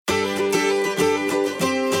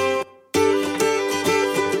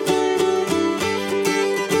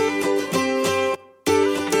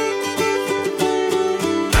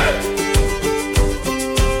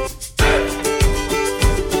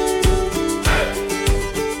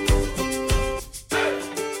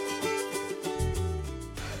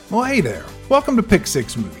Well, hey there. Welcome to Pick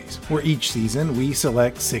 6 Movies, where each season we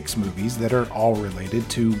select 6 movies that are all related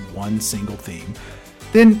to one single theme.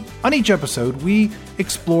 Then, on each episode, we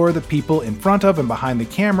explore the people in front of and behind the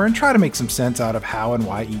camera and try to make some sense out of how and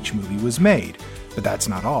why each movie was made. But that's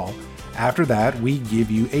not all. After that, we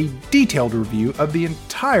give you a detailed review of the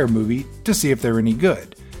entire movie to see if they're any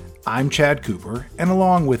good. I'm Chad Cooper, and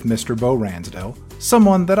along with Mr. Bo Ransdell,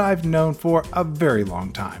 someone that I've known for a very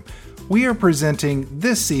long time, we are presenting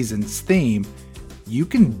this season's theme, You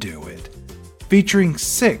Can Do It, featuring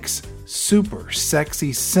 6 super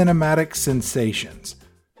sexy cinematic sensations.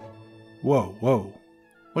 Whoa,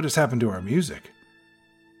 what just happened to our music?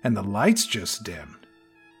 And the lights just dimmed.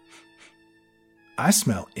 I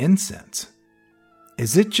smell incense.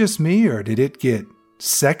 Is it just me, or did it get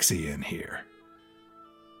sexy in here?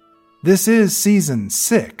 This is season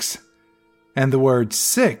 6, and the word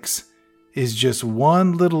 6 is just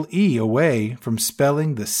one little E away from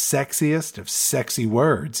spelling the sexiest of sexy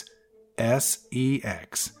words,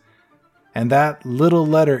 S-E-X. And that little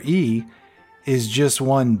letter E is just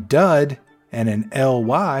one dud and an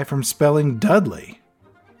L-Y from spelling Dudley,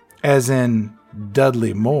 as in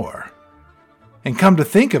Dudley Moore. And come to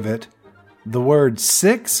think of it, the word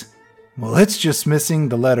 6, well, it's just missing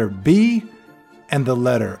the letter B and the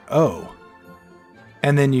letter O.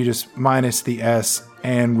 And then you just minus the S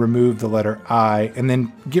and remove the letter I, and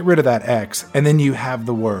then get rid of that X, and then you have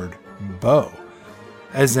the word Bo,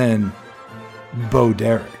 as in Bo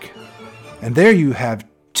Derek. And there you have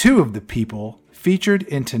 2 of the people featured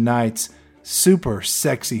in tonight's super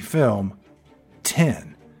sexy film,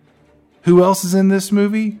 10. Who else is in this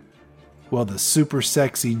movie? Well, the super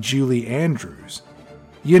sexy Julie Andrews.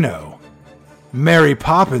 You know, Mary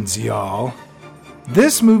Poppins, y'all.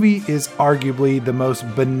 This movie is arguably the most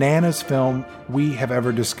bananas film we have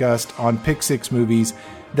ever discussed on Pick 6 Movies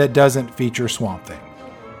that doesn't feature Swamp Thing.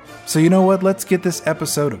 So you know what? Let's get this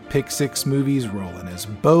episode of Pick 6 Movies rolling as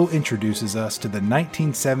Bo introduces us to the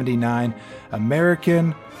 1979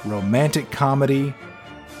 American romantic comedy,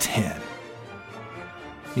 10.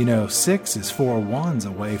 You know, 6 is 4 ones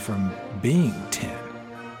away from being 10.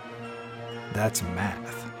 That's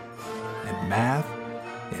math. And math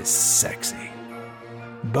is sexy.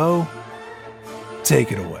 Bo,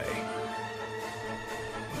 take it away.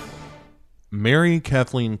 Mary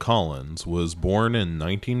Kathleen Collins was born in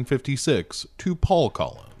 1956 to Paul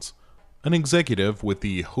Collins, an executive with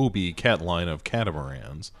the Hobie cat line of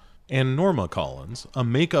catamarans, and Norma Collins, a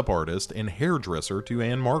makeup artist and hairdresser to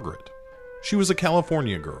Anne Margaret. She was a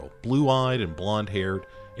California girl, blue-eyed and blonde-haired,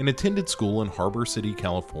 and attended school in Harbor City,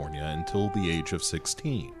 California until the age of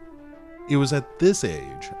 16. It was at this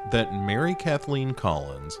age that Mary Kathleen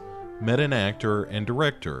Collins met an actor and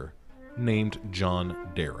director named John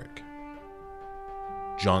Derek.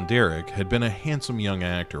 John Derek had been a handsome young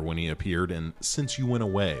actor when he appeared in Since You Went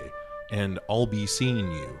Away and I'll Be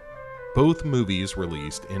Seeing You, both movies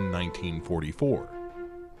released in 1944.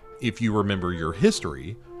 If you remember your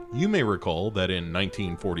history, you may recall that in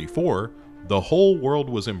 1944, the whole world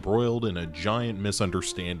was embroiled in a giant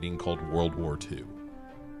misunderstanding called World War II.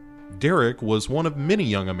 Derek was one of many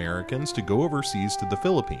young Americans to go overseas to the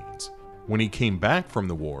Philippines. When he came back from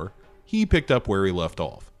the war, he picked up where he left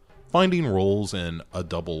off, finding roles in A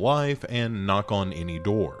Double Life and Knock on Any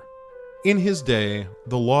Door. In his day,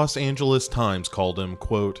 the Los Angeles Times called him,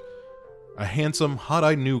 quote, a handsome,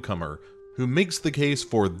 hot-eyed newcomer who makes the case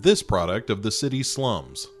for this product of the city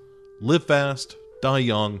slums. Live fast, die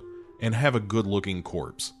young, and have a good-looking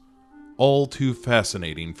corpse. All too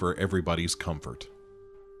fascinating for everybody's comfort.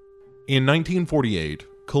 In 1948,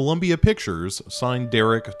 Columbia Pictures signed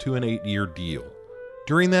Derek to an 8-year deal.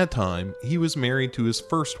 During that time, he was married to his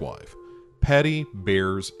first wife, Patty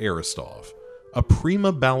Bears Aristov, a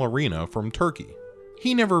prima ballerina from Turkey.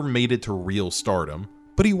 He never made it to real stardom,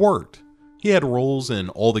 but he worked. He had roles in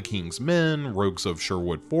All the King's Men, Rogues of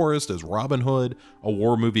Sherwood Forest as Robin Hood, a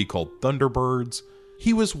war movie called Thunderbirds.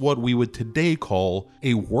 He was what we would today call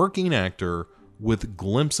a working actor with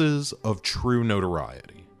glimpses of true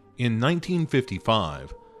notoriety. In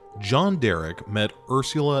 1955, John Derek met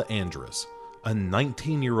Ursula Andress, a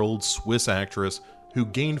 19-year-old Swiss actress who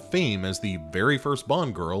gained fame as the very first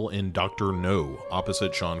Bond girl in Dr. No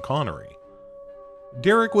opposite Sean Connery.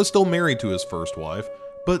 Derek was still married to his first wife,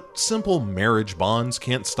 but simple marriage bonds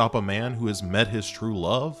can't stop a man who has met his true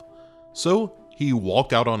love. So he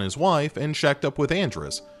walked out on his wife and shacked up with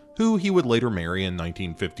Andress, who he would later marry in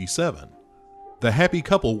 1957. The happy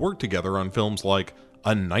couple worked together on films like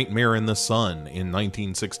A Nightmare in the Sun in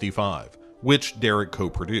 1965, which Derek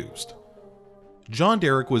co-produced. John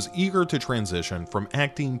Derek was eager to transition from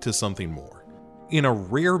acting to something more. In a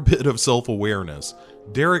rare bit of self-awareness,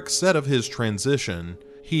 Derek said of his transition,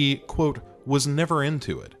 he, quote, was never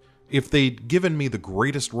into it. If they'd given me the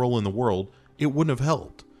greatest role in the world, it wouldn't have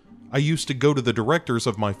helped. I used to go to the directors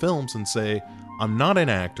of my films and say, I'm not an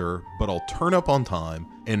actor, but I'll turn up on time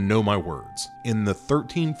and know my words. In the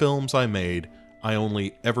 13 films I made, I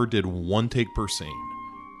only ever did one take per scene.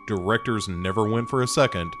 Directors never went for a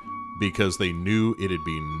second because they knew it'd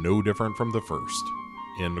be no different from the first.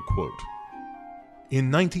 End quote. In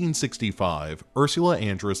 1965, Ursula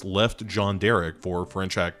Andress left John Derek for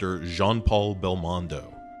French actor Jean-Paul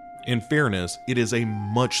Belmondo. In fairness, it is a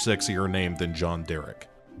much sexier name than John Derek.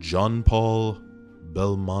 Jean-Paul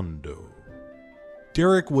Belmondo.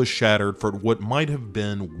 Derek was shattered for what might have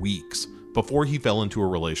been weeks before he fell into a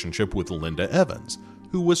relationship with Linda Evans,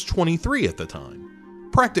 who was 23 at the time.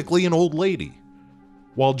 Practically an old lady.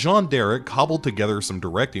 While John Derek cobbled together some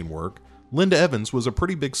directing work, Linda Evans was a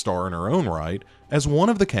pretty big star in her own right as one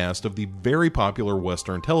of the cast of the very popular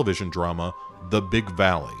Western television drama, The Big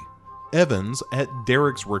Valley. Evans, at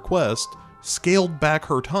Derek's request, scaled back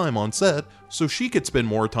her time on set so she could spend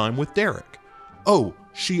more time with Derek. Oh,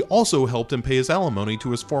 she also helped him pay his alimony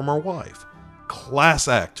to his former wife. Class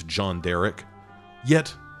act, John Derek.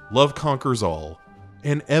 Yet, love conquers all,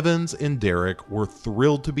 and Evans and Derek were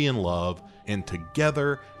thrilled to be in love and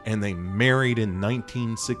together, and they married in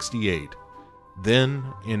 1968. Then,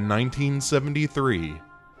 in 1973,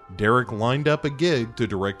 Derek lined up a gig to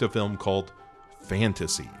direct a film called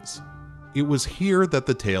Fantasies. It was here that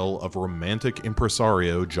the tale of romantic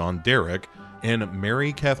impresario John Derek and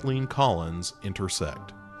Mary Kathleen Collins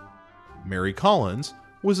intersect. Mary Collins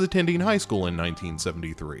was attending high school in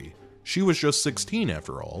 1973. She was just 16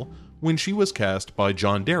 after all, when she was cast by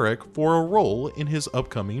John Derek for a role in his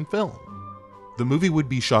upcoming film. The movie would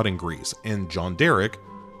be shot in Greece, and John Derek,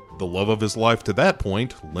 the love of his life to that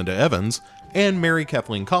point, Linda Evans, and Mary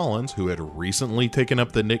Kathleen Collins, who had recently taken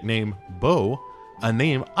up the nickname Beau, a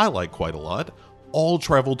name I like quite a lot, all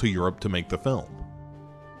traveled to Europe to make the film.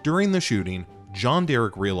 During the shooting, John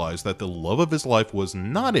Derek realized that the love of his life was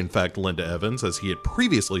not in fact Linda Evans as he had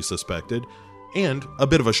previously suspected, and, a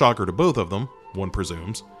bit of a shocker to both of them, one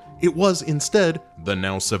presumes, it was instead the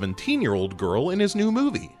now 17-year-old girl in his new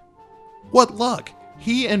movie. What luck!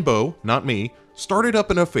 He and Beau, not me, started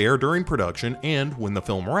up an affair during production, and when the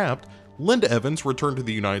film wrapped, Linda Evans returned to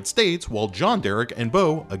the United States while John Derek and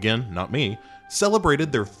Beau, again not me,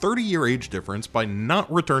 celebrated their 30-year age difference by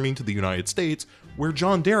not returning to the United States, where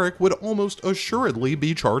John Derek would almost assuredly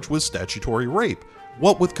be charged with statutory rape,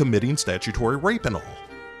 what with committing statutory rape and all.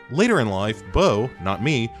 Later in life, Beau, not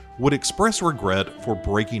me, would express regret for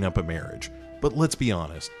breaking up a marriage, but let's be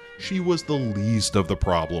honest, she was the least of the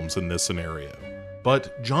problems in this scenario.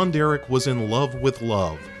 But John Derek was in love with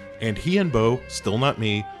love, and he and Beau, still not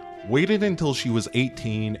me, waited until she was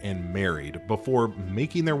 18 and married before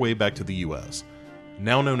making their way back to the US.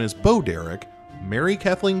 Now known as Beau Derek, Mary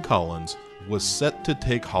Kathleen Collins was set to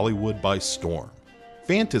take Hollywood by storm.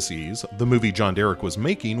 Fantasies, the movie John Derek was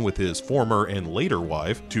making with his former and later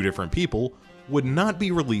wife, two different people, would not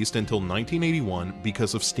be released until 1981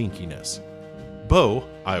 because of stinkiness. Beau,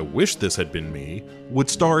 I wish this had been me, would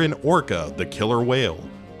star in Orca, the Killer Whale,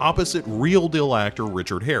 opposite real deal actor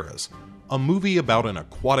Richard Harris, a movie about an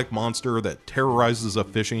aquatic monster that terrorizes a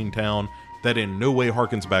fishing town that in no way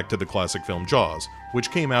harkens back to the classic film Jaws,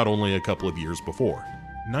 which came out only a couple of years before.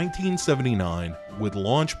 1979 would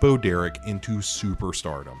launch Beau Derek into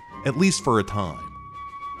superstardom, at least for a time.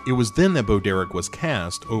 It was then that Beau Derek was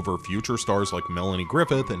cast over future stars like Melanie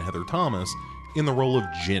Griffith and Heather Thomas in the role of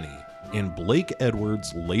Ginny in Blake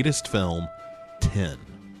Edwards' latest film, 10.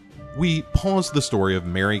 We pause the story of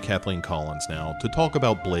Mary Kathleen Collins now to talk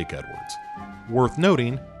about Blake Edwards. Worth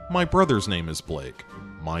noting, my brother's name is Blake.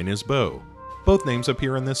 Mine is Beau. Both names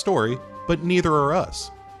appear in this story, but neither are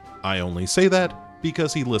us. I only say that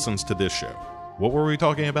because he listens to this show. What were we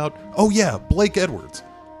talking about? Oh yeah, Blake Edwards.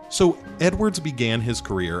 So Edwards began his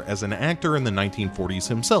career as an actor in the 1940s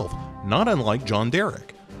himself, not unlike John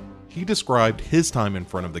Derek. He described his time in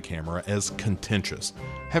front of the camera as contentious,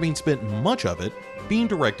 having spent much of it being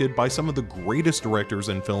directed by some of the greatest directors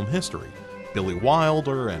in film history, Billy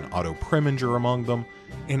Wilder and Otto Preminger among them,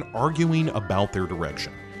 and arguing about their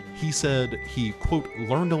direction. He said he, quote,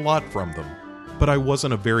 learned a lot from them, but I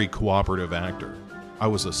wasn't a very cooperative actor. I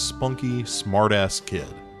was a spunky, smart-ass kid.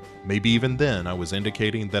 Maybe even then I was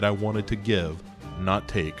indicating that I wanted to give, not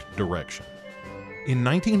take, direction. In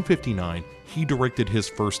 1959, he directed his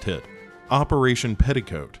first hit, Operation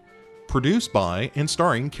Petticoat, produced by and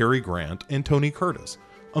starring Cary Grant and Tony Curtis,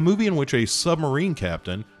 a movie in which a submarine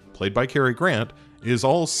captain, played by Cary Grant, is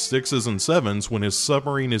all 6s and 7s when his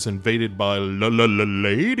submarine is invaded by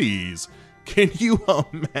ladies. Can you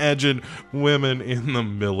imagine women in the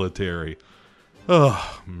military?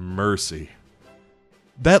 Oh, mercy.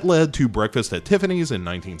 That led to Breakfast at Tiffany's in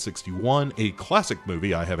 1961, a classic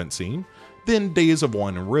movie I haven't seen. Then Days of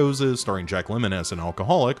Wine and Roses, starring Jack Lemmon as an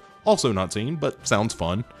alcoholic, also not seen, but sounds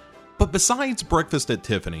fun. But besides Breakfast at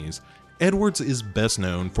Tiffany's, Edwards is best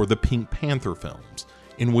known for the Pink Panther films,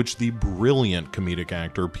 in which the brilliant comedic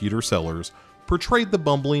actor Peter Sellers portrayed the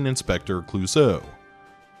bumbling Inspector Clouseau.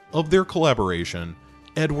 Of their collaboration,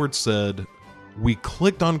 Edwards said, "We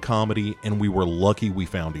clicked on comedy and we were lucky we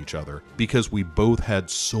found each other because we both had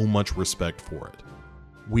so much respect for it.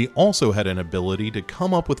 We also had an ability to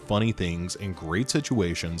come up with funny things in great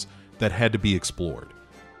situations that had to be explored.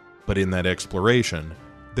 But in that exploration,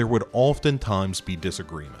 there would oftentimes be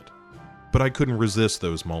disagreement. But I couldn't resist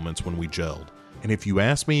those moments when we gelled, and if you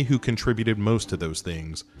ask me who contributed most to those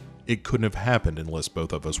things, it couldn't have happened unless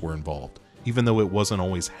both of us were involved, even though it wasn't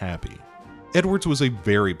always happy." Edwards was a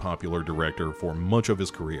very popular director for much of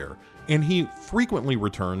his career, and he frequently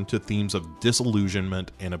returned to themes of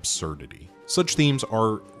disillusionment and absurdity. Such themes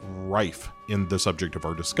are rife in the subject of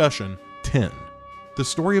our discussion, 10. The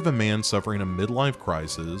story of a man suffering a midlife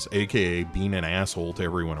crisis, aka being an asshole to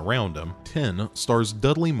everyone around him, 10 stars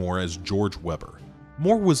Dudley Moore as George Webber.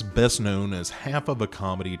 Moore was best known as half of a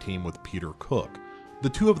comedy team with Peter Cook. The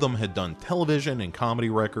two of them had done television and comedy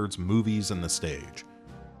records, movies, and the stage.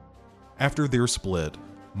 After their split,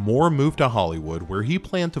 Moore moved to Hollywood where he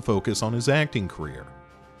planned to focus on his acting career.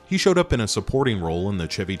 He showed up in a supporting role in the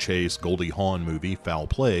Chevy Chase Goldie Hawn movie Foul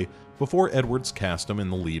Play before Edwards cast him in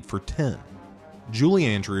the lead for 10. Julie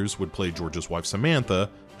Andrews would play George's wife Samantha,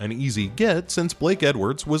 an easy get since Blake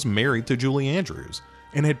Edwards was married to Julie Andrews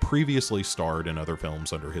and had previously starred in other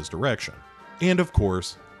films under his direction. And of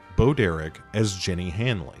course, Bo Derek as Jenny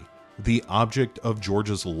Hanley, the object of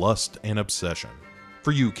George's lust and obsession.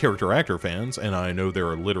 For you character actor fans, and I know there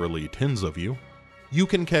are literally tens of you, you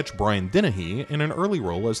can catch Brian Dennehy in an early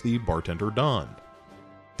role as the bartender Don.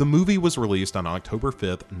 The movie was released on October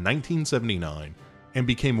 5th, 1979, and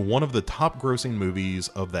became one of the top-grossing movies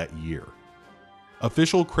of that year.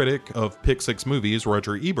 Official critic of Pick Six Movies,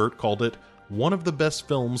 Roger Ebert, called it one of the best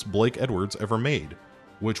films Blake Edwards ever made,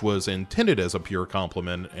 which was intended as a pure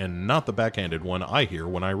compliment and not the backhanded one I hear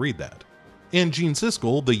when I read that. And Gene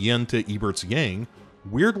Siskel, the yin to Ebert's yang,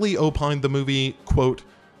 weirdly opined the movie, quote,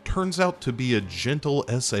 "turns out to be a gentle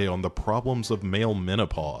essay on the problems of male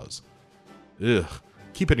menopause." Ugh,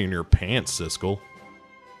 keep it in your pants, Siskel.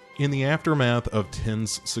 In the aftermath of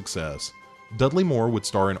 10's success, Dudley Moore would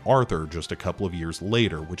star in Arthur just a couple of years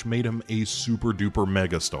later, which made him a super-duper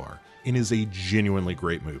megastar and is a genuinely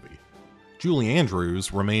great movie. Julie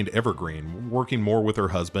Andrews remained evergreen, working more with her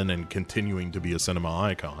husband and continuing to be a cinema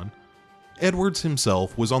icon. Edwards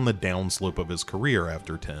himself was on the downslope of his career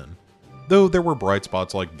after 10, though there were bright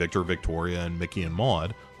spots like Victor Victoria and Mickey and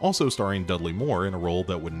Maude, also starring Dudley Moore in a role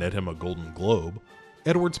that would net him a Golden Globe.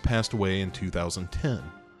 Edwards passed away in 2010,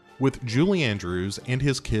 with Julie Andrews and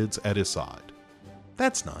his kids at his side.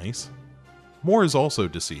 That's nice. Moore is also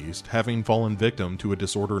deceased, having fallen victim to a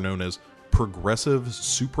disorder known as progressive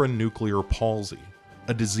supranuclear palsy,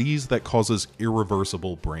 a disease that causes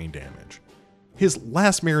irreversible brain damage. His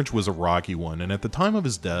last marriage was a rocky one, and at the time of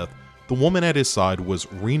his death, the woman at his side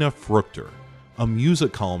was Rena Fruchter, a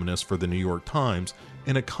music columnist for the New York Times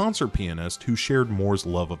and a concert pianist who shared Moore's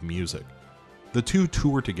love of music. The two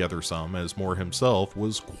toured together some, as Moore himself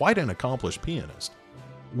was quite an accomplished pianist.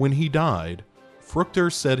 When he died,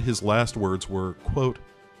 Fruchter said his last words were, quote,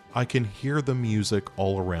 "I can hear the music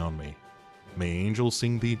all around me. May angels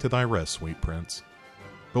sing thee to thy rest, sweet prince."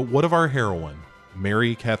 But what of our heroine,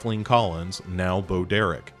 Mary Kathleen Collins, now Bo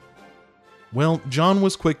Derek? Well, John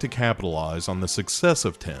was quick to capitalize on the success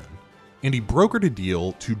of 10, and he brokered a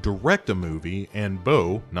deal to direct a movie and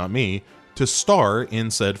Bo, not me, to star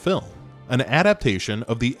in said film, an adaptation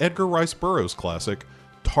of the Edgar Rice Burroughs classic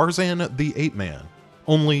Tarzan the Ape Man,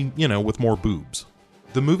 only, with more boobs.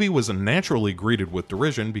 The movie was naturally greeted with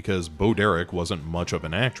derision because Bo Derek wasn't much of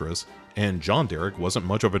an actress, and John Derek wasn't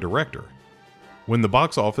much of a director. When the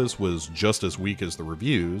box office was just as weak as the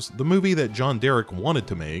reviews, the movie that John Derek wanted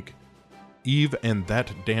to make, Eve and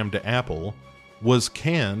That Damned Apple, was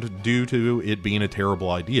canned due to it being a terrible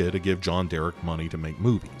idea to give John Derek money to make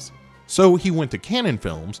movies. So he went to Cannon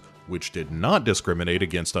Films, which did not discriminate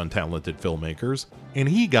against untalented filmmakers, and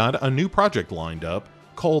he got a new project lined up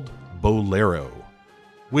called Bolero,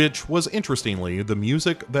 which was interestingly the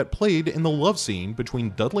music that played in the love scene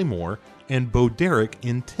between Dudley Moore and Bo Derek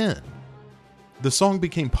in 10. The song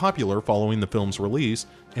became popular following the film's release,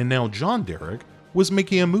 and now John Derek, was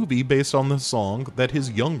making a movie based on the song that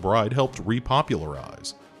his young bride helped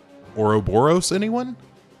repopularize. Ouroboros, anyone?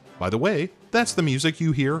 By the way, that's the music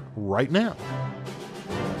you hear right now.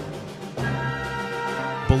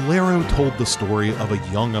 Bolero told the story of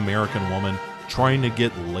a young American woman trying to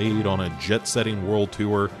get laid on a jet-setting world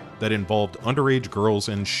tour that involved underage girls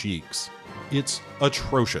and sheiks. It's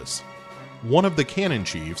atrocious. One of the canon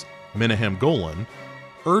chiefs, Menahem Golan,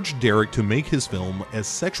 urged Derek to make his film as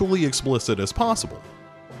sexually explicit as possible.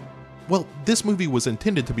 Well, this movie was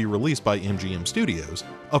intended to be released by MGM Studios,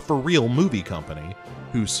 a for-real movie company,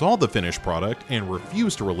 who saw the finished product and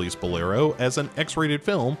refused to release Bolero as an X-rated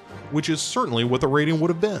film, which is certainly what the rating would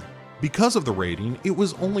have been. Because of the rating, it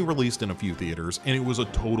was only released in a few theaters, and it was a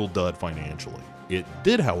total dud financially. It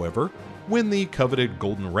did, however, win the coveted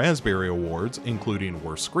Golden Raspberry Awards, including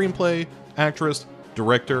Worst Screenplay, Actress,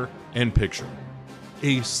 Director, and Picture.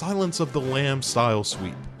 A Silence of the Lambs style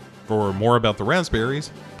sweep. For more about the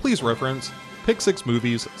Raspberries, please reference Pick 6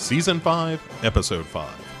 Movies, Season 5, Episode 5.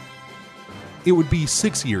 It would be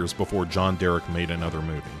 6 years before John Derek made another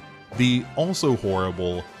movie, the also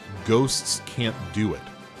horrible Ghosts Can't Do It,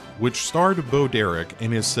 which starred Bo Derek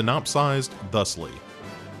and is synopsized thusly.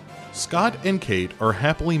 Scott and Kate are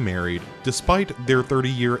happily married despite their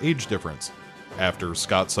 30-year age difference. After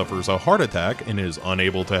Scott suffers a heart attack and is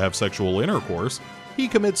unable to have sexual intercourse, he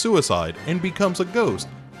commits suicide and becomes a ghost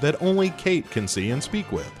that only Kate can see and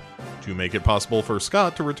speak with. To make it possible for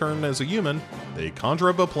Scott to return as a human, they conjure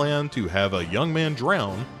up a plan to have a young man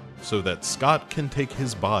drown so that Scott can take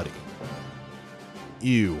his body.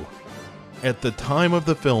 Ew. At the time of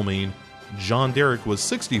the filming, John Derek was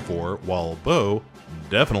 64, while Bo,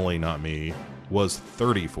 definitely not me, was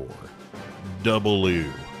 34. Double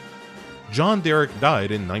ew. John Derek died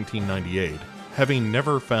in 1998, having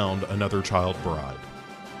never found another child bride.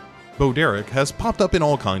 Bo Derek has popped up in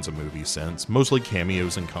all kinds of movies since, mostly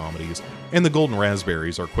cameos and comedies, and the Golden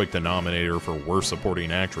Raspberries are quick to nominate her for Worst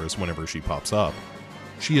Supporting Actress whenever she pops up.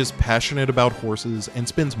 She is passionate about horses and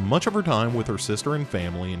spends much of her time with her sister and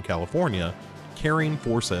family in California, caring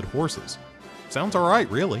for said horses. Sounds alright,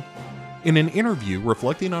 really. In an interview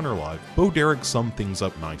reflecting on her life, Bo Derek summed things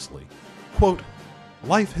up nicely. Quote,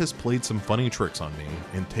 "Life has played some funny tricks on me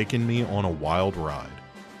and taken me on a wild ride.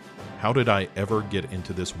 How did I ever get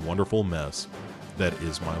into this wonderful mess that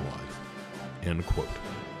is my life?" End quote.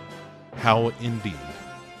 How indeed.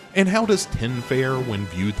 And how does 10 fare when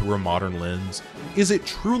viewed through a modern lens? Is it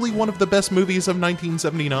truly one of the best movies of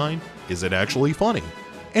 1979? Is it actually funny?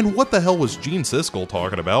 And what the hell was Gene Siskel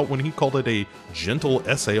talking about when he called it a gentle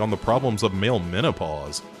essay on the problems of male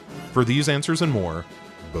menopause? For these answers and more,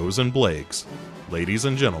 Bo's and Blake's, ladies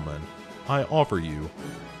and gentlemen, I offer you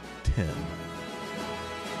 10.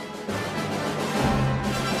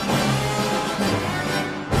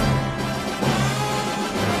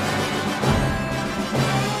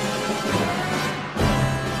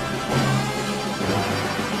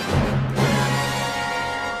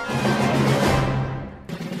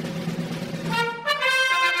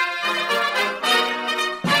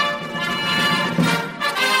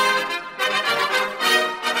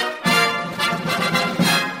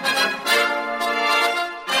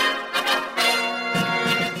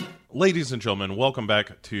 Ladies and gentlemen, welcome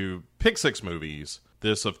back to Pick 6 Movies.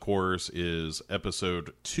 This, of course, is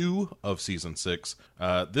episode 2 of season 6.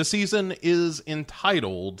 This season is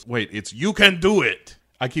entitled... Wait, it's You Can Do It!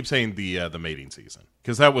 I keep saying the mating season,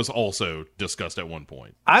 because that was also discussed at one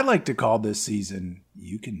point. I like to call this season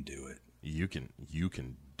You Can Do It. You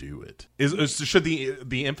can do it. Should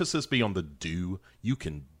the emphasis be on the do? You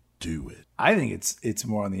can do it. I think it's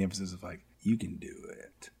more on the emphasis of like, you can do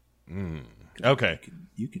it. Okay.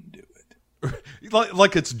 You can do it.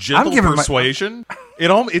 like it's gentle persuasion.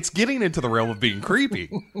 It's getting into the realm of being creepy.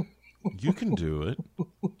 You can do it.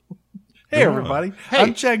 Hey, everybody. Hey.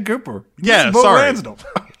 I'm Chad Cooper. Yeah, sorry.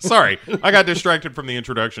 Sorry. I got distracted from the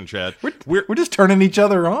introduction, Chad. We're just turning each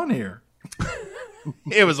other on here.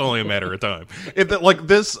 It was only a matter of time.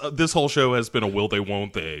 This whole show has been a will they,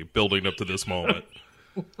 won't they, building up to this moment.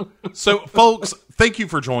 So, folks, thank you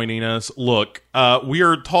for joining us. Look, we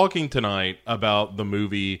are talking tonight about the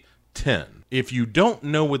movie 10. If you don't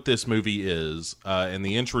know what this movie is, and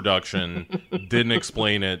the introduction didn't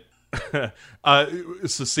explain it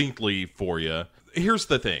succinctly for you, here's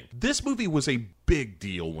the thing. This movie was a big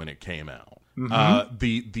deal when it came out. Mm-hmm.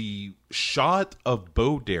 The shot of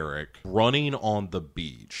Bo Derek running on the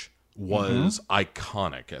beach was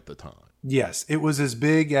iconic at the time. Yes, it was as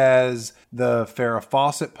big as the Farrah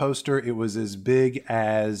Fawcett poster. It was as big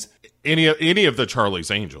as any of the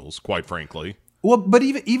Charlie's Angels, quite frankly. Well, but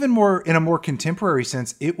even more in a more contemporary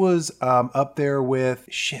sense, it was up there with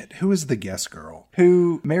who was the guest girl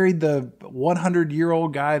who married the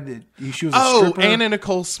 100-year-old guy that she was a stripper? Anna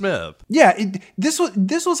Nicole Smith. Yeah, this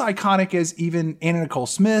was iconic as even Anna Nicole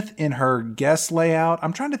Smith in her guest layout.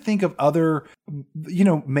 I'm trying to think of other,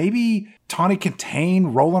 maybe Tawny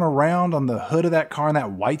Kitaen rolling around on the hood of that car in that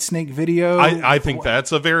Whitesnake video. I think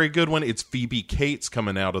that's a very good one. It's Phoebe Cates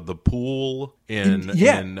coming out of the pool in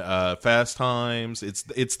Fast Times.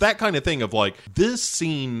 It's that kind of thing of like, this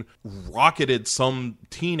scene rocketed some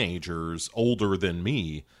teenagers older than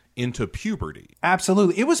me into puberty.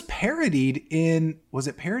 Absolutely. It was parodied in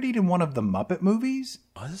one of the Muppet movies?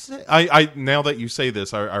 Was it? I now that you say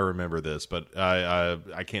this, I remember this, but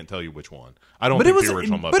I can't tell you which one. I don't think the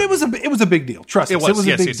original Muppet. But it was a big deal. Trust us. It was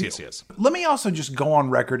a big deal. Yes. Let me also just go on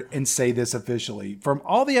record and say this officially. From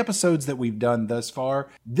all the episodes that we've done thus far,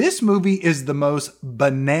 this movie is the most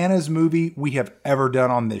bananas movie we have ever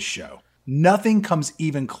done on this show. Nothing comes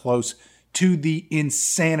even close to the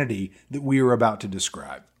insanity that we are about to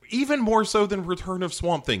describe. Even more so than Return of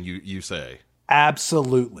Swamp Thing, you say?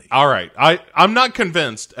 Absolutely. All right. I'm not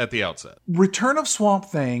convinced at the outset. Return of Swamp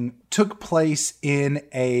Thing took place in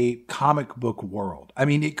a comic book world. I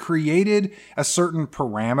mean, it created a certain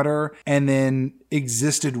parameter and then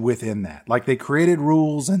existed within that. Like, they created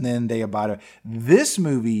rules and then they abided. This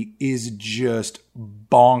movie is just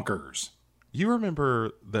bonkers. You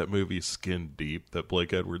remember that movie Skin Deep that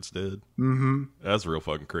Blake Edwards did? Mm-hmm. That's real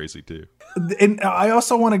fucking crazy too. And I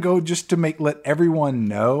also want to go just to let everyone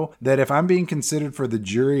know that if I'm being considered for the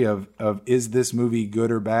jury of is this movie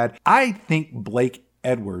good or bad, I think Blake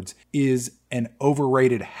Edwards is an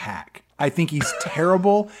overrated hack. I think he's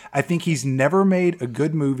terrible. I think he's never made a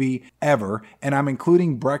good movie ever. And I'm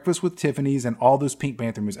including Breakfast with Tiffany's and all those Pink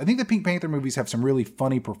Panther movies. I think the Pink Panther movies have some really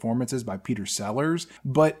funny performances by Peter Sellers.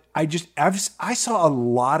 But I saw a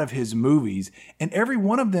lot of his movies, and every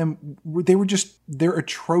one of them, they're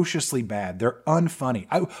atrociously bad. They're unfunny.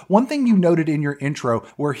 One thing you noted in your intro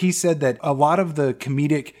where he said that a lot of the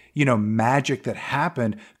comedic, magic that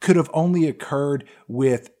happened could have only occurred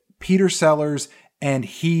with Peter Sellers and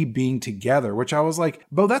he being together, which I was like,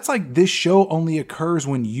 Bo, that's like this show only occurs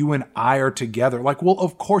when you and I are together. Like, well,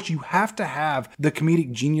 of course you have to have the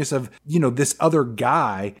comedic genius of, this other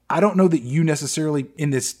guy. I don't know that you necessarily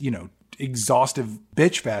in this, exhaustive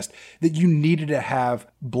bitch fest that you needed to have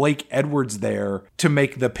Blake Edwards there to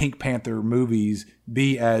make the Pink Panther movies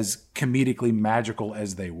be as comedically magical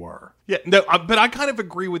as they were. Yeah, no, but I kind of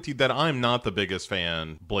agree with you that I'm not the biggest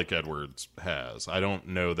fan Blake Edwards has. I don't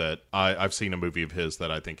know that I've seen a movie of his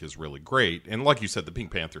that I think is really great. And like you said, the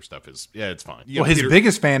Pink Panther stuff it's fine. His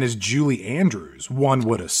biggest fan is Julie Andrews, one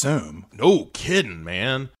would assume. No kidding,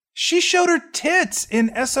 man. She showed her tits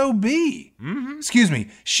in SOB. Mm-hmm. Excuse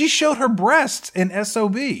me. She showed her breasts in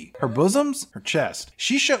SOB. Her bosoms, her chest.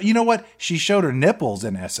 You know what? She showed her nipples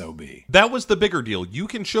in SOB. That was the bigger deal. You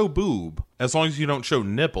can show boob as long as you don't show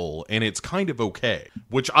nipple, and it's kind of okay,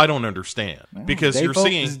 which I don't understand. Because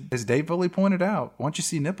seeing... As Dave Foley pointed out, once you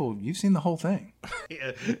see nipple, you've seen the whole thing.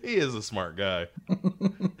 Yeah, he is a smart guy.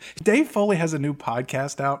 Dave Foley has a new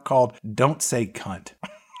podcast out called Don't Say Cunt.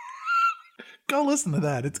 Go listen to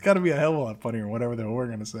that. It's got to be a hell of a lot funnier, whatever the hell we're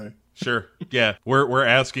going to say. Sure. Yeah. We're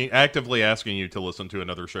actively asking you to listen to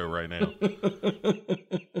another show right now.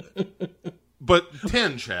 But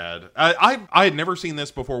 10, Chad, I had never seen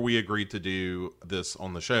this before we agreed to do this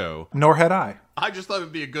on the show. Nor had I. I just thought it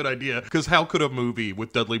would be a good idea, because how could a movie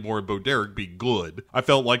with Dudley Moore and Bo Derek be good? I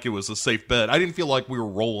felt like it was a safe bet. I didn't feel like we were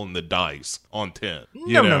rolling the dice on 10.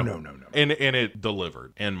 No. And it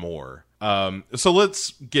delivered, and more. So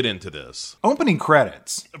let's get into this. Opening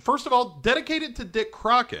credits. First of all, dedicated to Dick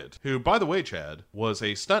Crockett, who, by the way, Chad, was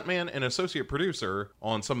a stuntman and associate producer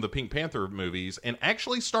on some of the Pink Panther movies, and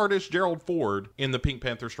actually starred as Gerald Ford in the Pink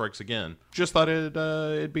Panther Strikes Again. Just thought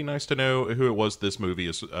it'd be nice to know who it was this movie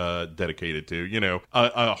is dedicated to.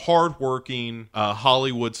 A hardworking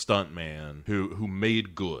Hollywood stuntman who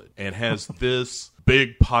made good and has this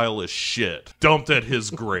big pile of shit dumped at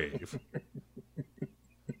his grave.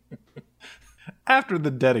 After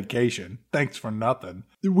the dedication, thanks for nothing,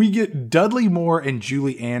 we get Dudley Moore and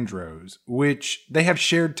Julie Andrews, which they have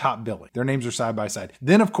shared top billing. Their names are side by side.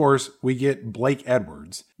 Then, of course, we get Blake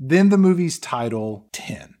Edwards. Then the movie's title,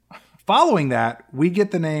 10. Following that, we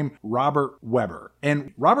get the name Robert Webber.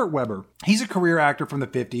 And Robert Webber, he's a career actor from the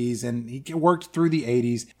 50s and he worked through the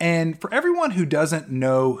 80s. And for everyone who doesn't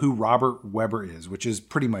know who Robert Webber is, which is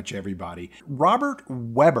pretty much everybody, Robert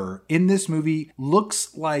Webber in this movie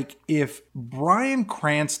looks like if Bryan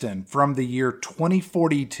Cranston from the year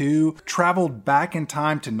 2042 traveled back in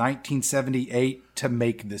time to 1978 to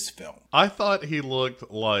make this film. I thought he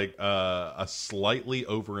looked like a slightly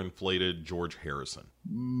overinflated George Harrison.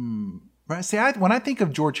 Right. See, when I think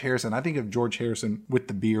of George Harrison, I think of George Harrison with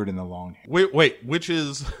the beard and the long hair. Wait, which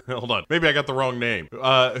is... Hold on. Maybe I got the wrong name.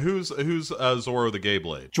 Who's Zorro the Gay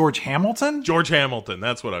Blade? George Hamilton? George Hamilton,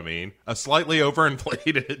 that's what I mean. A slightly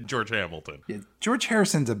overinflated George Hamilton. Yeah, George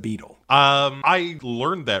Harrison's a Beatle. I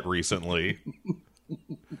learned that recently.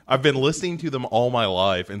 I've been listening to them all my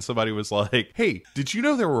life, and somebody was like, hey, did you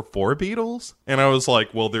know there were 4 Beatles? And I was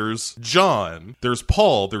like, well, there's John, there's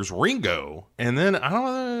Paul, there's Ringo, and then, I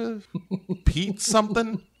don't know, Pete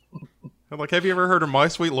something? I'm like, have you ever heard of My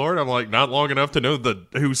Sweet Lord? I'm like, not long enough to know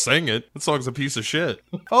who sang it. That song's a piece of shit.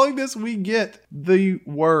 Following this, we get the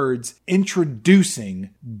words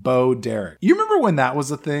introducing Bo Derek. You remember when that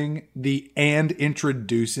was a thing? The and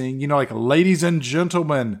introducing, like ladies and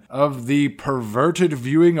gentlemen of the perverted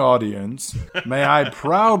viewing audience, may I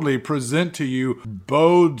proudly present to you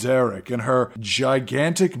Bo Derek and her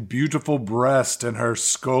gigantic, beautiful breast and her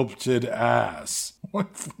sculpted ass.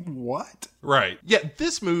 What? Right. Yeah,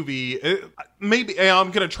 this movie, maybe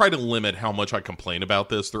I'm going to try to limit how much I complain about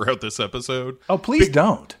this throughout this episode. Oh, please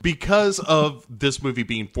don't. Because of this movie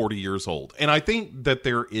being 40 years old. And I think that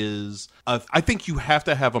I think you have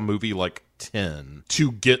to have a movie like 10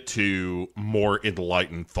 to get to more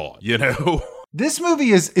enlightened thought, This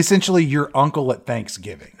movie is essentially your uncle at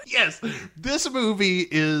Thanksgiving. Yes, this movie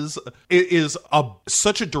is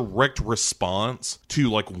such a direct response to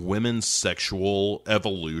like women's sexual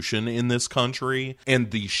evolution in this country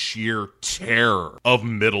and the sheer terror of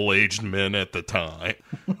middle-aged men at the time.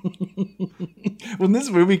 When this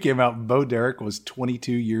movie came out, Bo Derek was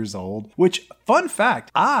 22 years old, which, fun fact,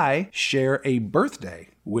 I share a birthday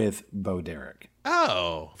with Bo Derek.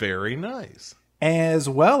 Oh, very nice. As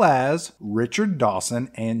well as Richard Dawson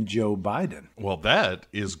and Joe Biden. Well, that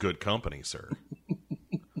is good company, sir.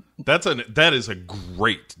 That is a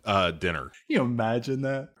great dinner. Can you imagine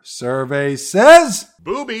that? Survey says...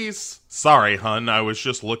 Boobies! Sorry, hun, I was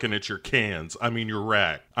just looking at your cans. I mean your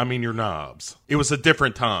rack. I mean your knobs. It was a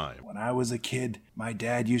different time. When I was a kid, my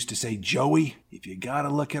dad used to say, Joey, if you gotta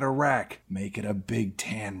look at a rack, make it a big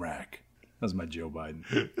tan rack. That was my Joe Biden.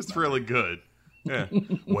 It's really good. Yeah.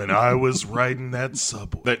 When I was riding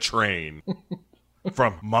that train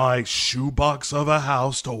from my shoebox of a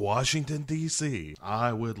house to Washington, D.C.,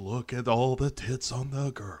 I would look at all the tits on the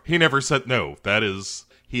girl. He never said no.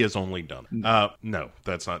 He has only done it. No,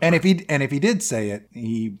 that's not and true. If he did say it,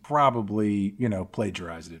 he probably,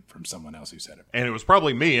 plagiarized it from someone else who said it. And it was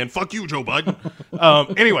probably me, and fuck you, Joe Biden.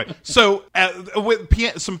 Anyway, so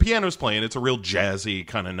with some pianos playing, it's a real jazzy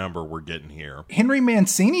kind of number we're getting here. Henry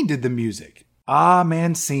Mancini did the music. Ah,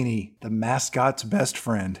 Mancini, the mascot's best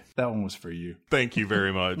friend. That one was for you. Thank you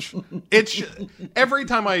very much. It's every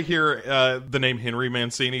time I hear the name Henry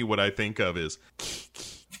Mancini, what I think of is...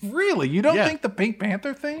 Really? You don't think the Pink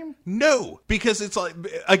Panther theme? No, because it's like,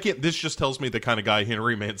 again, this just tells me the kind of guy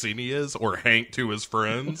Henry Mancini is, or Hank to his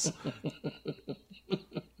friends.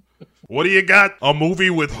 What do you got? A movie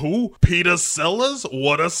with who? Peter Sellers?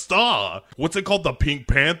 What a star. What's it called? The Pink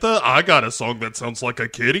Panther? I got a song that sounds like a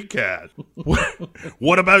kitty cat.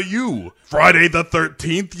 What about you? Friday the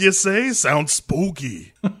 13th, you say? Sounds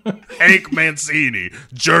spooky. Hank Mancini,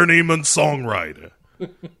 journeyman songwriter.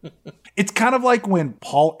 It's kind of like when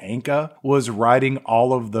Paul Anka was writing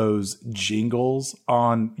all of those jingles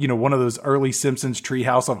on, one of those early Simpsons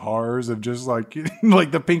Treehouse of Horrors of just like,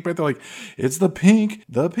 like the Pink Panther, like, it's the Pink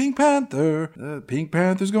Panther, the Pink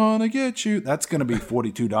Panther's gonna get you. That's gonna be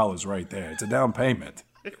 $42 right there. It's a down payment.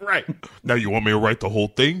 Right. Now you want me to write the whole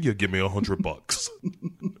thing? You give me $100.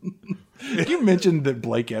 You mentioned that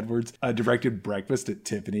Blake Edwards directed Breakfast at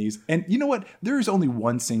Tiffany's. And you know what? There is only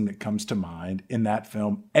one scene that comes to mind in that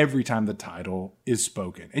film every time the title is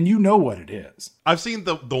spoken. And you know what it is. I've seen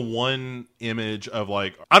the one image of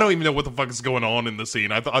like, I don't even know what the fuck is going on in the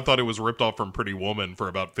scene. I thought it was ripped off from Pretty Woman for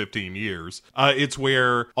about 15 years. It's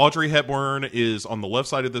where Audrey Hepburn is on the left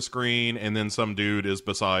side of the screen and then some dude is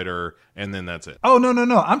beside her and then that's it. Oh,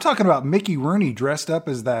 no. I'm talking about Mickey Rooney dressed up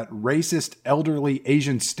as that racist elderly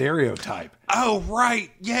Asian stereotype. Oh,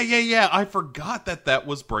 right. Yeah. I forgot that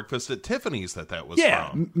was Breakfast at Tiffany's that was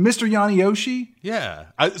from. Mr. Yaniyoshi. Yeah.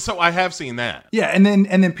 So I have seen that. Yeah, and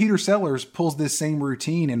then Peter Sellers pulls this same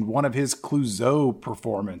routine in one of his Clouseau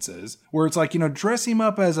performances where it's like, dress him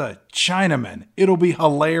up as a Chinaman. It'll be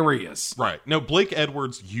hilarious. Right. No, Blake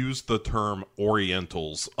Edwards used the term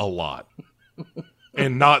Orientals a lot.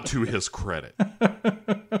 And not to his credit.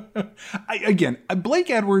 Again, Blake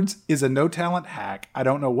Edwards is a no-talent hack. I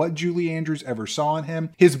don't know what Julie Andrews ever saw in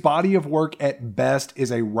him. His body of work at best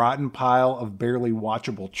is a rotten pile of barely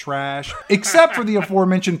watchable trash, except for the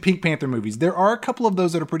aforementioned Pink Panther movies. There are a couple of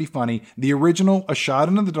those that are pretty funny. The original, A Shot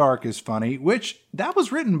into the Dark, is funny, which that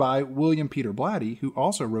was written by William Peter Blatty, who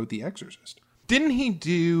also wrote The Exorcist. Didn't he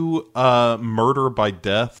do Murder by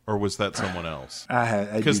Death, or was that someone else?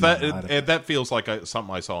 Because that feels like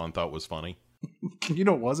something I saw and thought was funny. You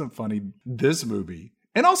know, it wasn't funny. This movie.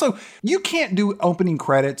 And also, you can't do opening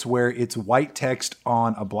credits where it's white text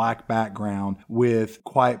on a black background with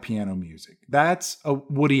quiet piano music. That's a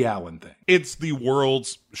Woody Allen thing. It's the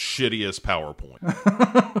world's shittiest PowerPoint.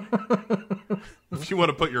 If you want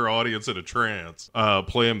to put your audience in a trance,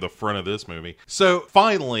 play them the front of this movie. So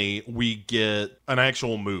finally, we get an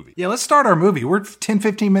actual movie. Yeah, let's start our movie. We're 10,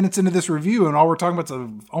 15 minutes into this review, and all we're talking about is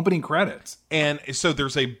the opening credits. And so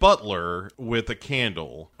there's a butler with a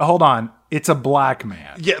candle. Hold on. It's a black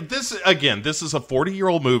man. Yeah, this is a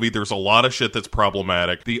 40-year-old movie. There's a lot of shit that's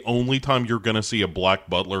problematic. The only time you're going to see a black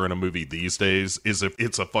butler in a movie these days is if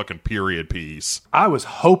it's a fucking period piece. I was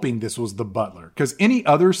hoping this was the butler, because any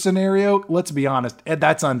other scenario, let's be honest,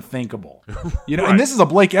 that's unthinkable. You know, right. And this is a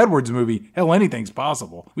Blake Edwards movie. Hell, anything's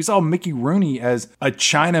possible. We saw Mickey Rooney as a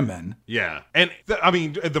Chinaman. Yeah, and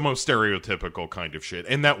the most stereotypical kind of shit.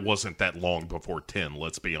 And that wasn't that long before 10,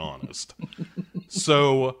 let's be honest.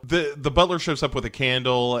 So the butler shows up with a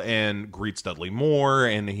candle and greets Dudley Moore,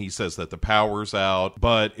 and he says that the power's out,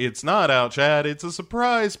 but it's not out, Chad. It's a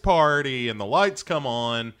surprise party, and the lights come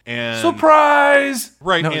on, and surprise!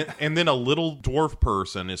 Right, no. And then a little dwarf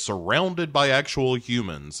person is surrounded by actual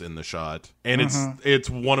humans in the shot, and it's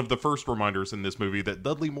one of the first reminders in this movie that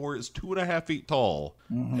Dudley Moore is 2.5 feet tall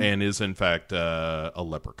and is in fact a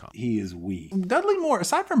leprechaun. He is weak. Dudley Moore,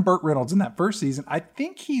 aside from Burt Reynolds in that first season, I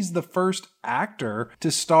think he's the first actor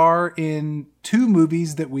to star in 2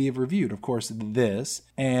 movies that we have reviewed. Of course, this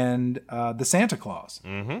and The Santa Claus.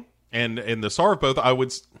 Mm-hmm. And the star of both, I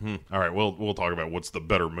would... All right, we'll talk about what's the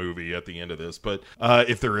better movie at the end of this, but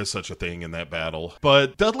if there is such a thing in that battle.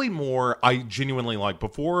 But Dudley Moore, I genuinely like.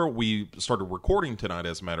 Before we started recording tonight,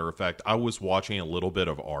 as a matter of fact, I was watching a little bit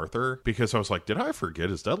of Arthur, because I was like, did I forget?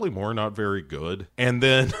 Is Dudley Moore not very good? And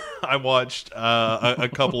then I watched a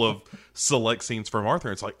couple of select scenes from Arthur,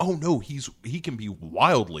 and it's like, oh no, he can be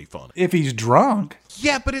wildly funny. If he's drunk.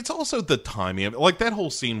 Yeah, but it's also the timing. Like, that whole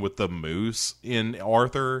scene with the moose in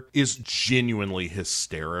Arthur is genuinely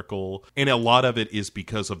hysterical, and a lot of it is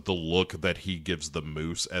because of the look that he gives the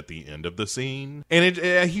moose at the end of the scene. And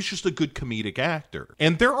he's just a good comedic actor.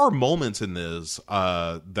 And there are moments in this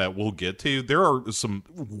that we'll get to. There are some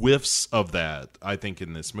whiffs of that, I think,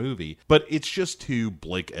 in this movie, but it's just too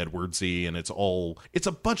Blake Edwards-y, and it's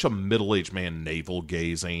a bunch of middle-aged man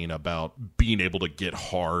navel-gazing about being able to get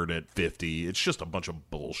hard at 50. It's just a bunch of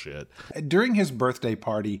bullshit. During his birthday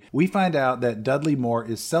party, we find out that Dudley Moore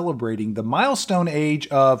is celebrating the milestone age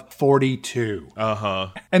of 42.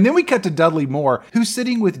 And then we cut to Dudley Moore, who's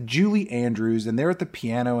sitting with Julie Andrews, and they're at the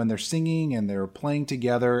piano, and they're singing, and they're playing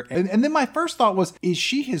together. And then my first thought was, is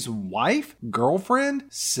she his wife, girlfriend,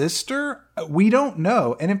 sister? We don't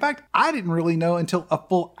know. And in fact, I didn't really know until a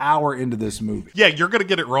full hour into this movie. Yeah, you're going to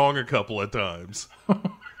get it wrong a couple of times.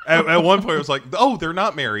 At one point, I was like, oh, they're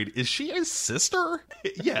not married. Is she his sister?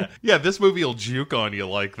 Yeah, this movie will juke on you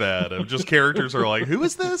like that. Of just characters are like, who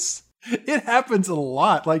is this? It happens a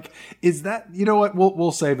lot. Like, is that, you know what?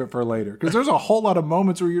 We'll save it for later. Because there's a whole lot of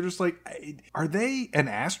moments where you're just like, are they an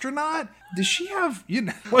astronaut? Does she have,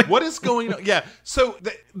 like, what is going on? Yeah. So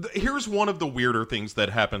here's one of the weirder things that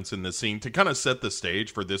happens in this scene to kind of set the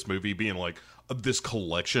stage for this movie being like this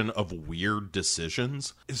collection of weird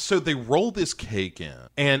decisions. So they roll this cake in,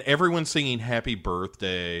 and everyone's singing happy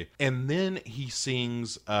birthday. And then he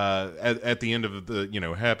sings at the end of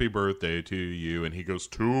the, happy birthday to you. And he goes,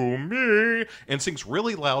 to me, and sings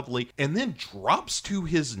really loudly, and then drops to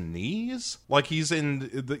his knees like he's in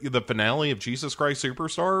the finale of Jesus Christ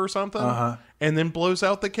Superstar or something. And then blows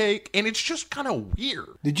out the cake, and it's just kind of weird.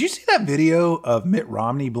 Did you see that video of Mitt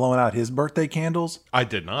Romney blowing out his birthday candles? I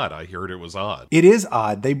did not. I heard it was odd. It is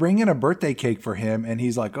odd. They bring in a birthday cake for him, and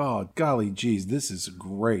he's like, oh, golly geez, this is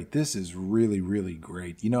great. This is really, really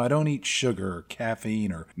great. I don't eat sugar or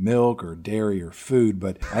caffeine or milk or dairy or food,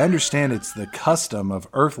 but I understand it's the custom of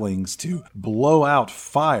Earthlings to blow out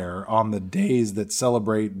fire on the days that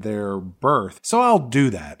celebrate their birth. So I'll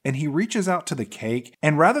do that. And he reaches out to the cake,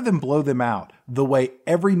 and rather than blow them out the way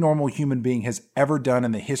every normal human being has ever done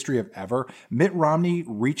in the history of ever, Mitt Romney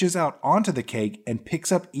reaches out onto the cake and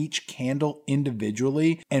picks up each candle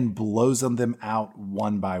individually and blows them out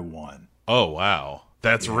one by one. Oh, wow.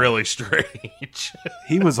 That's really strange.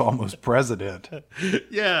 He was almost president.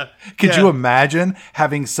 Yeah. Could you imagine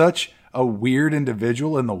having such a weird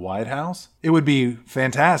individual in the White House? It would be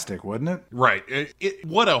fantastic, wouldn't it? Right.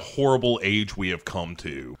 What a horrible age we have come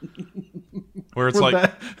to. Where it's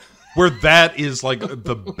where that is like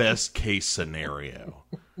the best case scenario.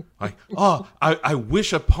 Like, I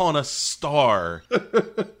wish upon a star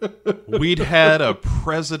we'd had a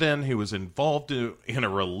president who was involved in a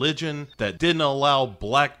religion that didn't allow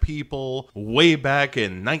black people way back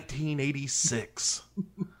in 1986.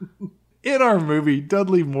 In our movie,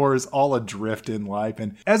 Dudley Moore is all adrift in life,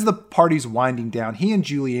 and as the party's winding down, he and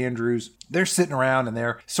Julie Andrews, they're sitting around and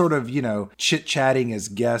they're sort of, chit-chatting as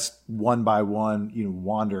guests one by one,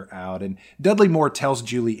 wander out. And Dudley Moore tells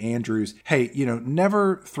Julie Andrews, hey,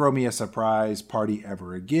 never throw me a surprise party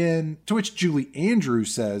ever again. To which Julie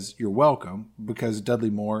Andrews says, you're welcome, because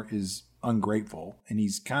Dudley Moore is ungrateful and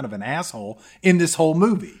he's kind of an asshole in this whole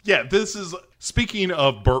movie. Yeah, this is, speaking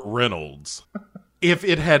of Burt Reynolds... If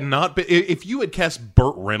it had not been, if you had cast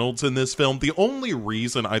Burt Reynolds in this film, the only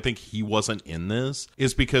reason I think he wasn't in this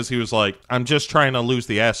is because he was like, I'm just trying to lose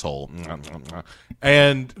the asshole.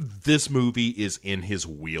 And this movie is in his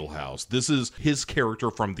wheelhouse. This is his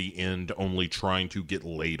character from the end, only trying to get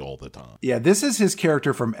laid all the time. Yeah, this is his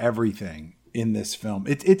character from everything in this film.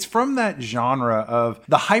 It's from that genre of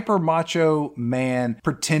the hyper macho man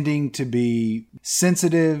pretending to be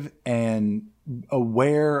sensitive and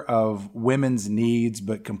aware of women's needs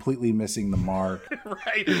but completely missing the mark.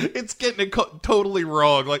 Right. It's getting it totally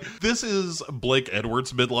wrong. Like, this is Blake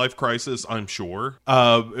Edwards' midlife crisis, I'm sure,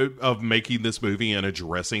 of making this movie and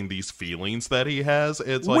addressing these feelings that he has.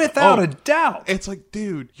 It's like, without a doubt. It's like,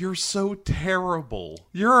 dude, you're so terrible.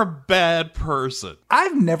 You're a bad person.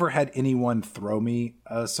 I've never had anyone throw me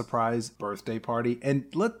a surprise birthday party. And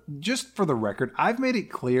just for the record, I've made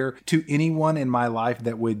it clear to anyone in my life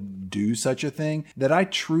that would do such a thing that I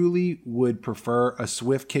truly would prefer a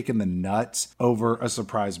swift kick in the nuts over a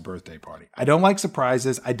surprise birthday party. I don't like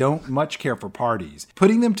surprises. I don't much care for parties.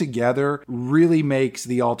 Putting them together really makes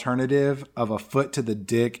the alternative of a foot to the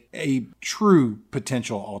dick a true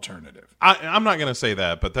potential alternative. I'm not going to say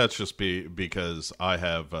that, but that's just because I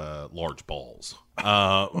have large balls.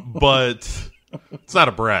 But... It's not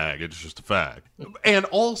a brag, it's just a fact. And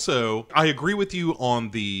also, I agree with you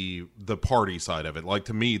on the party side of it. Like,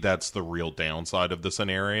 to me, that's the real downside of the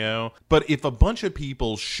scenario. But if a bunch of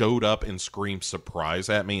people showed up and screamed surprise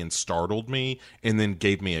at me and startled me and then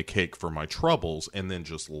gave me a cake for my troubles and then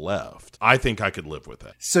just left, I think I could live with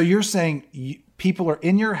it. So you're saying people are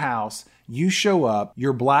in your house, you show up,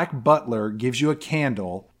 your black butler gives you a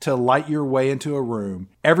candle to light your way into a room.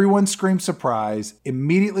 Everyone screams surprise.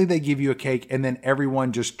 Immediately they give you a cake, and then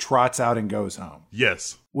everyone just trots out and goes home.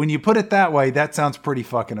 Yes. When you put it that way, that sounds pretty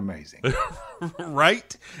fucking amazing.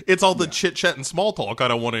 Right? It's all the chit-chat and small talk I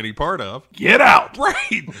don't want any part of. Get out!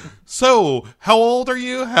 Right! So, how old are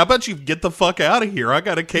you? How about you get the fuck out of here? I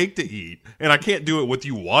got a cake to eat. And I can't do it with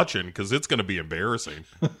you watching, because it's going to be embarrassing.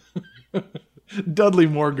 Dudley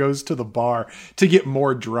Moore goes to the bar to get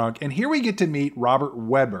more drunk. And here we get to meet Robert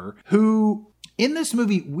Webber, who... in this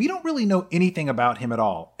movie, we don't really know anything about him at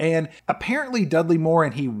all. And apparently Dudley Moore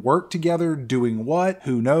and he work together doing what?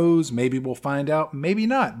 Who knows? Maybe we'll find out. Maybe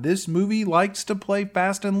not. This movie likes to play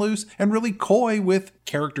fast and loose and really coy with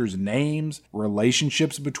characters' names,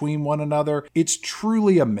 relationships between one another. It's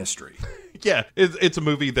truly a mystery. Yeah, it's a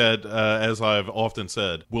movie that, as I've often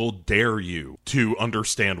said, will dare you to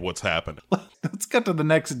understand what's happening. Let's get to the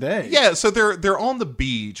next day. Yeah, so they're on the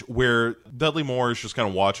beach where Dudley Moore is just kind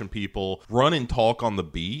of watching people run and talk on the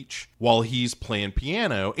beach while he's playing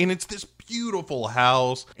piano. And it's this beautiful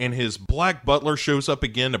house, and his black butler shows up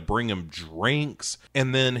again to bring him drinks,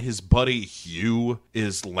 and then his buddy Hugh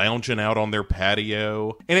is lounging out on their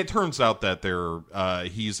patio, and it turns out that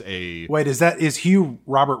he's a... Wait, is Hugh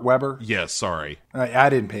Robert Webber? Yes, sorry. I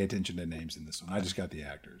didn't pay attention to names in this one. I just got the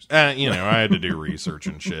actors. I had to do research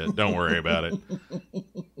and shit. Don't worry about it.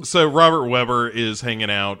 So Robert Webber is hanging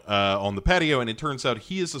out on the patio, and it turns out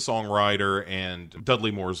he is a songwriter, and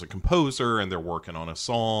Dudley Moore is a composer, and they're working on a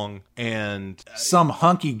song, and some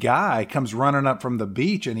hunky guy comes running up from the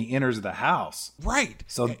beach, and he enters the house. Right.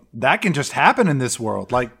 So that can just happen in this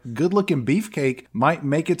world. Like, good-looking beefcake might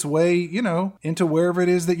make its way, into wherever it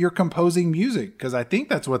is that you're composing music, because I think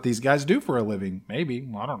that's what these guys do for a living. Maybe.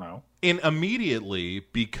 I don't know. And immediately,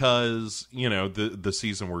 because, the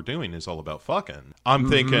season we're doing is all about fucking, I'm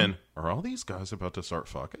thinking, are all these guys about to start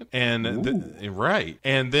fucking? And, right.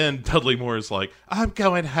 And then Dudley Moore is like, I'm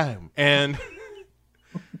going home. And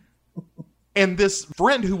And this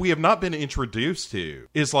friend who we have not been introduced to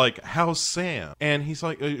is like, how's Sam? And he's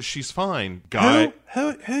like, she's fine, guy.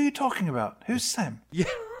 Who are you talking about? Who's Sam? Yeah.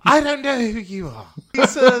 I don't know who you are. He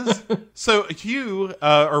says, so Hugh,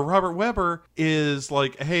 or Robert Webber, is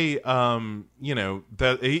like, hey,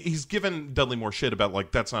 that he's given Dudley Moore shit about,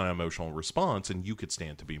 like, that's not an emotional response, and you could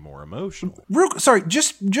stand to be more emotional. Sorry,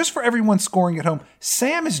 just for everyone scoring at home,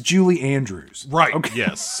 Sam is Julie Andrews. Right, okay.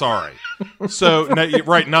 Yes, sorry. So,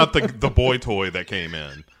 not the boy toy that came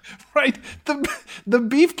in. Right, the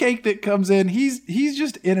beefcake that comes in, he's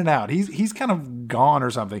just in and out. He's kind of gone or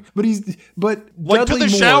something. But like Dudley to the Moore,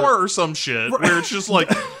 shower or some shit, where it's just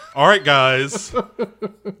like, all right, guys,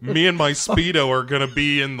 me and my Speedo are gonna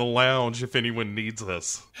be in the lounge if anyone needs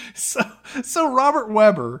us. So Robert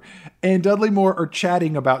Webber and Dudley Moore are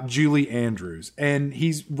chatting about Julie Andrews, and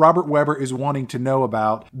Robert Webber is wanting to know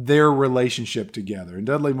about their relationship together, and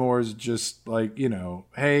Dudley Moore is just like,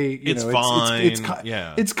 hey, it's fine,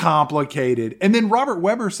 it's complicated. And then Robert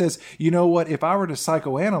Webber says, you know what? If I were to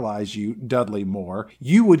psychoanalyze you, Dudley Moore,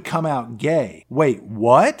 you would come out gay. Wait,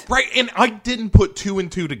 what? Right, and I didn't put two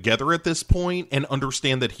and two together at this point and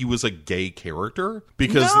understand that he was a gay character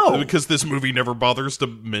because this movie never bothers to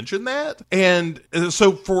mention that. And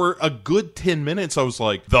so for a good 10 minutes, I was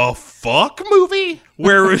like, the fuck movie?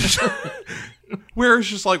 Where it's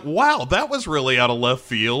just like, wow, that was really out of left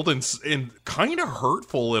field and kind of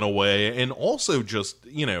hurtful in a way, and also just,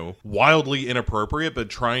 wildly inappropriate, but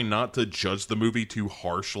trying not to judge the movie too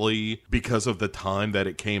harshly because of the time that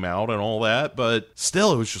it came out and all that. But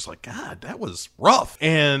still, it was just like, God, that was rough.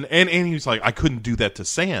 And he was like, I couldn't do that to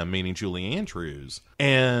Sam, meaning Julie Andrews.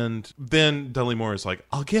 And then Dudley Moore is like,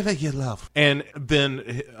 I'll give it your love. And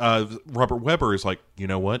then Robert Webber is like, you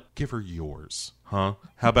know what? Give her yours. Huh?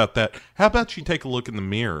 How about that? How about you take a look in the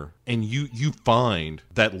mirror and you find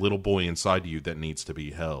that little boy inside you that needs to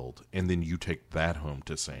be held, and then you take that home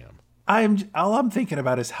to Sam. All I'm thinking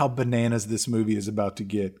about is how bananas this movie is about to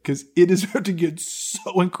get, because it is about to get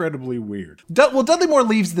so incredibly weird. Dudley Moore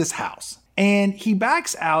leaves this house, and he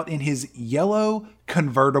backs out in his yellow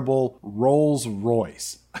convertible Rolls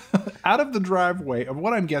Royce out of the driveway of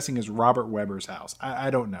what I'm guessing is Robert Webber's house. I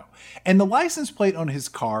don't know. And the license plate on his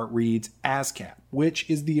car reads ASCAP, which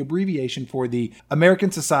is the abbreviation for the American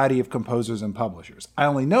Society of Composers and Publishers. I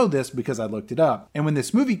only know this because I looked it up. And when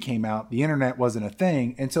this movie came out, the internet wasn't a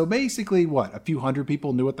thing. And so basically, a few hundred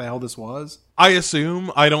people knew what the hell this was? I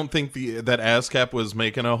assume. I don't think that ASCAP was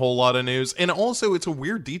making a whole lot of news. And also, it's a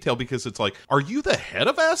weird detail because it's like, are you the head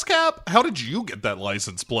of ASCAP? How did you get that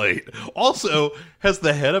license plate? Also, has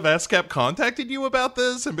the head of ASCAP contacted you about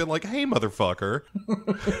this and been like, hey, motherfucker,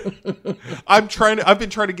 I've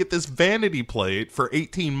been trying to get this vanity plate for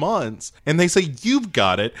 18 months, and they say you've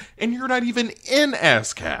got it, and you're not even in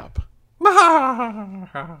ASCAP.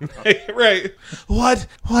 Right.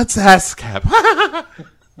 What's ASCAP?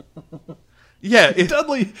 Yeah.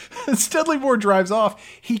 Dudley Moore drives off.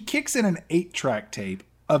 He kicks in an 8-track tape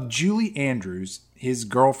of Julie Andrews, his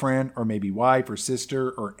girlfriend or maybe wife or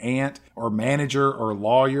sister or aunt or manager or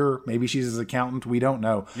lawyer. Maybe she's his accountant. We don't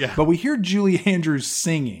know. Yeah. But we hear Julie Andrews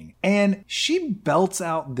singing, and she belts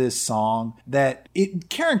out this song that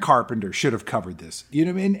Karen Carpenter should have covered this. You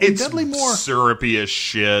know what I mean? It's Dudley Moore, syrupy as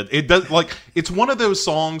shit. It does, it's one of those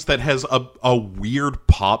songs that has a weird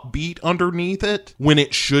pop beat underneath it when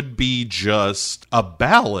it should be just a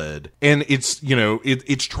ballad. And it's,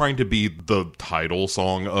 it's trying to be the title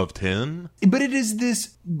song of 10. But it is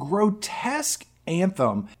this grotesque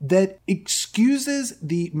anthem that excuses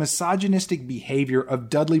the misogynistic behavior of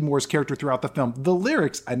Dudley Moore's character throughout the film. The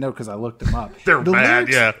lyrics, I know because I looked them up. They're bad,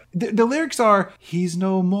 yeah. The lyrics are, he's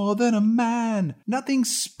no more than a man, nothing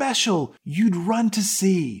special you'd run to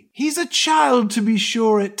see. He's a child, to be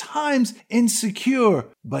sure, at times insecure,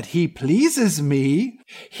 but he pleases me.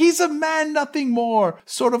 He's a man, nothing more,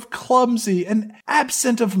 sort of clumsy and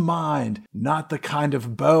absent of mind. Not the kind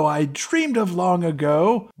of beau I dreamed of long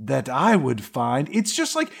ago that I would find. It's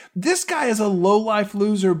just like, this guy is a low-life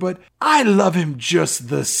loser, but I love him just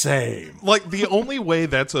the same. Like, the only way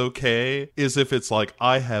that's okay is if it's like,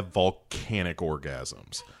 I have volcanic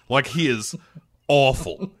orgasms. Like, he is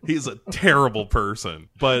awful. He's a terrible person,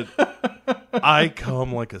 but I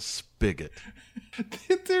come like a spigot.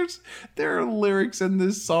 There are lyrics in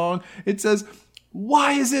this song. It says,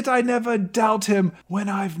 why is it I never doubt him when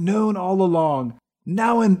I've known all along?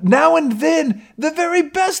 Now and then, the very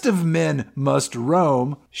best of men must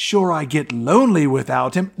roam. Sure, I get lonely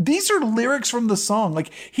without him. These are lyrics from the song.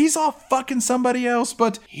 Like, he's off fucking somebody else,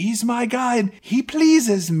 but he's my guy and he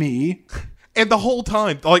pleases me. And the whole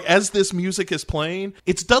time, like, as this music is playing,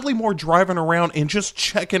 it's Dudley Moore driving around and just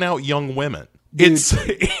checking out young women. Dude. It's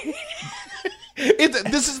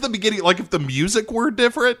beginning, like if the music were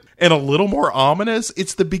different and a little more ominous,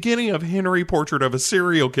 it's the beginning of Henry Portrait of a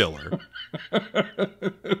Serial Killer.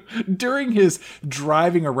 During his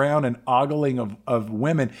driving around and ogling of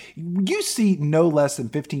women, you see no less than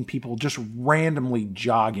 15 people just randomly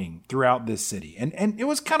jogging throughout this city. And it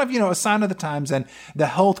was kind of, a sign of the times and the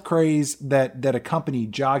health craze that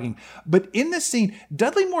accompanied jogging. But in this scene,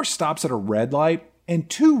 Dudley Moore stops at a red light and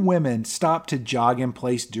two women stop to jog in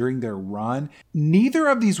place during their run. Neither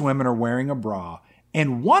of these women are wearing a bra,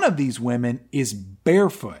 and one of these women is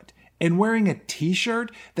barefoot and wearing a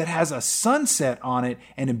t-shirt that has a sunset on it,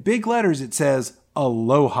 and in big letters it says,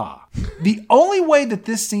 Aloha. The only way that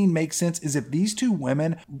this scene makes sense is if these two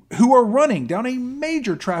women, who are running down a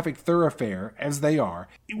major traffic thoroughfare, as they are,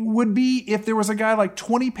 it would be if there was a guy like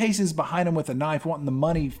 20 paces behind him with a knife wanting the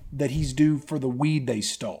money that he's due for the weed they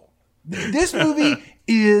stole. This movie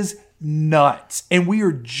is nuts, and we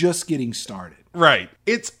are just getting started. Right.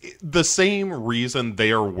 It's the same reason they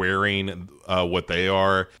are wearing what they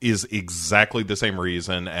are is exactly the same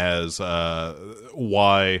reason as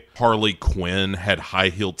why Harley Quinn had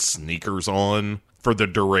high-heeled sneakers on for the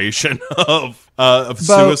duration of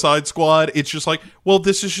Suicide Squad. It's just like, well,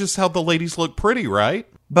 this is just how the ladies look pretty, right?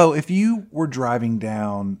 Bo, if you were driving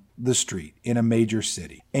down the street in a major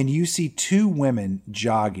city and you see two women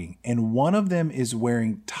jogging and one of them is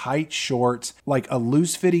wearing tight shorts, like a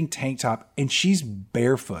loose-fitting tank top, and she's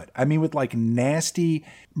barefoot. I mean, with like nasty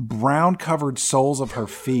brown-covered soles of her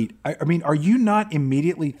feet. I mean, are you not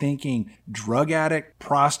immediately thinking drug addict,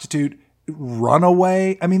 prostitute,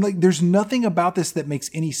 runaway? I mean, like, there's nothing about this that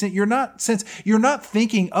makes any sense. You're not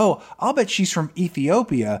thinking, oh, I'll bet she's from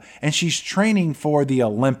Ethiopia and she's training for the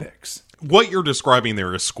Olympics. What you're describing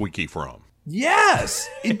there is Squeaky Fromm. Yes.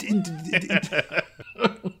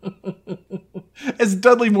 As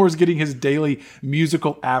Dudley Moore's getting his daily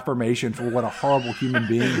musical affirmation for what a horrible human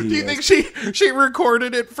being he is. Do you think she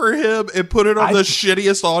recorded it for him and put it on the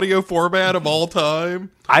shittiest audio format of all time?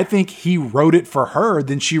 I think he wrote it for her,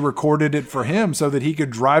 then she recorded it for him so that he could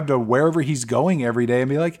drive to wherever he's going every day and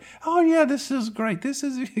be like, oh yeah, this is great. This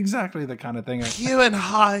is exactly the kind of thing. You and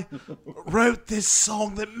I wrote this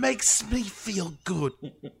song that makes me feel good.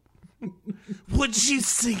 Would you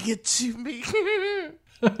sing it to me?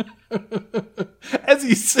 As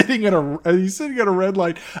he's sitting at a red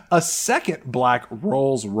light, a second black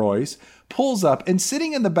Rolls Royce pulls up, and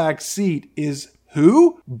sitting in the back seat is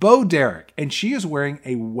who? Bo Derek, and she is wearing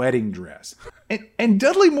a wedding dress. And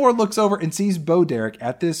Dudley Moore looks over and sees Bo Derek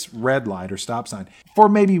at this red light or stop sign for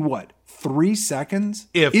maybe 3 seconds?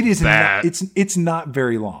 If it is that. It's not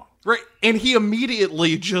very long. Right, and he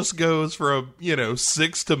immediately just goes from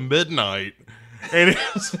 6 to midnight, and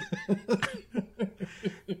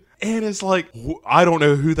it's like, I don't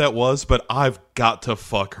know who that was, but I've got to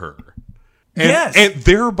fuck her. Yes. And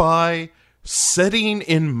thereby setting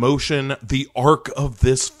in motion the arc of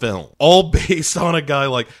this film. All based on a guy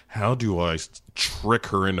like, how do I trick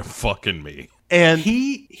her into fucking me? And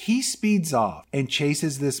he speeds off and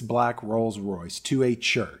chases this black Rolls Royce to a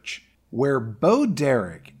church where Bo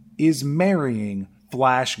Derek is marrying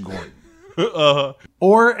Flash Gordon.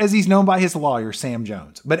 Or as he's known by his lawyer, Sam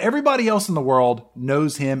Jones. But everybody else in the world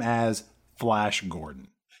knows him as Flash Gordon.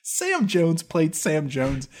 Sam Jones played Sam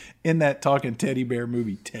Jones in that Talking Teddy Bear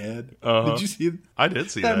movie, Ted. Did you see it? I did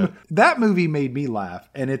see that. That movie made me laugh,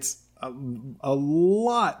 and it's a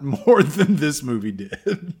lot more than this movie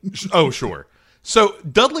did. Oh, sure. So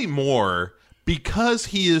Dudley Moore, because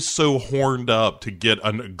he is so horned up to get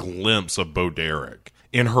a glimpse of Bo Derek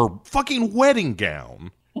in her fucking wedding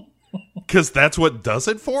gown, because that's what does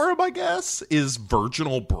it for him, I guess, is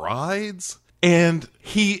virginal brides. And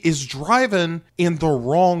he is driving in the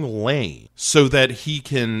wrong lane so that he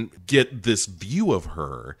can get this view of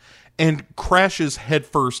her, and crashes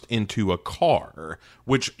headfirst into a car,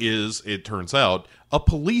 which is, it turns out, a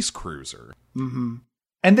police cruiser. Mm-hmm.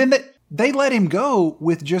 And then they let him go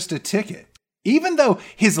with just a ticket, even though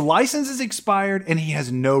his license is expired and he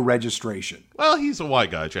has no registration. Well, he's a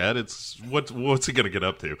white guy, Chad. It's what's he going to get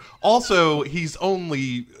up to? Also, he's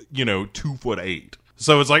only, 2'8".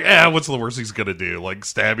 So it's like, what's the worst he's going to do? Like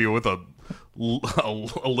stab you with a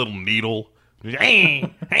little needle?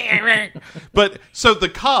 But so the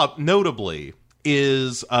cop, notably,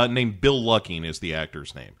 is named Bill Lucking is the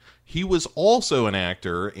actor's name. He was also an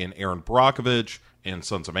actor in Erin Brockovich and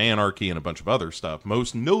Sons of Anarchy and a bunch of other stuff.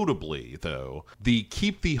 Most notably, though, the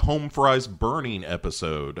Keep the Home Fries Burning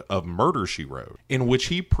episode of Murder, She Wrote, in which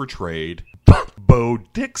he portrayed Bo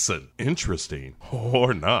Dixon. Interesting.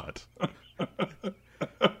 Or not.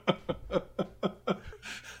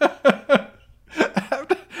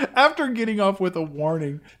 After getting off with a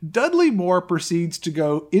warning. Dudley Moore proceeds to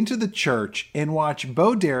go into the church and watch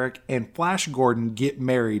Bo Derek and Flash Gordon get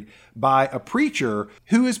married by a preacher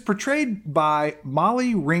who is portrayed by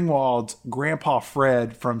Molly Ringwald's grandpa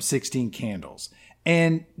Fred from 16 Candles.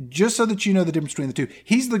 And just so that you know the difference between the two,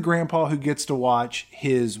 he's the grandpa who gets to watch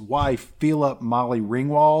his wife feel up Molly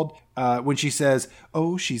Ringwald when she says,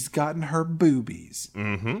 "Oh, she's gotten her boobies."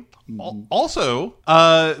 Also,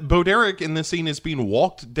 Bo Derek in this scene is being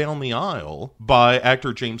walked down the aisle by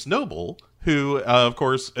actor James Noble, who, of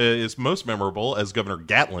course, is most memorable as Governor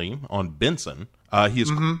Gatling on Benson. He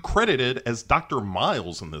is credited as Dr.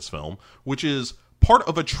 Miles in this film, which is part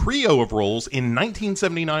of a trio of roles in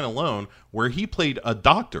 1979 alone, where he played a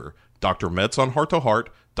doctor, Dr. Metz on Heart to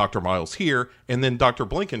Heart, Dr. Miles here, and then Dr.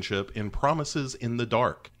 Blankenship in Promises in the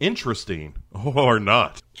Dark. Interesting, or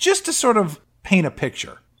not? Just to sort of paint a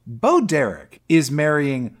picture, Bo Derek is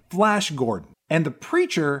marrying Flash Gordon, and the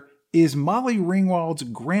preacher is Molly Ringwald's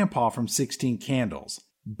grandpa from 16 Candles.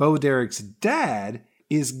 Bo Derek's dad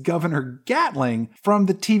is Governor Gatling from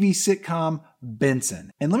the TV sitcom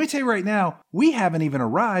Benson. And let me tell you right now, we haven't even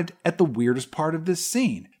arrived at the weirdest part of this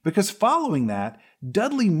scene. Because following that,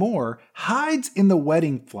 Dudley Moore hides in the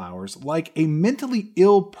wedding flowers like a mentally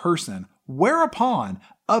ill person, whereupon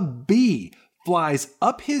a bee flies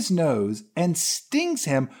up his nose and stings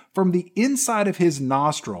him from the inside of his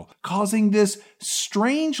nostril, causing this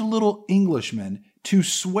strange little Englishman to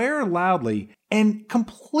swear loudly and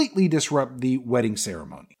completely disrupt the wedding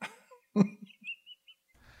ceremony.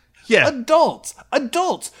 Yeah.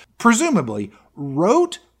 Adults, presumably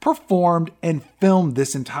wrote, performed, and filmed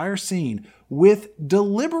this entire scene with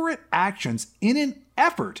deliberate actions in an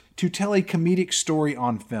effort to tell a comedic story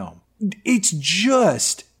on film. It's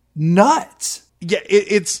just nuts. Yeah,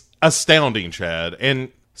 it's astounding, Chad.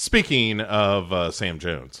 And speaking of Sam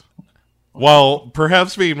Jones, while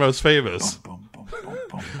perhaps being most famous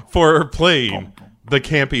for playing the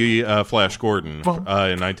campy Flash Gordon in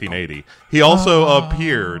 1980, he also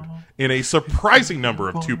appeared in a surprising number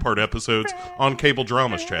of two-part episodes on cable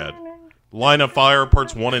dramas, Chad. Line of Fire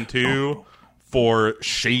Parts 1 and 2 for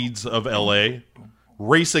Shades of L.A.,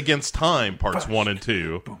 Race Against Time Parts 1 and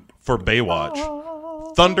 2 for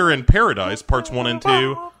Baywatch, Thunder in Paradise Parts 1 and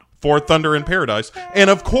 2 for Thunder in Paradise, and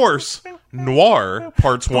of course, Noir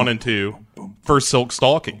Parts 1 and 2 for Silk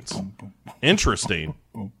Stockings. Interesting.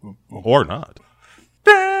 Or not.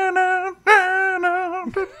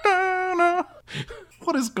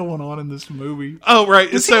 What is going on in this movie? Oh, right.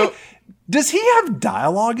 Does he have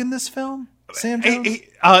dialogue in this film, Sam Jones?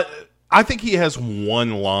 I think he has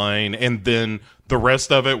one line, and then the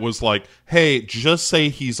rest of it was like, hey, just say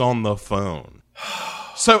he's on the phone.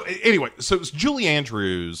 So anyway, so Julie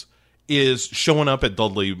Andrews is showing up at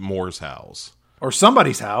Dudley Moore's house. Or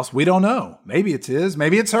somebody's house. We don't know. Maybe it's his.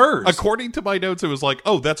 Maybe it's hers. According to my notes, it was like,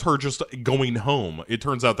 oh, that's her just going home. It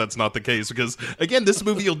turns out that's not the case because, again, this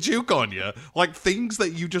movie will juke on you. Like, things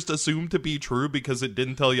that you just assume to be true because it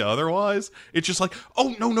didn't tell you otherwise. It's just like,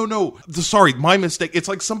 oh, no. Sorry, my mistake. It's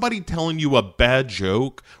like somebody telling you a bad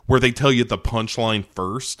joke where they tell you the punchline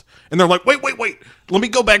first. And they're like, wait. Let me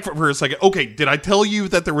go back for a second. Okay, did I tell you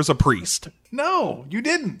that there was a priest? No, you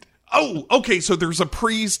didn't. Oh, okay, so there's a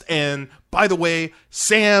priest, and by the way,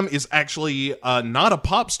 Sam is actually not a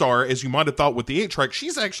pop star, as you might have thought with the 8-track.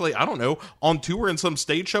 She's actually, I don't know, on tour in some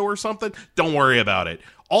stage show or something. Don't worry about it.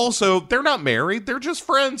 Also, they're not married. They're just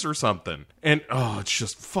friends or something. And, it's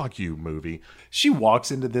just, fuck you, movie. She walks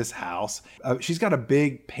into this house. She's got a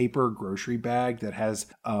big paper grocery bag that has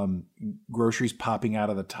groceries popping out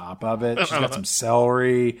of the top of it. She's got some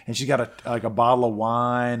celery, and she's got a bottle of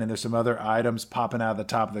wine, and there's some other items popping out of the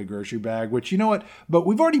top of the grocery bag, which, you know what? But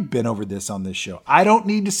we've already been over this on this show. I don't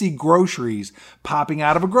need to see groceries popping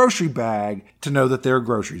out of a grocery bag to know that there are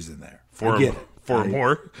groceries in there. For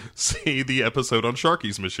more, see the episode on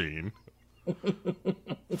Sharky's Machine.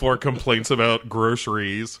 For complaints about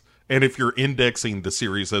groceries. And if you're indexing the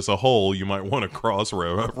series as a whole, you might want to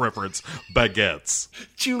cross-reference baguettes.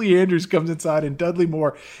 Julie Andrews comes inside, and Dudley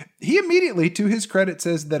Moore, he immediately, to his credit,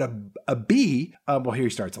 says that a bee, well, here he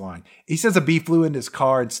starts lying. He says a bee flew into his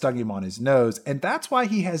car and stung him on his nose, and that's why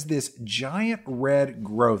he has this giant red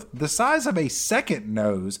growth, the size of a second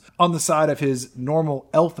nose, on the side of his normal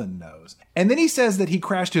elfin nose. And then he says that he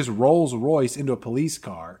crashed his Rolls Royce into a police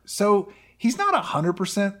car. So he's not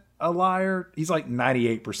 100% a liar. He's like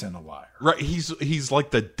 98% a liar. Right. He's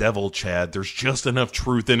like the devil, Chad. There's just enough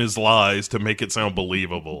truth in his lies to make it sound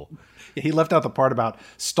believable. He left out the part about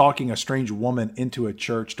stalking a strange woman into a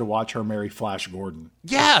church to watch her marry Flash Gordon.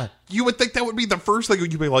 Yeah, you would think that would be the first thing.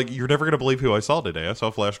 You'd be like, you're never going to believe who I saw today. I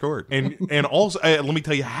saw Flash Gordon. And also, let me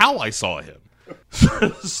tell you how I saw him.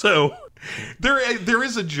 So there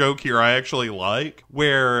is a joke here I actually like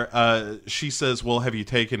where she says, well, have you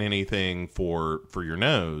taken anything for your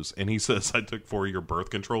nose? And he says, I took 4 of your birth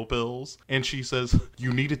control pills. And she says,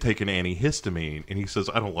 you need to take an antihistamine. And he says,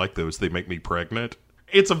 I don't like those. They make me pregnant.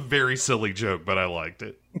 It's a very silly joke, but I liked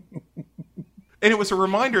it. And it was a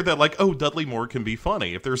reminder that, like, oh, Dudley Moore can be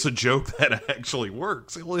funny. If there's a joke that actually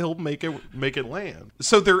works, he'll make it land.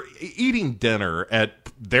 So they're eating dinner at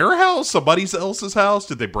their house, somebody else's house.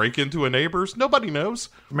 Did they break into a neighbor's? Nobody knows.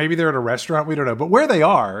 Maybe they're at a restaurant. We don't know. But where they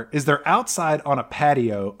are is they're outside on a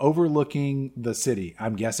patio overlooking the city.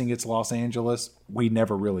 I'm guessing it's Los Angeles. We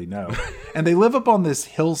never really know. And they live up on this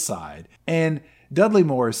hillside. And Dudley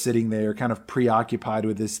Moore is sitting there kind of preoccupied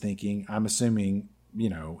with his thinking. I'm assuming, you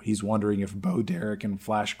know, he's wondering if Bo Derek and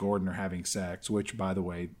Flash Gordon are having sex, which, by the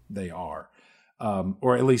way, they are.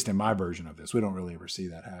 Or at least in my version of this. We don't really ever see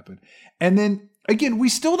that happen. And then, again, we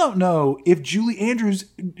still don't know if Julie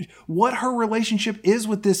Andrews, what her relationship is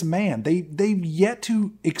with this man. They've yet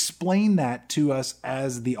to explain that to us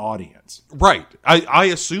as the audience. Right. I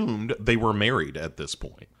assumed they were married at this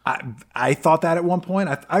point. I thought that at one point.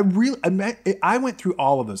 I went through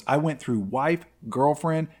all of those. I went through wife,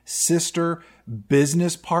 girlfriend, sister,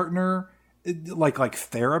 business partner, like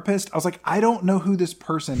therapist. I was like, I don't know who this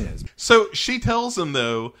person is. So she tells him,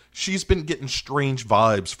 though, she's been getting strange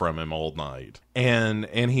vibes from him all night. And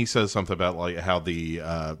he says something about like how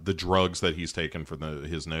the drugs that he's taken for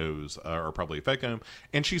his nose are probably affecting him.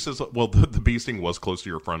 And she says, well, the bee sting was close to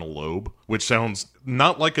your frontal lobe, which sounds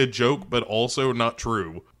not like a joke, but also not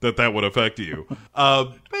true that would affect you.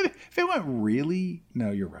 But if it went really, no,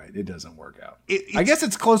 you're right. It doesn't work out. I guess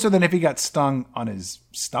it's closer than if he got stung on his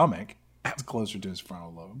stomach. It's closer to his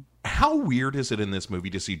frontal lobe. How weird is it in this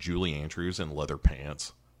movie to see Julie Andrews in leather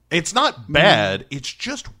pants? It's not bad. It's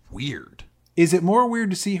just weird. Is it more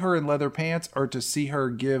weird to see her in leather pants or to see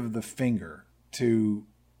her give the finger to,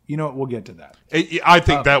 you know what, we'll get to that. I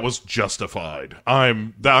think that was justified.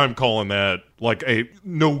 I'm calling that like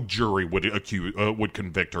no jury would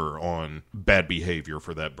convict her on bad behavior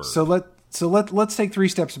for that bird. So let's take 3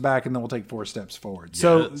 steps back and then we'll take 4 steps forward. Yes.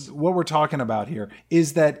 So what we're talking about here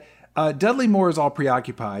is that Dudley Moore is all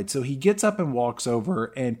preoccupied, so he gets up and walks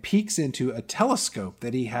over and peeks into a telescope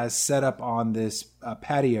that he has set up on this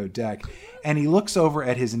patio deck, and he looks over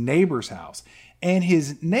at his neighbor's house. And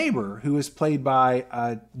his neighbor, who is played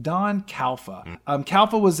by Don Calfa.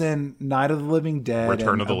 Calfa was in Night of the Living Dead.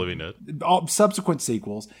 Return of the Living Dead. All subsequent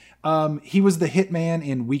sequels. He was the hitman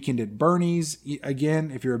in Weekend at Bernie's, again,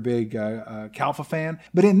 if you're a big Calfa fan.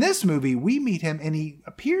 But in this movie, we meet him, and he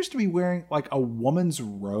appears to be wearing like a woman's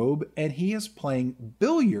robe, and he is playing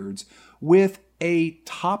billiards with a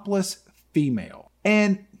topless female.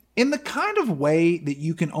 And in the kind of way that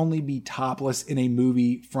you can only be topless in a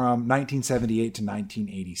movie from 1978 to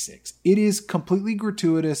 1986. It is completely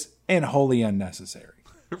gratuitous and wholly unnecessary.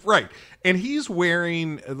 Right. And he's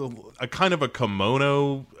wearing a kind of a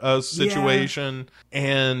kimono situation. Yeah.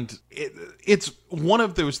 And it's one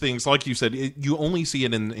of those things, like you said, you only see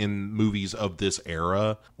it in movies of this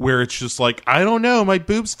era where it's just like, I don't know, my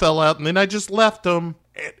boobs fell out and then I just left them.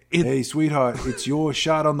 Hey, sweetheart, it's your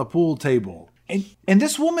shot on the pool table. And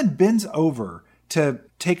this woman bends over to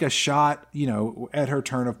take a shot, you know, at her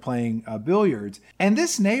turn of playing billiards. And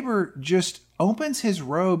this neighbor just opens his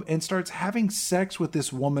robe and starts having sex with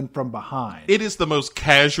this woman from behind. It is the most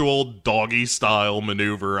casual doggy style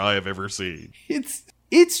maneuver I have ever seen.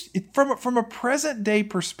 It's from a present day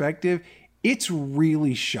perspective, it's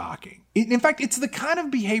really shocking. In fact, it's the kind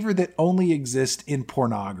of behavior that only exists in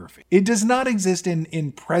pornography. It does not exist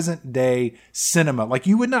in present day cinema. Like,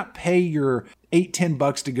 you would not pay your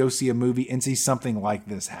 $8-10 to go see a movie and see something like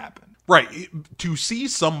this happen. Right. To see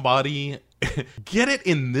somebody get it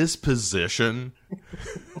in this position,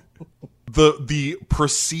 the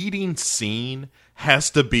preceding scene has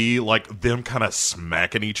to be like them kind of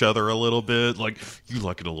smacking each other a little bit. Like, you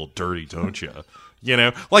like it a little dirty, don't you? You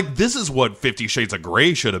know, like, this is what 50 Shades of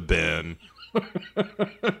Grey should have been.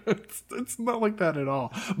 It's not like that at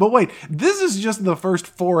all. But wait, this is just the first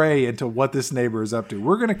foray into what this neighbor is up to.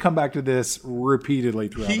 We're going to come back to this repeatedly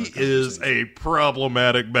throughout. He is a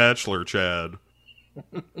problematic bachelor, Chad.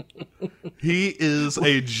 He is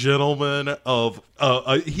a gentleman of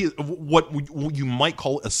what you might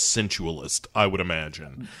call a sensualist, I would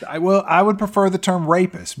imagine. I would prefer the term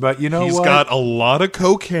rapist, but you know he's what? Got a lot of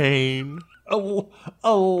cocaine. A lot.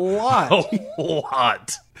 A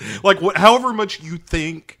lot. Like, however much you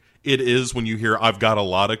think it is when you hear I've got a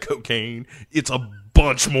lot of cocaine, it's a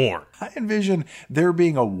bunch more. I envision there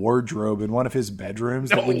being a wardrobe in one of his bedrooms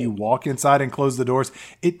that when you walk inside and close the doors,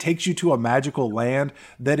 it takes you to a magical land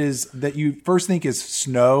that you first think is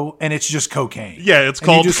snow, and it's just cocaine. Yeah, it's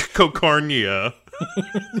called Cocarnia.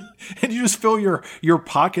 And you just fill your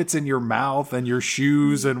pockets and your mouth and your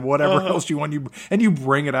shoes and whatever else you want, and you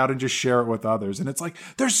bring it out and just share it with others. And it's like,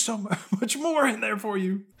 there's so much more in there for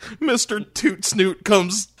you. Mr. Toot Snoot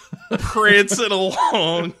comes prancing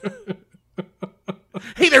along.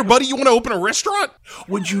 Hey there, buddy, you want to open a restaurant?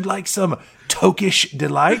 Would you like some Tokish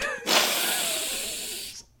delight?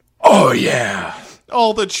 Oh, yeah.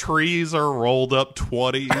 All the trees are rolled up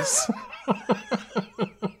 20s.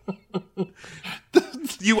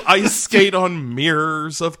 You ice skate on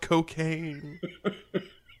mirrors of cocaine.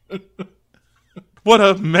 What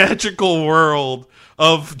a magical world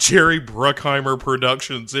of Jerry Bruckheimer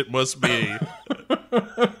Productions it must be.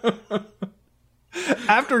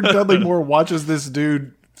 After Dudley Moore watches this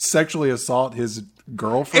dude sexually assault his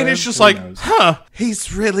girlfriend, and it's just like,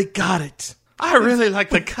 he's really got it. I really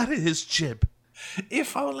like the cut of his jib.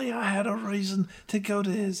 If only I had a reason to go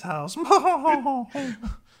to his house.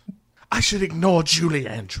 I should ignore Julie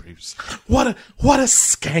Andrews. What a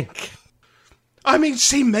skank. I mean,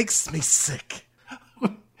 she makes me sick.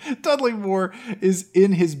 Dudley Moore is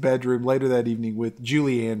in his bedroom later that evening with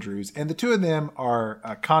Julie Andrews, and the two of them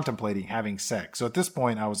are contemplating having sex. So at this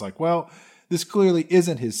point, I was like, well, this clearly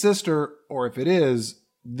isn't his sister, or if it is,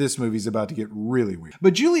 this movie's about to get really weird.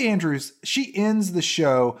 But Julie Andrews, she ends the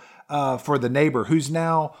show for the neighbor, who's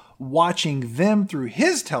now watching them through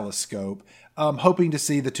his telescope, hoping to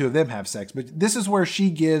see the two of them have sex. But this is where she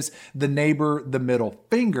gives the neighbor the middle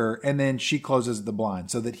finger, and then she closes the blind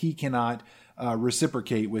so that he cannot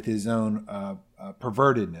reciprocate with his own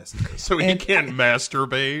pervertedness. So he can't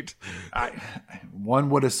masturbate?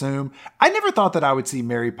 One would assume. I never thought that I would see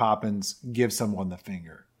Mary Poppins give someone the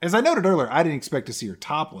finger. As I noted earlier, I didn't expect to see her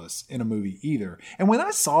topless in a movie either. And when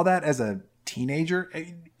I saw that as a teenager,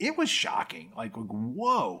 it was shocking. Like,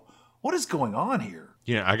 whoa, what is going on here?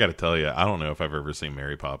 Yeah, I got to tell you, I don't know if I've ever seen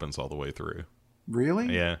Mary Poppins all the way through.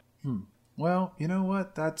 Really? Yeah. Well, you know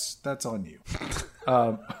what? That's on you.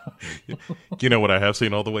 You know what I have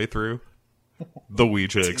seen all the way through? The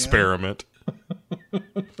Ouija experiment.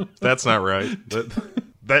 That's not right.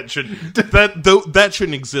 That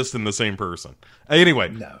shouldn't exist in the same person. Anyway,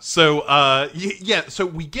 no. So so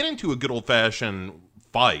we get into a good old fashioned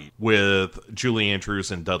fight with Julie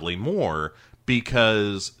Andrews and Dudley Moore,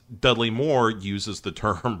 because Dudley Moore uses the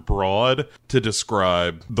term broad to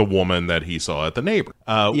describe the woman that he saw at the neighbor.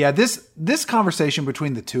 This conversation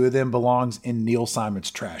between the two of them belongs in Neil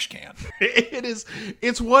Simon's trash can. It is.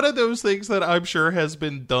 It's one of those things that I'm sure has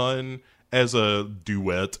been done as a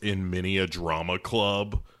duet in many a drama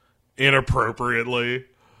club inappropriately.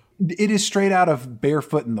 It is straight out of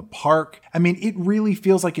Barefoot in the Park. I mean, it really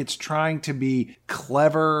feels like it's trying to be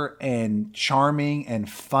clever and charming and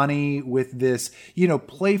funny with this,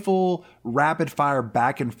 playful, rapid fire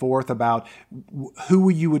back and forth about who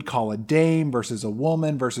you would call a dame versus a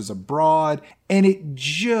woman versus a broad. And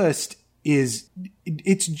it's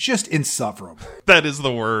just insufferable. That is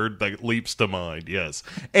the word that leaps to mind, yes.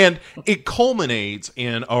 And it culminates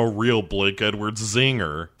in a real Blake Edwards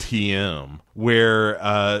zinger, TM,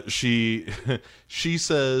 where she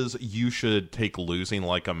says, you should take losing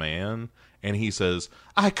like a man. And he says,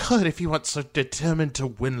 I could if you weren't so determined to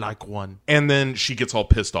win like one. And then she gets all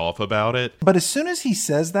pissed off about it. But as soon as he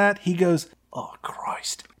says that, he goes, oh,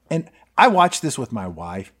 Christ. And I watched this with my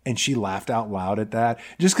wife, and she laughed out loud at that.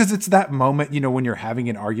 Just because it's that moment, when you're having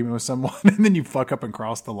an argument with someone, and then you fuck up and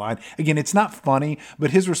cross the line. Again, it's not funny,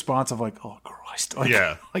 but his response of like, oh, Christ.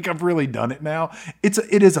 Like I've really done it now.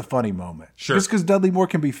 It is a funny moment. Sure. Just because Dudley Moore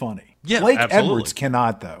can be funny. Yeah, Blake absolutely. Edwards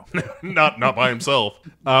cannot, though. not by himself.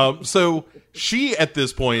 So she, at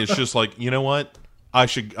this point, is just like, you know what? I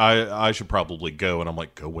should probably go. And I'm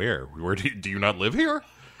like, go where? Where do you not live here?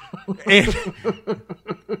 And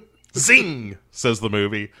zing, says the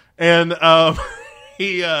movie. And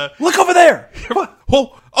he look over there.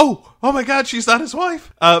 Oh my God, she's not his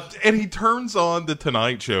wife. And he turns on the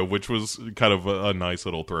Tonight Show, which was kind of a nice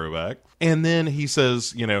little throwback. And then he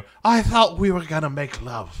says, I thought we were gonna make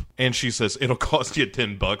love. And she says, it'll cost you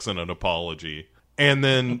 $10 and an apology. And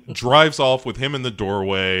then drives off with him in the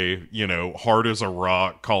doorway, hard as a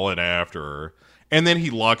rock, calling after her. And then he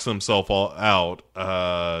locks himself out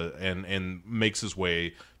and makes his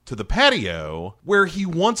way to the patio, where he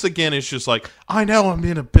once again is just like, I know I'm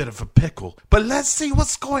in a bit of a pickle, but let's see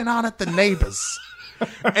what's going on at the neighbors.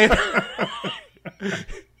 And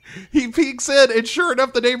he peeks in, and sure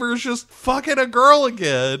enough, the neighbor is just fucking a girl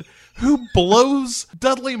again, who blows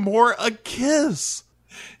Dudley Moore a kiss.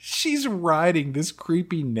 she's riding this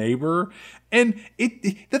creepy neighbor, and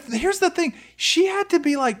here's the thing. She had to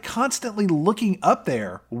be like constantly looking up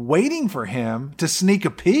there, waiting for him to sneak a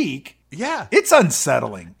peek. Yeah. It's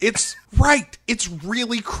unsettling. It's right. It's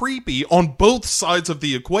really creepy on both sides of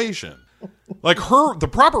the equation. Like the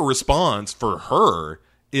proper response for her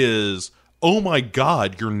is, oh my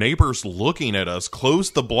God, your neighbor's looking at us.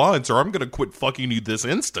 Close the blinds or I'm going to quit fucking you this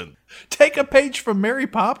instant. Take a page from Mary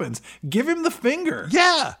Poppins. Give him the finger.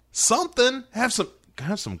 Yeah. Something. Have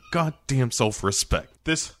some goddamn self-respect.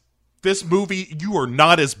 This movie, you are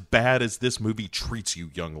not as bad as this movie treats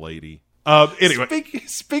you, young lady. Anyway.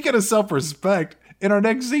 Speaking of self-respect, in our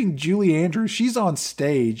next scene, Julie Andrews, she's on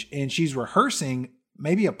stage and she's rehearsing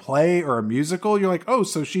maybe a play or a musical. You're like, oh,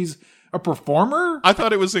 so she's a performer? I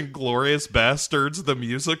thought it was Inglourious Bastards, the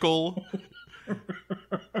musical.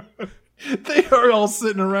 They are all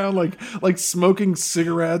sitting around like smoking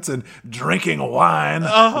cigarettes and drinking wine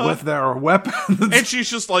with their weapons. And she's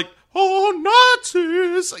just like, oh,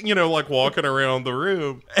 Nazis, like walking around the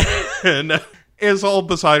room. And is all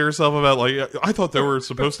beside herself about, like, I thought there were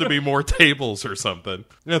supposed to be more tables or something.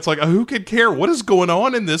 And it's like, who could care? What is going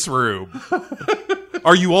on in this room?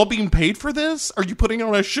 Are you all being paid for this? Are you putting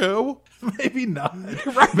on a show? Maybe not.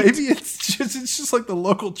 Right. Maybe it's just like the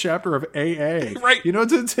local chapter of AA. Right.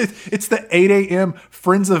 It's the 8 a.m.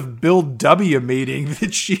 Friends of Bill W. meeting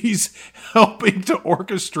that she's helping to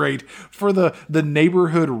orchestrate for the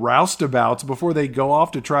neighborhood roustabouts before they go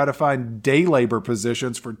off to try to find day labor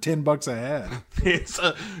positions for $10 a head. It's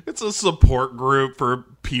a support group for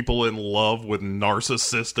people in love with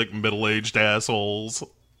narcissistic middle-aged assholes.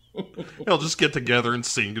 They'll just get together and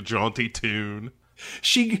sing a jaunty tune.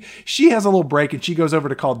 She has a little break and she goes over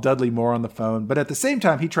to call Dudley Moore on the phone, but at the same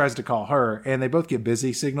time he tries to call her and they both get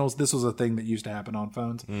busy signals. This was a thing that used to happen on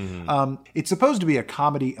phones. Mm-hmm. It's supposed to be a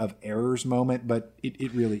comedy of errors moment, but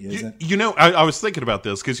it really isn't. I was thinking about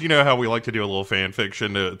this because you know how we like to do a little fan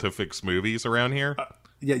fiction to fix movies around here?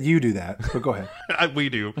 Yeah, you do that, but go ahead. We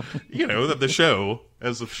do. The show,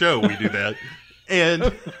 as a show, we do that.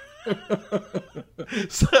 And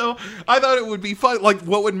so I thought it would be fun. Like,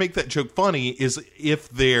 what would make that joke funny is if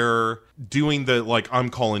they're doing the, like, I'm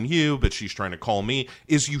calling you, but she's trying to call me,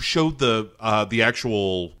 is you showed the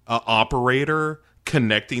actual operator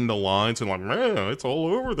connecting the lines and like, man, it's all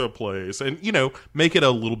over the place. And, make it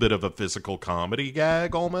a little bit of a physical comedy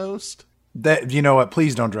gag almost. That, you know what?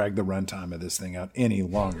 Please don't drag the runtime of this thing out any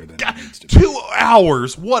longer than it needs to be. 2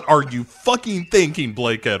 hours? What are you fucking thinking,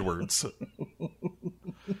 Blake Edwards?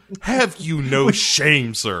 Have you no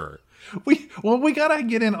shame, sir? We gotta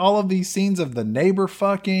get in all of these scenes of the neighbor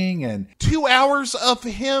fucking and 2 hours of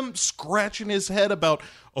him scratching his head about,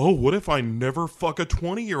 oh, what if I never fuck a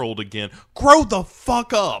 20-year-old again? Grow the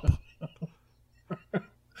fuck up.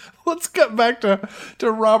 Let's get back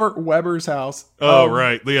to Robert Webber's house. Oh,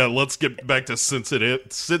 right. Yeah, let's get back to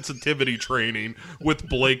sensitivity training with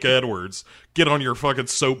Blake Edwards. Get on your fucking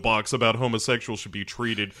soapbox about homosexuals should be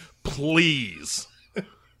treated, please.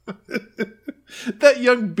 That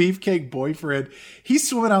young beefcake boyfriend, he's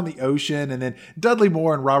swimming out in the ocean, and then Dudley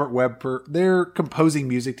Moore and Robert Webber, they're composing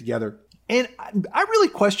music together. And I really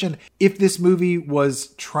question if this movie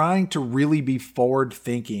was trying to really be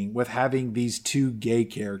forward-thinking with having these two gay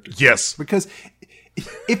characters. Yes. Because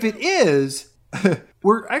if it is,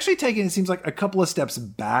 we're actually taking, it seems like, a couple of steps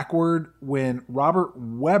backward when Robert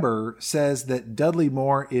Webber says that Dudley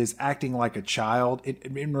Moore is acting like a child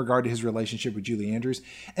in regard to his relationship with Julie Andrews.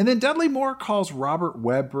 And then Dudley Moore calls Robert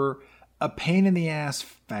Webber a pain-in-the-ass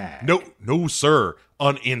fag. No, sir.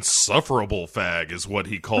 An insufferable fag is what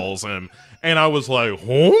he calls him. And I was like,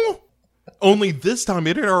 huh? Only this time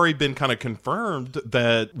it had already been kind of confirmed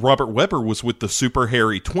that Robert Webber was with the super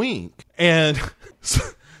hairy twink. And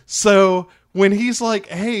so when he's like,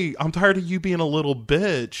 hey, I'm tired of you being a little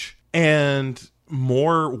bitch, and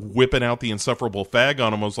Moore whipping out the insufferable fag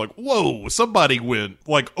on him, I was like, whoa, somebody went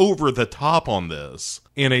like over the top on this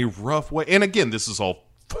in a rough way. And again, this is all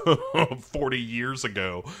 40 years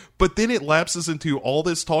ago, but then it lapses into all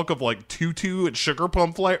this talk of like tutu and sugar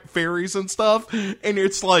plum fairies and stuff, and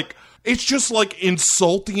it's just like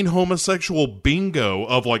insulting homosexual bingo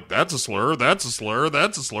of like, that's a slur, that's a slur,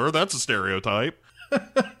 that's a slur, that's a stereotype.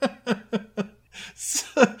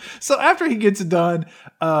 So after he gets done,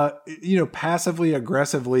 passively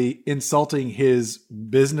aggressively insulting his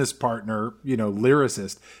business partner,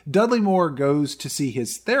 lyricist, Dudley Moore goes to see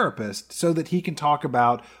his therapist so that he can talk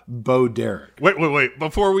about Bo Derek. Wait.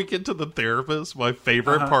 Before we get to the therapist, my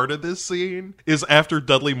favorite part of this scene is after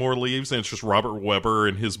Dudley Moore leaves and it's just Robert Webber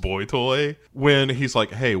and his boy toy. When he's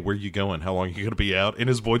like, hey, where you going? How long are you going to be out? And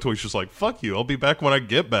his boy toy's just like, fuck you, I'll be back when I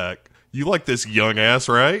get back. You like this young ass,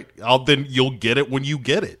 right? Then you'll get it when you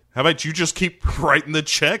get it. How about you just keep writing the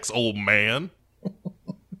checks, old man?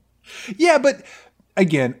 Yeah, but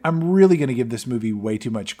again, I'm really going to give this movie way too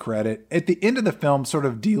much credit. At the end of the film, sort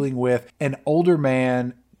of dealing with an older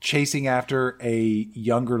man chasing after a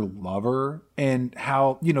younger lover and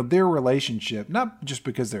how, their relationship, not just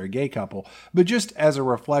because they're a gay couple, but just as a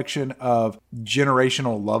reflection of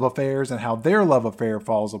generational love affairs and how their love affair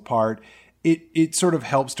falls apart. It sort of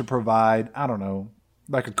helps to provide, I don't know,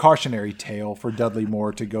 like a cautionary tale for Dudley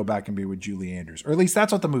Moore to go back and be with Julie Andrews. Or at least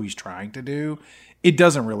that's what the movie's trying to do. It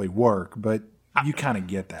doesn't really work, but you kind of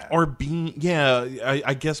get that. Or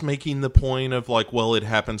I guess making the point of like, well, it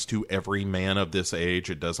happens to every man of this age.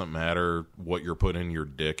 It doesn't matter what you're putting your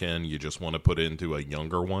dick in. You just want to put it into a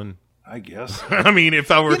younger one. I guess. I mean, if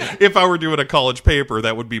I were doing a college paper,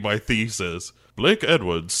 that would be my thesis. Blake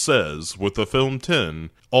Edwards says, with the film 10,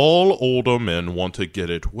 all older men want to get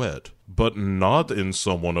it wet, but not in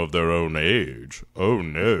someone of their own age. Oh,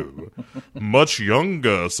 no. Much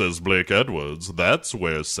younger, says Blake Edwards. That's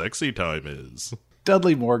where sexy time is.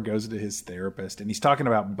 Dudley Moore goes to his therapist, and he's talking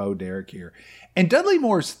about Bo Derek here. And Dudley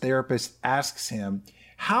Moore's therapist asks him,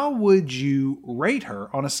 how would you rate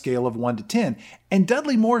her on a scale of 1 to 10? And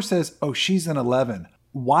Dudley Moore says, oh, she's an 11.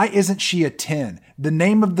 Why isn't she a 10? The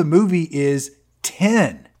name of the movie is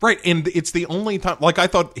 10. Right, and it's the only time, like, I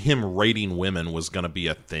thought him rating women was going to be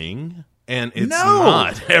a thing, and it's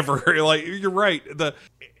not ever. Like, you're right.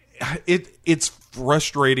 It's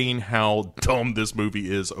frustrating how dumb this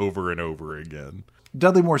movie is over and over again.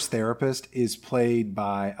 Dudley Moore's therapist is played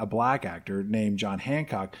by a black actor named John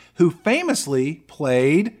Hancock, who famously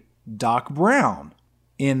played Doc Brown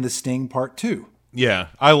in The Sting Part 2. Yeah,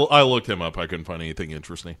 I looked him up. I couldn't find anything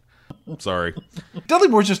interesting. Sorry. Dudley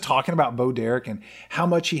Moore's just talking about Bo Derek and how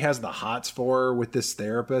much he has the hots for her with this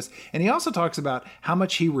therapist. And he also talks about how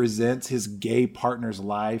much he resents his gay partner's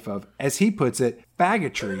life of, as he puts it,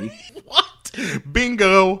 faggotry. What?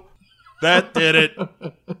 Bingo. That did it.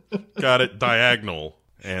 Got it diagonal.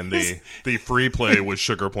 And the free play was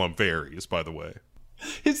Sugar Plum Fairies, by the way.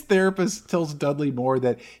 His therapist tells Dudley Moore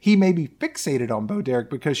that he may be fixated on Bo Derek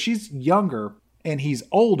because she's younger and he's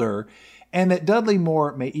older, and that Dudley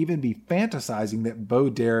Moore may even be fantasizing that Bo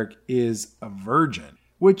Derek is a virgin.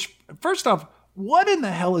 Which, first off, what in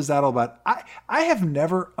the hell is that all about? I have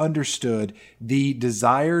never understood the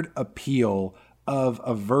desired appeal of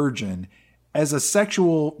a virgin as a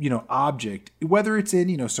sexual, object, whether it's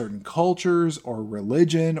in, certain cultures or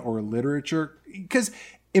religion or literature. Because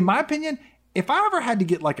in my opinion, if I ever had to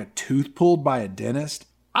get like a tooth pulled by a dentist,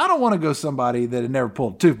 I don't want to go somebody that had never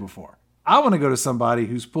pulled a tooth before. I want to go to somebody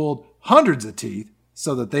who's pulled hundreds of teeth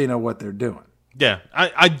so that they know what they're doing. Yeah,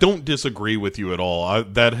 I don't disagree with you at all.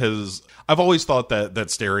 I've always thought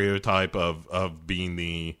that stereotype of being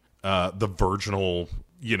the virginal,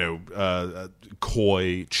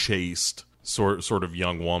 coy, chaste sort of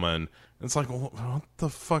young woman. It's like, well, what the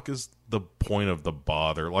fuck is the point of the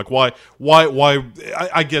bother? Like, why?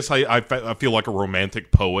 I guess I feel like a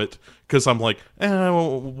romantic poet because I'm like,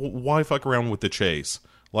 why fuck around with the chase?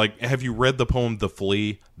 Like, have you read the poem The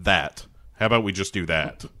Flea? That. How about we just do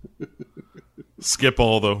that? Skip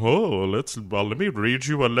all the, let me read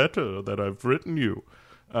you a letter that I've written you.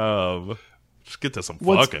 Just get to some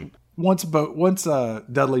fucking. Once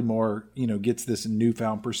Dudley Moore, gets this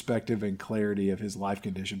newfound perspective and clarity of his life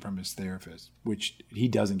condition from his therapist, which he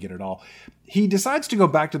doesn't get at all, he decides to go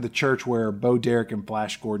back to the church where Bo Derek and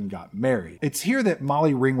Flash Gordon got married. It's here that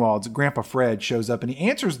Molly Ringwald's Grandpa Fred shows up, and he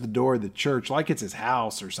answers the door of the church like it's his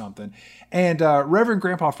house or something. And Reverend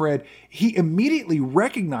Grandpa Fred, he immediately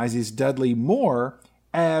recognizes Dudley Moore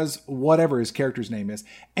as whatever his character's name is.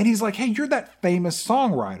 And he's like, hey, you're that famous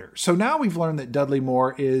songwriter. So now we've learned that Dudley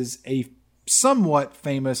Moore is a somewhat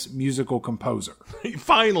famous musical composer.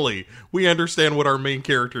 Finally, we understand what our main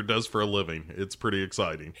character does for a living. It's pretty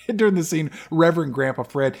exciting. During the scene, Reverend Grandpa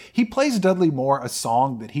Fred, he plays Dudley Moore a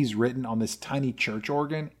song that he's written on this tiny church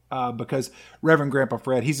organ because Reverend Grandpa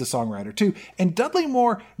Fred, he's a songwriter too. And Dudley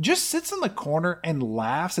Moore just sits in the corner and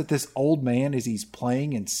laughs at this old man as he's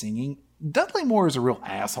playing and singing. Dudley Moore is a real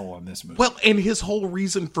asshole in this movie. Well, and his whole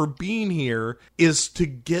reason for being here is to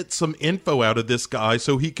get some info out of this guy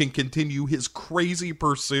so he can continue his crazy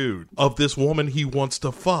pursuit of this woman he wants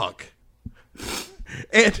to fuck.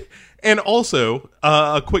 And also,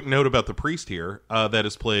 a quick note about the priest here, that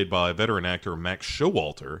is played by veteran actor Max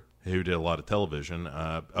Showalter, who did a lot of television,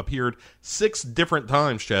 appeared 6 different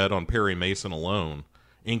times, Chad, on Perry Mason alone,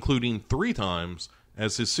 including 3 times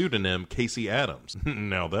as his pseudonym, Casey Adams.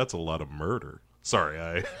 Now that's a lot of murder.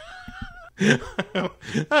 Sorry,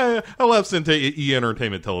 I lapsed into E!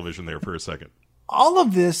 Entertainment Television there for a second. All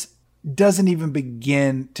of this doesn't even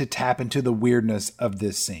begin to tap into the weirdness of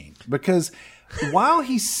this scene. Because while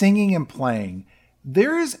he's singing and playing,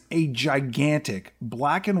 there is a gigantic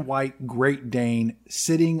black and white Great Dane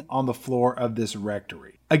sitting on the floor of this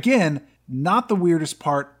rectory. Again, not the weirdest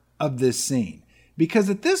part of this scene. Because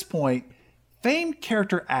at this point, famed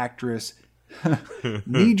character actress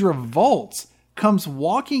Nedra Volz comes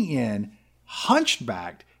walking in,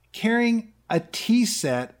 hunchbacked, carrying a tea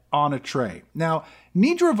set on a tray. Now,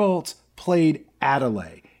 Nedra Volz played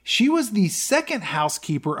Adelaide. She was the second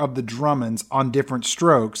housekeeper of the Drummonds on Different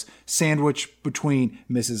Strokes, sandwiched between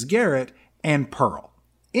Mrs. Garrett and Pearl.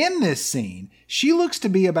 In this scene, she looks to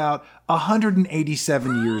be about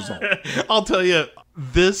 187 years old. I'll tell you,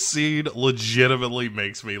 this scene legitimately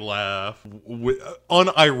makes me laugh.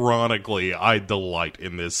 Unironically, I delight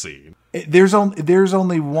in this scene. There's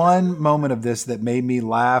only one moment of this that made me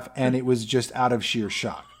laugh, and it was just out of sheer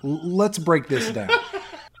shock. Let's break this down.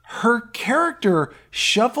 Her character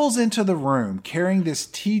shuffles into the room carrying this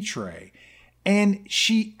tea tray, and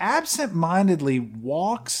she absentmindedly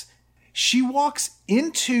walks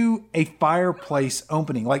into a fireplace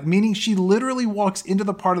opening, like meaning she literally walks into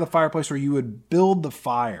the part of the fireplace where you would build the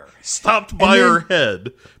fire. Stopped by her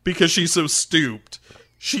head because she's so stooped.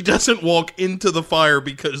 She doesn't walk into the fire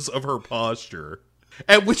because of her posture.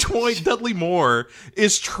 At which point Dudley Moore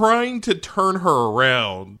is trying to turn her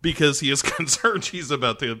around because he is concerned she's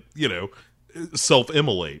about to,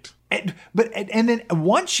 self-immolate. And then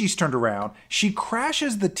once she's turned around, she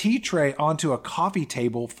crashes the tea tray onto a coffee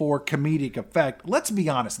table for comedic effect. Let's be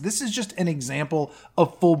honest, this is just an example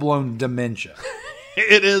of full-blown dementia.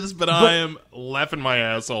 It is, but I am laughing my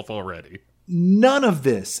ass off already. None of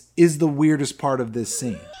this is the weirdest part of this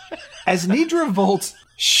scene. As Nedra Volz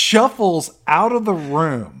shuffles out of the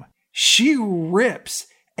room, she rips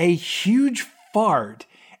a huge fart,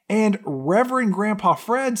 and Reverend Grandpa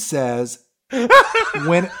Fred says,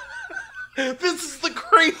 when... This is the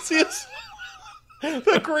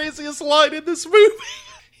craziest line in this movie.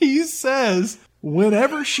 He says,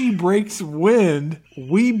 whenever she breaks wind,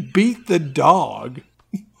 we beat the dog.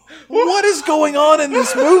 What is going on in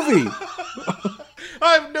this movie?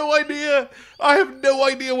 I have no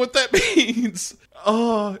idea what that means.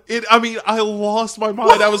 I lost my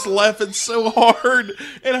mind. I was laughing so hard.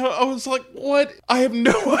 And I was like, what? I have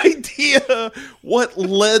no idea what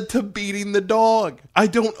led to beating the dog. I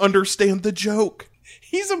don't understand the joke.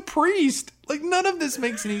 He's a priest. Like, none of this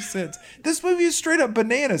makes any sense. This movie is straight up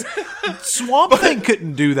bananas. Swamp Thing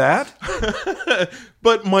couldn't do that.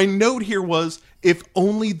 But my note here was, if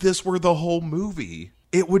only this were the whole movie,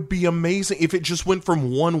 it would be amazing. If it just went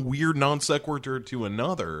from one weird non sequitur to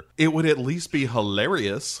another, it would at least be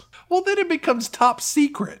hilarious. Well, then it becomes Top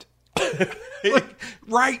Secret.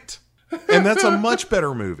 Right. And that's a much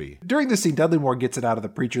better movie. During this scene, Dudley Moore gets it out of the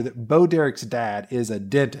preacher that Bo Derek's dad is a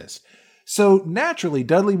dentist. So naturally,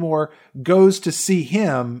 Dudley Moore goes to see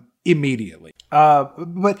him immediately.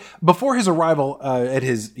 But before his arrival at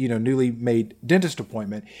his newly made dentist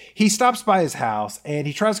appointment, he stops by his house and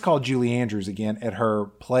he tries to call Julie Andrews again at her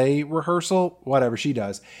play rehearsal, whatever she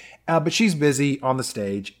does. But she's busy on the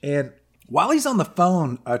stage. And while he's on the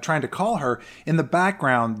phone trying to call her, in the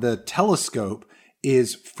background, the telescope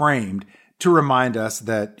is framed to remind us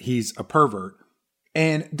that he's a pervert.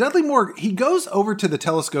 And Dudley Moore, he goes over to the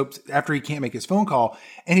telescope after he can't make his phone call,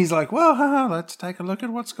 and he's like, well, let's take a look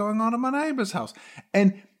at what's going on in my neighbor's house.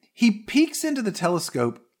 And he peeks into the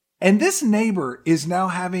telescope, and this neighbor is now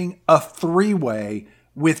having a three-way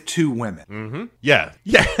with two women. Mm-hmm. Yeah.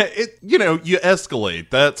 You escalate.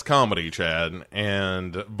 That's comedy, Chad.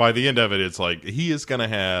 And by the end of it, it's like he is going to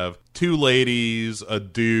have two ladies, a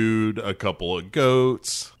dude, a couple of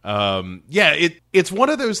goats. It's one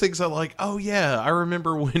of those things that like, oh yeah, I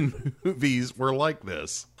remember when movies were like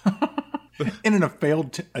this. And in a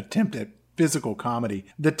failed attempt at physical comedy,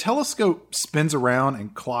 the telescope spins around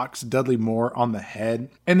and clocks Dudley Moore on the head,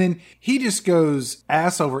 and then he just goes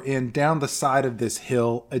ass over end down the side of this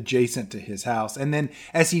hill adjacent to his house. And then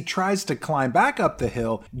as he tries to climb back up the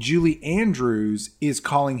hill, Julie Andrews is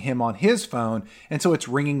calling him on his phone, and so it's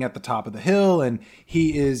ringing at the top of the hill, and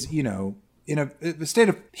he is, in a state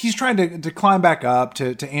of, he's trying to climb back up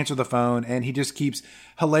to answer the phone, and he just keeps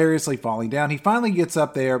hilariously falling down. He finally gets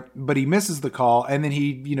up there, but he misses the call, and then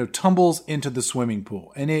he, tumbles into the swimming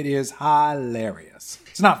pool, and it is hilarious.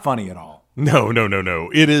 It's not funny at all. No.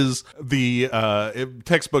 It is the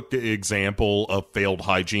textbook example of failed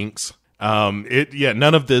hijinks.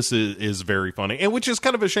 None of this is very funny, and which is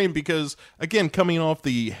kind of a shame because, again, coming off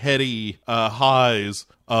the heady highs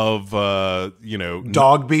of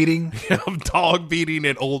dog beating, dog beating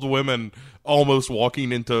and old women almost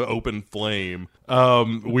walking into open flame,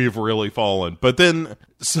 we've really fallen. But then,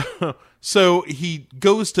 so he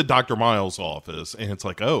goes to Dr. Miles' office, and it's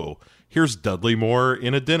like, oh, here's Dudley Moore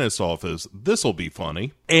in a dentist's office. This'll be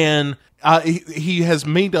funny. And he has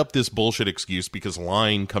made up this bullshit excuse because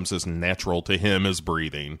lying comes as natural to him as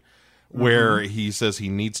breathing, where he says he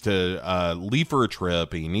needs to leave for a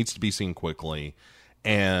trip. He needs to be seen quickly.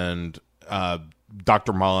 And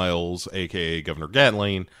Dr. Miles, a.k.a. Governor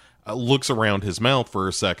Gatling, looks around his mouth for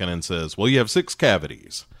a second and says, well, you have 6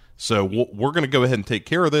 cavities. So we're going to go ahead and take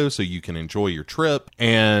care of those so you can enjoy your trip.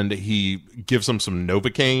 And he gives him some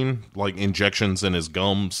Novocaine, like injections in his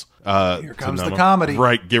gums. Here comes the comedy.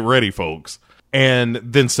 Right, get ready, folks. And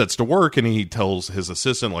then sets to work, and he tells his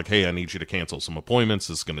assistant, like, hey, I need you to cancel some appointments.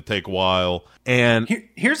 This is going to take a while. And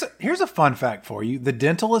here's a fun fact for you. The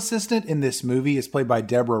dental assistant in this movie is played by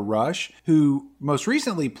Deborah Rush, who most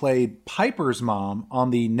recently played Piper's mom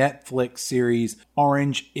on the Netflix series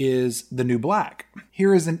Orange is the New Black.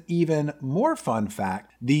 Here is an even more fun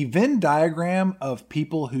fact. The Venn diagram of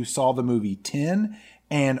people who saw the movie 10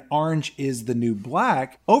 and Orange is the New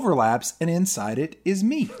Black overlaps, and inside it is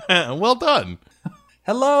me. Well done.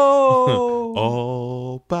 Hello.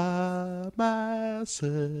 All by myself.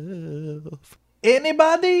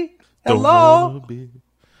 Anybody? Don't Hello. wanna be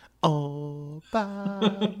all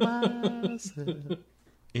by myself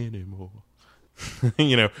anymore.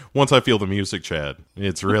 Once I feel the music, Chad,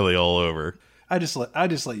 it's really all over. I just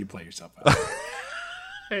let you play yourself out.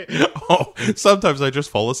 Oh, sometimes I just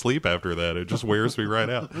fall asleep after that. It just wears me right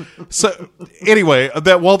out. So anyway,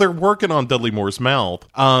 that while they're working on Dudley Moore's mouth,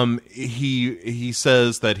 he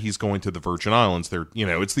says that he's going to the Virgin Islands. They're,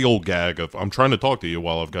 it's the old gag of, I'm trying to talk to you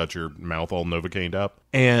while I've got your mouth all Novocained up.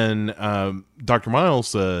 And Dr. Miles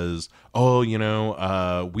says, oh,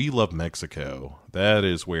 we love Mexico. That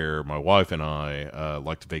is where my wife and I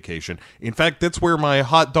like to vacation. In fact, that's where my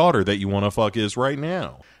hot daughter that you want to fuck is right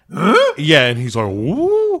now. Huh? Yeah, and he's like,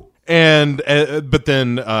 woo! And but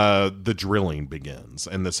then the drilling begins,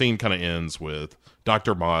 and the scene kind of ends with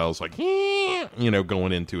Dr. Miles like,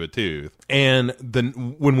 going into a tooth. And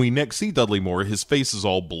then when we next see Dudley Moore, his face is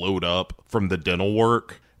all blowed up from the dental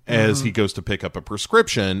work as he goes to pick up a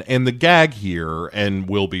prescription. And the gag here, and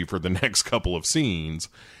will be for the next couple of scenes,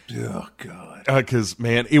 oh God, because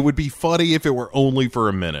man, it would be funny if it were only for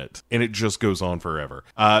a minute and it just goes on forever.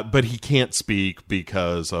 But he can't speak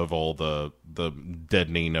because of all the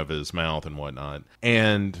deadening of his mouth and whatnot.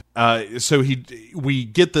 And so we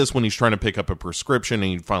get this when he's trying to pick up a prescription,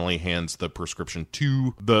 and he finally hands the prescription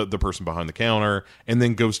to the person behind the counter, and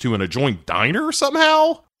then goes to an adjoining diner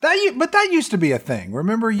somehow. But that used to be a thing.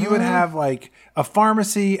 Remember, you would have like a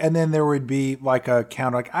pharmacy, and then there would be like a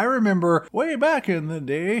counter. Like I remember way back in the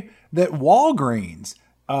day that Walgreens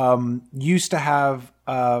used to have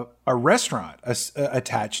a restaurant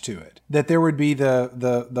attached to it. That there would be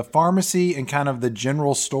the pharmacy and kind of the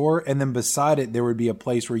general store, and then beside it there would be a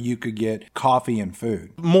place where you could get coffee and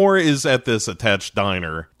food. Moore is at this attached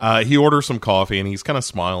diner. He orders some coffee, and he's kind of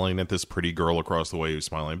smiling at this pretty girl across the way who's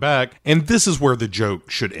smiling back. And this is where the joke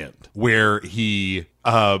should end, where he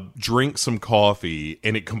drinks some coffee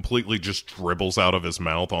and it completely just dribbles out of his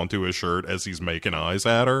mouth onto his shirt as he's making eyes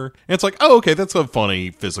at her. And it's like, oh, okay, that's a funny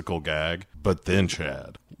physical gag. But then,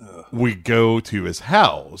 Chad, we go to his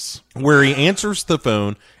house where he answers the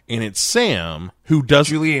phone, and it's Sam, who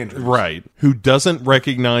doesn't, Julie Andrews, right, who doesn't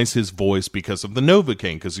recognize his voice because of the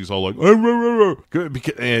Novocaine, because he's all like,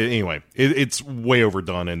 anyway, it's way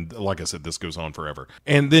overdone, and like I said, this goes on forever.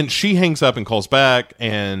 And then she hangs up and calls back,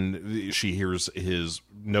 and she hears his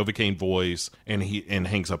Novocaine voice, and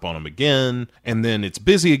hangs up on him again, and then it's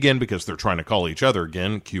busy again because they're trying to call each other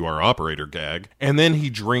again, cue our operator gag. And then he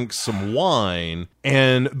drinks some wine,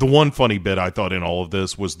 and the one funny bit I thought in all of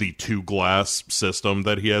this was the 2-glass system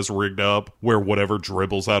that he has rigged up, where whatever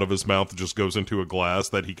dribbles out of his mouth just goes into a glass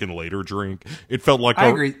that he can later drink. It felt like I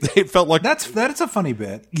agree. It felt like that's a funny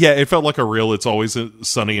bit. Yeah, it felt like a real It's Always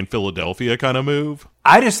Sunny in Philadelphia kind of move.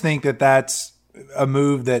 I just think that's a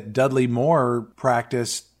move that Dudley Moore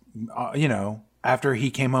practiced, after he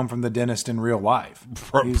came home from the dentist in real life.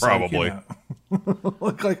 Probably. Like,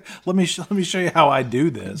 Look, like, let me show you how I do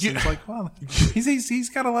this. It's like, well, he's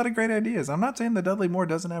got a lot of great ideas. I'm not saying that Dudley Moore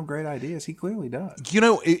doesn't have great ideas. He clearly does.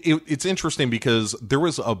 It's interesting because there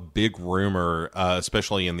was a big rumor,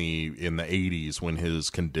 especially in the 80s when his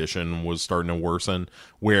condition was starting to worsen.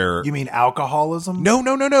 Where you mean alcoholism? No.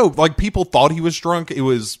 Like people thought he was drunk. It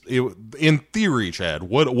was in theory, Chad.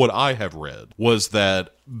 What I have read was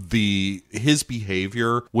that his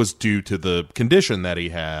behavior was due to the condition that he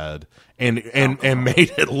had. And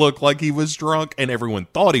made it look like he was drunk, and everyone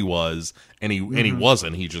thought he was, and he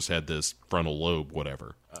wasn't. He just had this frontal lobe,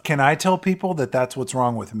 whatever. Can I tell people that that's what's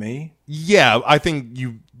wrong with me? Yeah, I think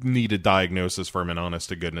you need a diagnosis from an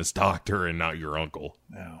honest-to-goodness doctor and not your uncle.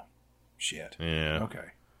 Oh, shit. Yeah. Okay.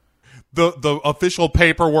 The official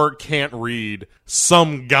paperwork can't read,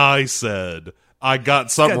 some guy said, I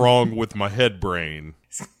got something wrong with my head brain.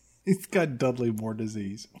 He's got Dudley Moore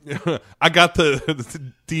disease. I got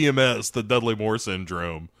the DMS, the Dudley Moore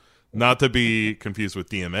syndrome. Not to be confused with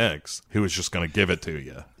DMX, who was just going to give it to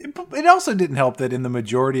you. It also didn't help that in the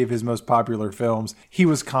majority of his most popular films, he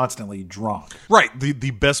was constantly drunk. Right.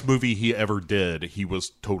 The best movie he ever did, he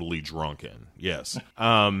was totally drunk in. Yes.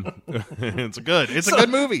 It's a good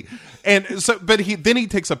movie. And so, but he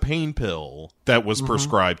takes a pain pill that was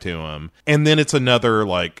prescribed to him. And then it's another,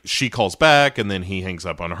 like, she calls back and then he hangs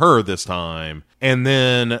up on her this time. And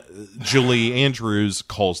then Julie Andrews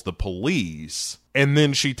calls the police. And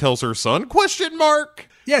then she tells her son, ?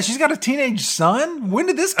 Yeah, she's got a teenage son? When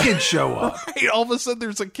did this kid show up? Right, all of a sudden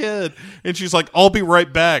there's a kid. And she's like, I'll be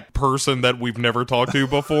right back, person that we've never talked to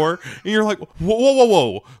before. And you're like,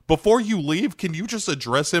 whoa. Before you leave, can you just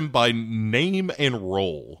address him by name and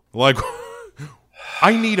role? Like,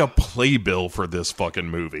 I need a playbill for this fucking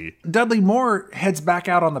movie. Dudley Moore heads back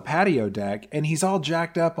out on the patio deck, and he's all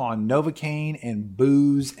jacked up on Novocaine and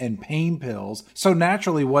booze and pain pills. So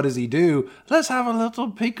naturally, what does he do? Let's have a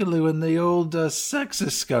little peekaloo in the old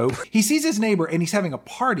sexoscope. He sees his neighbor, and he's having a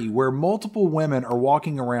party where multiple women are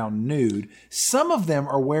walking around nude. Some of them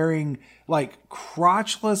are wearing like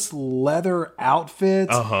crotchless leather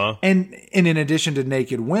outfits. And in addition to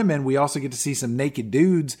naked women, we also get to see some naked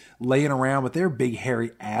dudes laying around with their big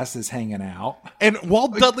hairy asses hanging out. And while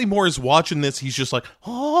Dudley Moore is watching this, he's just like,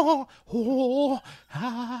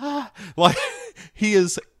 like he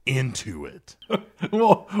is into it.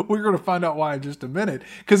 Well, we're going to find out why in just a minute.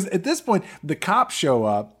 Because at this point, the cops show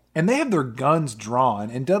up and they have their guns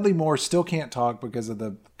drawn, and Dudley Moore still can't talk because of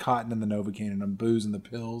the cotton and the Novocaine and the booze and the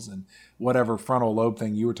pills and whatever frontal lobe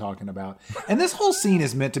thing you were talking about. And this whole scene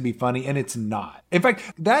is meant to be funny, and it's not. In fact,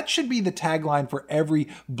 that should be the tagline for every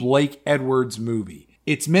Blake Edwards movie.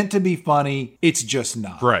 It's meant to be funny, it's just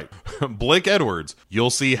not. Right. Blake Edwards, you'll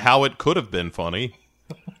see how it could have been funny.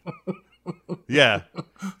 Yeah.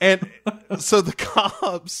 And so the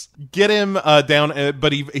cops get him down,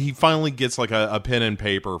 but he finally gets like a pen and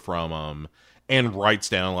paper from him and writes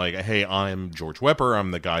down like, hey, I'm George Wepper.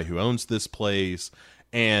 I'm the guy who owns this place.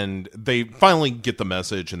 And they finally get the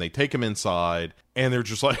message and they take him inside, and they're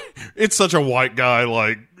just like, it's such a white guy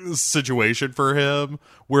like situation for him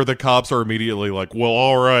where the cops are immediately like, well,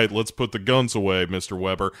 all right, let's put the guns away, Mr.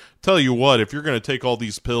 Weber. Tell you what, if you're going to take all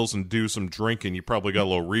these pills and do some drinking, you probably got a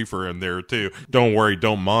little reefer in there too. Don't worry,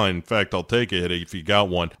 don't mind. In fact, I'll take it if you got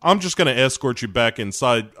one. I'm just going to escort you back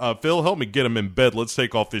inside. Phil, help me get him in bed. Let's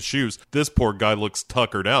take off his shoes. This poor guy looks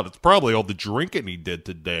tuckered out. It's probably all the drinking he did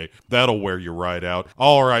today. That'll wear you right out.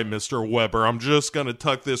 All right, Mr. Weber, I'm just going to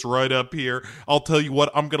tuck this right up here. I'll tell you what,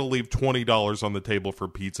 I'm going to leave $20 on the table for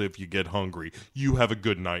pizza if you get hungry. You have a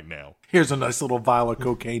good night now. Here's a nice little vial of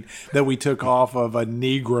cocaine that we took off of a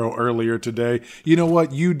Negro earlier today. You know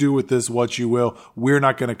what? You do with this what you will. We're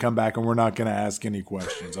not going to come back and we're not going to ask any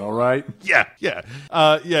questions, all right? Yeah.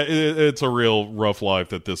 It's a real rough life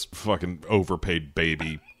that this fucking overpaid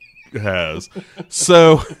baby has.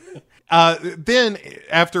 So then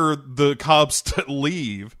after the cops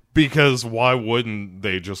leave, because why wouldn't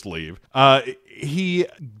they just leave? He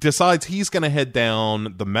decides he's going to head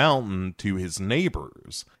down the mountain to his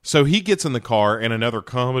neighbors. So he gets in the car, and another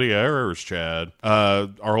comedy errors, Chad.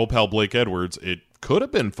 Our old pal Blake Edwards, it could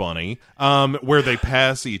have been funny, where they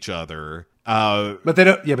pass each other. But they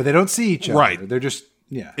don't. Yeah, but they don't see each other. Right. They're just.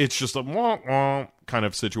 Yeah. It's just a wah-wah kind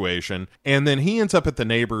of situation. And then he ends up at the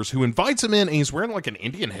neighbors, who invites him in, and he's wearing like an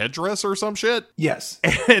Indian headdress or some shit. Yes.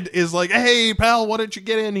 And is like, hey, pal, why didn't you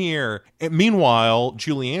get in here? And meanwhile,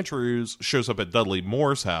 Julie Andrews shows up at Dudley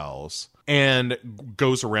Moore's house and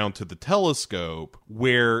goes around to the telescope,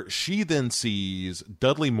 where she then sees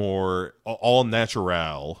Dudley Moore, all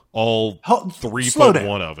natural, all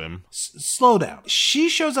 3'1" of him. Slow down. She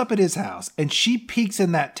shows up at his house, and she peeks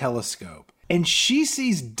in that telescope. and she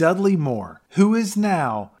sees Dudley Moore, who is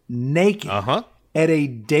now naked Uh-huh. at a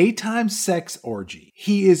daytime sex orgy.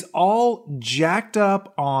 He is all jacked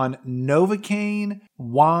up on Novocaine,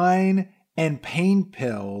 wine, and pain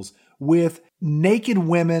pills with naked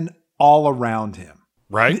women all around him.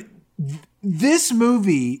 Right? This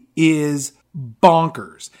movie is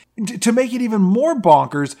bonkers. To make it even more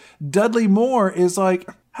bonkers, Dudley Moore is like,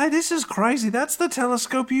 hey, this is crazy. That's the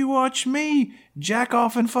telescope you watch me jack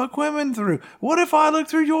off and fuck women through. What if I look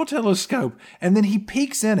through your telescope? And then he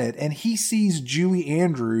peeks in it and he sees Julie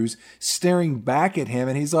Andrews staring back at him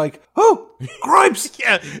and he's like, oh, gripes.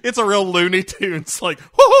 Yeah, it's a real Looney Tunes. Like,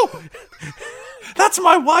 whoo! That's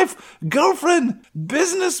my wife, girlfriend,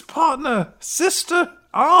 business partner, sister,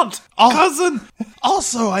 aunt, cousin.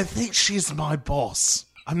 Also, I think she's my boss.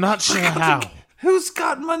 I'm not sure how. Who's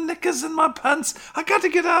got my knickers in my pants? I got to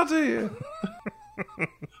get out of here.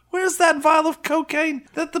 Where's that vial of cocaine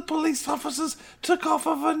that the police officers took off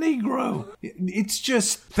of a Negro? It's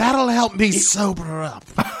just... That'll help me sober up.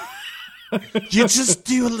 You just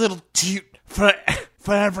do a little toot for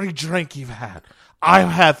every drink you've had. I've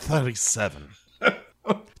had 37.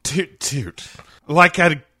 Toot toot. Like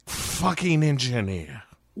a fucking engineer.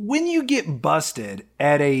 When you get busted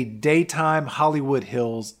at a daytime Hollywood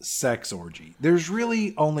Hills sex orgy, there's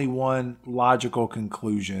really only one logical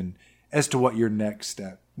conclusion as to what your next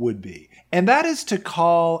step would be. And that is to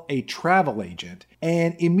call a travel agent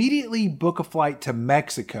and immediately book a flight to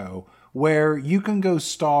Mexico where you can go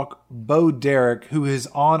stalk Bo Derek, who is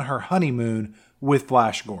on her honeymoon with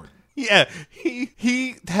Flash Gordon. Yeah,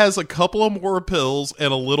 he has a couple of more pills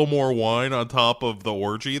and a little more wine on top of the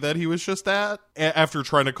orgy that he was just at after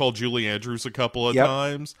trying to call Julie Andrews a couple of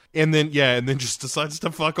times. And then just decides to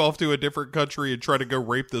fuck off to a different country and try to go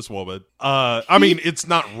rape this woman. I mean, it's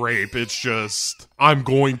not rape. It's just, I'm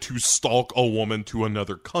going to stalk a woman to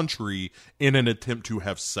another country in an attempt to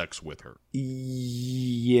have sex with her.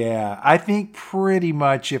 Yeah, I think pretty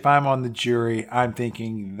much if I'm on the jury, I'm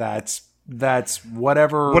thinking that's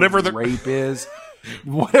whatever the rape is,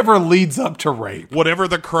 whatever leads up to rape. Whatever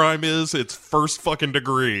the crime is, it's first fucking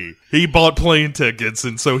degree. He bought plane tickets,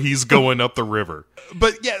 and so he's going up the river.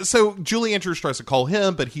 But yeah, so Julie Andrews tries to call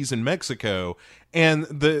him, but he's in Mexico. And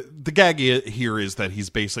the gag here is that he's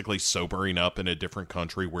basically sobering up in a different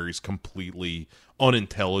country where he's completely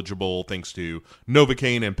unintelligible thanks to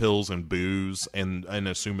Novocaine and pills and booze and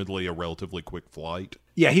assumedly a relatively quick flight.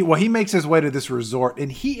 Yeah, he makes his way to this resort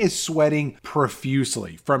and he is sweating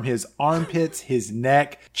profusely from his armpits, his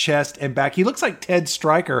neck, chest, and back. He looks like Ted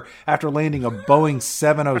Stryker after landing a Boeing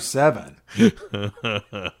 707.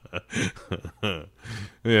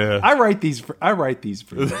 Yeah. I write these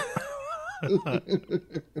for you.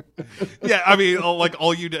 Yeah, I mean, like,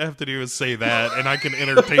 all you have to do is say that, and I can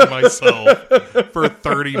entertain myself for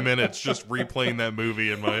 30 minutes just replaying that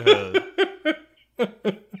movie in my head.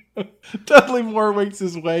 Dudley Moore makes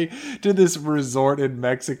his way to this resort in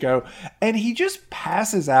Mexico, and he just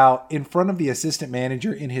passes out in front of the assistant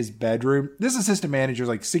manager in his bedroom. This assistant manager is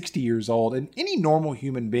like 60 years old, and any normal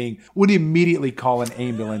human being would immediately call an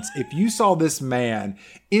ambulance if you saw this man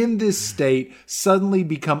in this state suddenly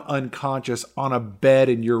become unconscious on a bed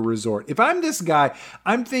in your resort. If I'm this guy,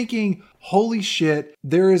 I'm thinking, holy shit,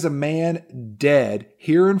 there is a man dead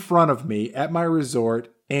here in front of me at my resort,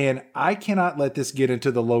 and I cannot let this get into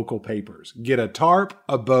the local papers. Get a tarp,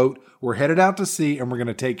 a boat. We're headed out to sea, and we're going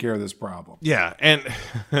to take care of this problem. Yeah, and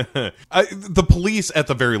the police, at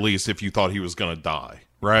the very least, if you thought he was going to die,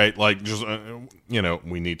 right? Like, just,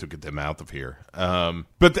 we need to get them out of here.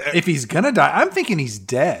 But if he's going to die, I'm thinking he's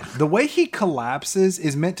dead. The way he collapses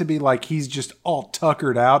is meant to be like he's just all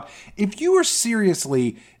tuckered out. If you were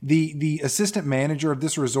seriously the assistant manager of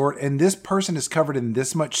this resort and this person is covered in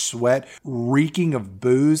this much sweat, reeking of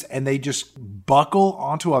booze, and they just buckle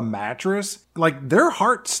onto a mattress, like their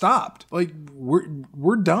heart stopped. Like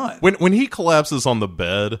we're done. When he collapses on the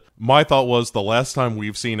bed, my thought was the last time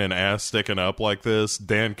we've seen an ass sticking up like this,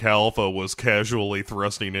 Dan Calfa was casually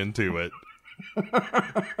thrusting into it.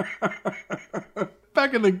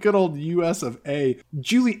 Back in the good old US of A,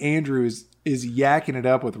 Julie Andrews is yakking it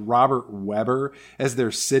up with Robert Webber as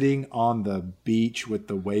they're sitting on the beach with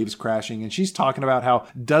the waves crashing. And she's talking about how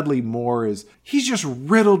Dudley Moore he's just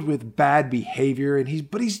riddled with bad behavior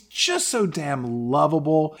but he's just so damn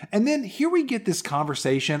lovable. And then here we get this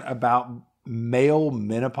conversation about male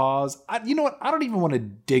menopause. You know what? I don't even want to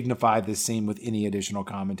dignify this scene with any additional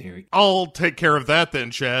commentary. I'll take care of that then,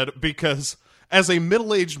 Chad, because as a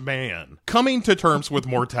middle-aged man, coming to terms with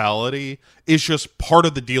mortality is just part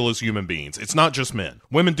of the deal as human beings. It's not just men.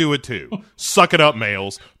 Women do it too. Suck it up,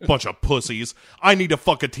 males. Bunch of pussies. I need to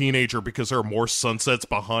fuck a teenager because there are more sunsets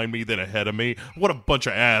behind me than ahead of me. What a bunch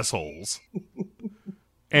of assholes.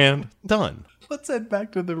 And done. Let's head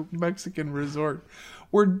back to the Mexican resort,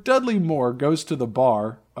 where Dudley Moore goes to the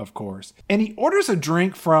bar, of course, and he orders a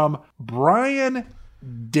drink from Brian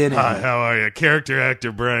Dennehy. Hi, how are you? Character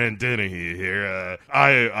actor Brian Dennehy here.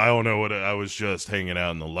 I don't know what I was just hanging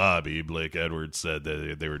out in the lobby. Blake Edwards said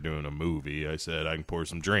that they were doing a movie. I said I can pour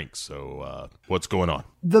some drinks. So what's going on?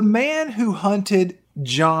 The man who hunted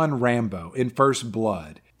John Rambo in First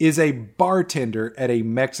Blood is a bartender at a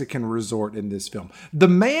Mexican resort in this film. The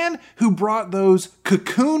man who brought those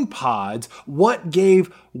cocoon pods, what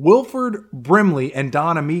gave Wilford Brimley and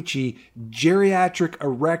Don Amici geriatric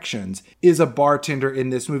erections, is a bartender in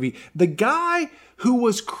this movie. The guy who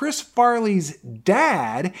was Chris Farley's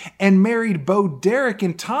dad and married Bo Derek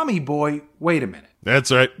and Tommy Boy. Wait a minute.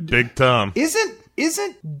 That's right, Big Tom.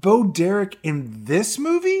 Isn't Bo Derek in this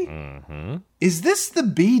movie? Mm-hmm. Is this the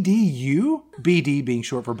BDU? BD being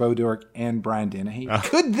short for Bo Derek and Brian Dennehy.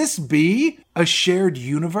 Could this be a shared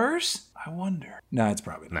universe? I wonder. No, it's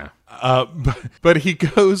probably not. No. But he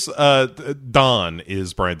goes, Don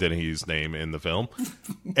is Brian Dennehy's name in the film.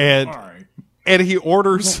 And All right. And he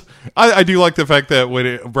orders. I do like the fact that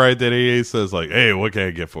when Brian Dennehy says, like, hey, what can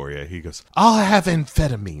I get for you? He goes, I'll have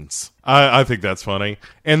amphetamines. I think that's funny.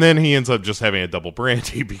 And then he ends up just having a double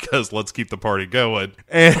brandy because let's keep the party going.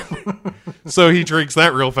 And so he drinks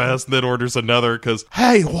that real fast and then orders another because,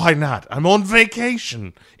 hey, why not? I'm on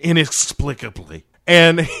vacation inexplicably.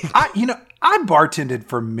 And I bartended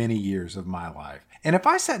for many years of my life. And if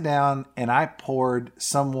I sat down and I poured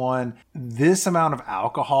someone this amount of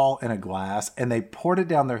alcohol in a glass and they poured it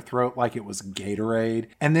down their throat like it was Gatorade,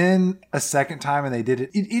 and then a second time and they did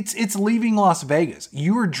it, it's leaving Las Vegas.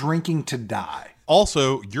 You are drinking to die.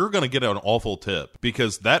 Also, you're going to get an awful tip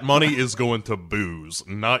because that money is going to booze,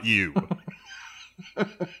 not you.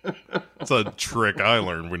 It's a trick I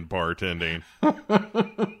learned when bartending.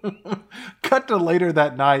 Cut to later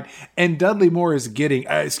that night, and Dudley Moore is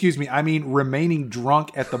remaining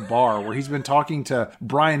drunk at the bar where he's been talking to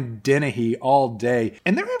Brian Dennehy all day,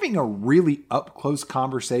 and they're having a really up-close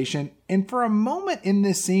conversation. And for a moment in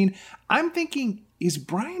this scene, I'm thinking, is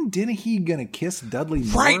Brian Dennehy gonna kiss Dudley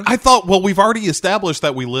Moore? Right. I thought, well, we've already established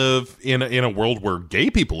that we live in a world where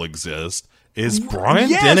gay people exist. Is Brian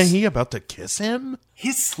Dennehy about to kiss him?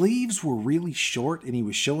 His sleeves were really short and he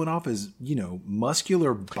was showing off his,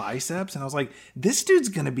 muscular biceps. And I was like, this dude's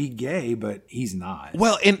going to be gay, but he's not.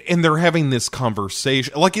 Well, and they're having this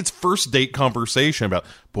conversation, like it's first date conversation about,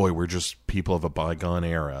 boy, we're just people of a bygone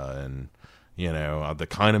era. And, the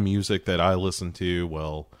kind of music that I listen to,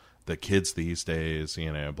 well, the kids these days,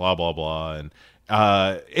 blah, blah, blah. And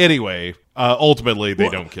anyway, ultimately they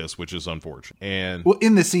don't kiss, which is unfortunate. And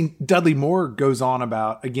in the scene, Dudley Moore goes on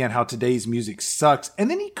about, again, how today's music sucks.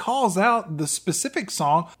 And then he calls out the specific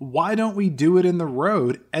song, Why Don't We Do It in the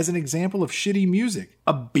Road, as an example of shitty music.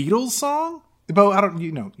 A Beatles song? Bo,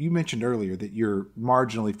 you mentioned earlier that you're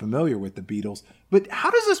marginally familiar with the Beatles, but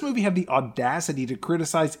how does this movie have the audacity to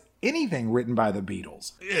criticize anything written by the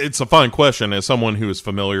Beatles? It's a fine question as someone who is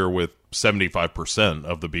familiar with 75%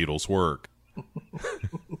 of the Beatles' work.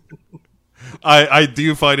 I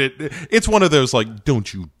do find it's one of those, like,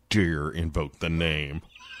 don't you dare invoke the name.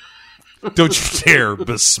 Don't you dare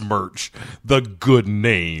besmirch the good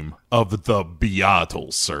name of the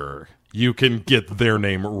Beatles, sir. You can get their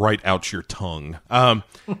name right out your tongue. And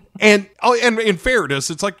in fairness,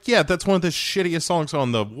 it's like, yeah, that's one of the shittiest songs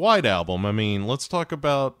on the White Album. I mean, let's talk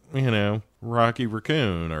about, Rocky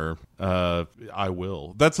Raccoon or I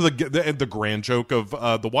Will. That's the grand joke of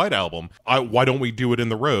the White Album. Why Don't We Do It in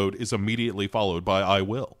the Road is immediately followed by I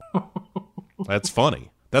Will. That's funny.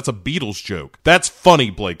 That's a Beatles joke. That's funny,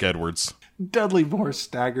 Blake Edwards. Dudley Moore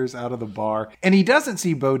staggers out of the bar, and he doesn't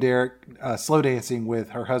see Bo Derek slow dancing with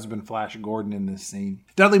her husband Flash Gordon in this scene.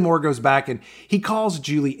 Dudley Moore goes back and he calls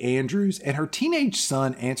Julie Andrews, and her teenage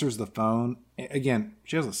son answers the phone. Again,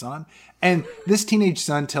 she has a son, and this teenage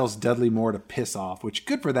son tells Dudley Moore to piss off, which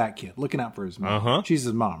good for that kid, looking out for his mom. Uh-huh. She's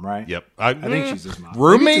his mom, right? Yep. I think she's his mom.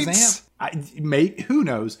 Roommates? Mate, who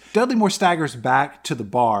knows? Dudley Moore staggers back to the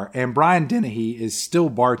bar, and Brian Dennehy is still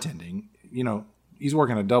bartending. He's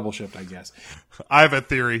working a double shift, I guess. I have a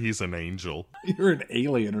theory he's an angel. You're an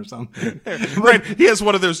alien or something. Right. He has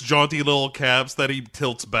one of those jaunty little caps that he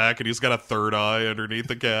tilts back, and he's got a third eye underneath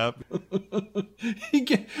the cap.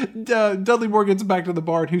 Dudley Moore gets back to the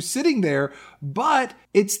bar, and who's sitting there? But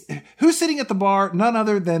who's sitting at the bar? None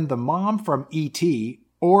other than the mom from E.T.,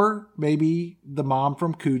 or maybe the mom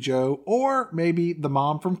from Cujo, or maybe the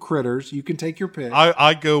mom from Critters. You can take your pick.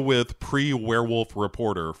 I go with pre-werewolf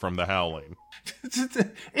reporter from The Howling.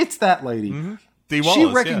 It's that lady. Mm-hmm. Dee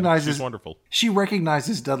Wallace, she's wonderful. She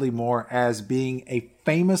recognizes Dudley Moore as being a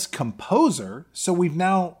famous composer, so we've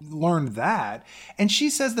now learned that. And she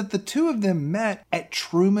says that the two of them met at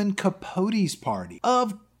Truman Capote's party.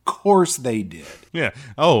 Of course they did. Yeah.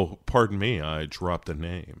 Oh, pardon me, I dropped a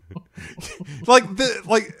name. like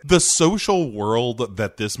the social world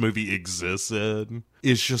that this movie exists in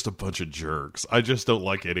is just a bunch of jerks. I just don't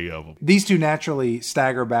like any of them. These two naturally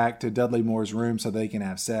stagger back to Dudley Moore's room so they can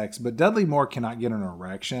have sex, but Dudley Moore cannot get an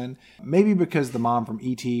erection. Maybe because the mom from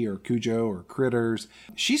E.T. or Cujo or Critters,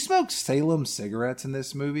 she smokes Salem cigarettes in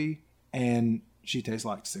this movie, and she tastes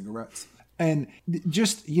like cigarettes. And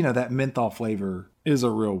just, that menthol flavor is a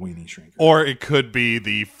real weenie shrinker. Or it could be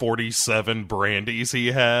the 47 brandies he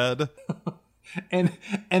had. And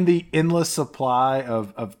the endless supply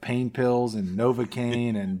of pain pills and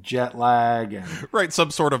Novocaine and jet lag. And right, some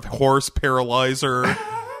sort of horse paralyzer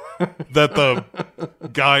that the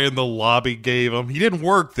guy in the lobby gave him. He didn't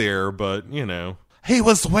work there, but, he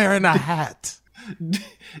was wearing a hat.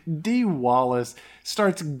 Dee Wallace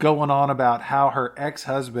starts going on about how her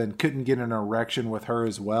ex-husband couldn't get an erection with her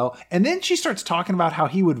as well. And then she starts talking about how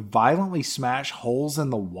he would violently smash holes in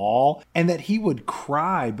the wall and that he would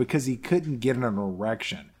cry because he couldn't get an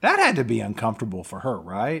erection. That had to be uncomfortable for her,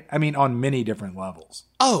 right? I mean, on many different levels.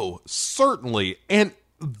 Oh, certainly. And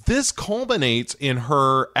this culminates in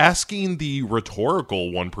her asking the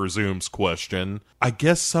rhetorical, one presumes, question, I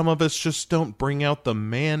guess some of us just don't bring out the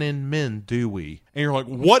man in men, do we? And you're like,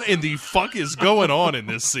 what in the fuck is going on in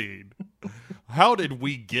this scene? How did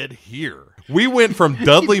we get here? We went from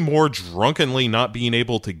Dudley Moore drunkenly not being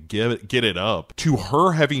able to get it up to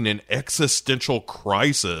her having an existential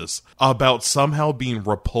crisis about somehow being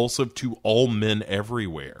repulsive to all men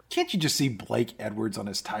everywhere. Can't you just see Blake Edwards on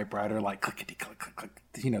his typewriter like clickety click click click?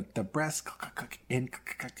 The breast click click in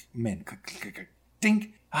click click men click click click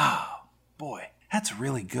ding. Oh boy, that's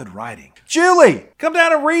really good writing. Julie, come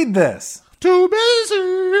down and read this. Too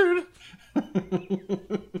busy.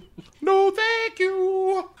 No, thank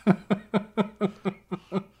you.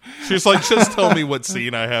 She's like, just tell me what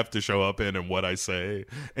scene I have to show up in and what I say,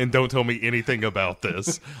 and don't tell me anything about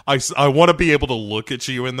this. I want to be able to look at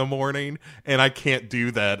you in the morning, and I can't do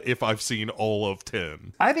that if I've seen all of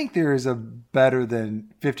 10. I think there is a better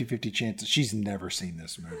than 50-50 chance that she's never seen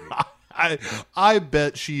this movie. I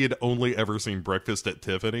bet she had only ever seen Breakfast at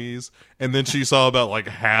Tiffany's, and then she saw about like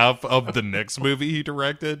half of the next movie he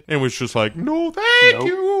directed, and was just like, no, thank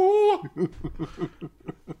you.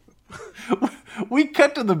 We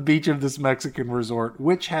cut to the beach of this Mexican resort,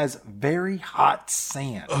 which has very hot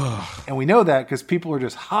sand. Ugh. And we know that because people are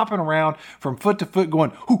just hopping around from foot to foot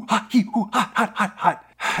going, hoo, ha, hee, hoo, hot, hot, hot, hot.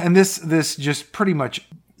 And this just pretty much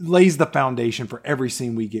lays the foundation for every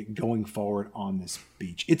scene we get going forward on this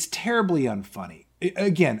beach. It's terribly unfunny.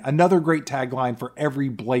 Again, another great tagline for every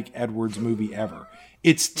Blake Edwards movie ever.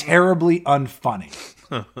 It's terribly unfunny.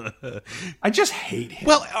 I just hate him.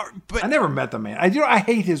 Well, but I never met the man. I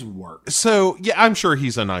hate his work. So, yeah, I'm sure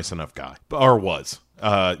he's a nice enough guy. Or was.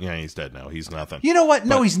 Yeah, he's dead now. He's nothing. You know what?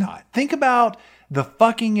 No, he's not. Think about the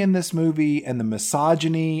fucking in this movie and the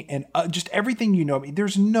misogyny and just everything you know. I mean,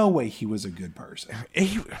 there's no way he was a good person.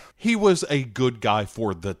 He was a good guy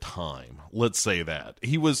for the time. Let's say that.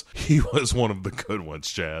 He was one of the good ones,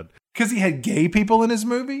 Chad. Because he had gay people in his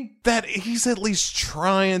movie? That he's at least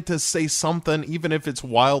trying to say something, even if it's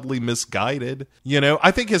wildly misguided.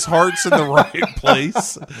 I think his heart's in the right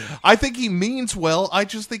place. I think he means well. I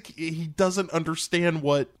just think he doesn't understand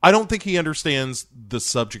I don't think he understands the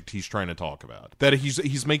subject he's trying to talk about. That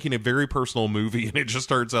he's making a very personal movie, and it just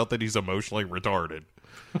turns out that he's emotionally retarded.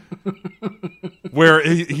 Where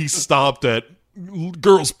he stopped at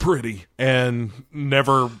girl's pretty and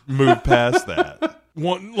never moved past that.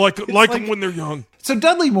 Like when they're young. So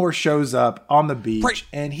Dudley Moore shows up on the beach, right,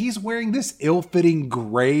 and he's wearing this ill-fitting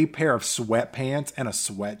gray pair of sweatpants and a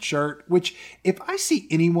sweatshirt, which if I see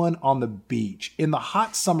anyone on the beach in the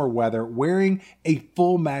hot summer weather wearing a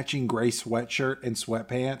full matching gray sweatshirt and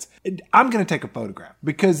sweatpants, I'm going to take a photograph,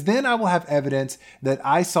 because then I will have evidence that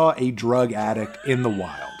I saw a drug addict in the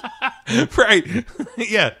wild. Right.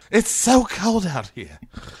 Yeah. It's so cold out here.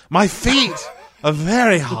 My feet are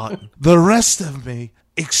very hot. The rest of me,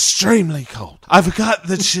 extremely cold. I've got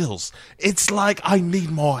the chills. It's like I need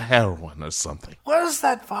more heroin or something. Where's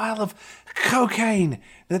that vial of cocaine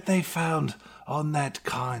that they found on that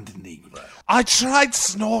kind Negro? I tried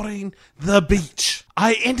snorting the beach.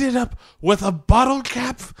 I ended up with a bottle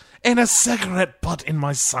cap and a cigarette butt in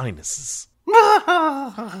my sinuses.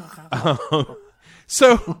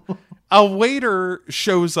 So a waiter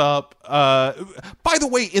shows up. By the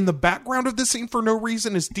way, in the background of this scene, for no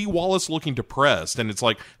reason, is Dee Wallace looking depressed. And it's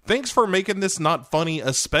like, thanks for making this not funny,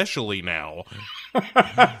 especially now.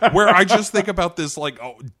 Where I just think about this, like,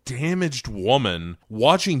 damaged woman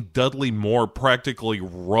watching Dudley Moore practically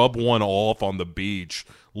rub one off on the beach,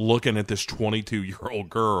 looking at this 22-year-old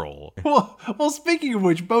girl. Well, speaking of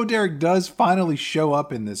which, Bo Derek does finally show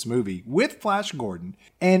up in this movie with Flash Gordon.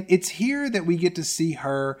 And it's here that we get to see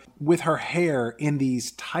her with her hair in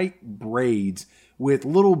these tight braids with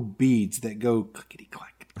little beads that go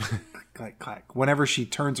clickety-clack, click-clack, whenever she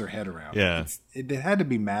turns her head around. Yeah. It had to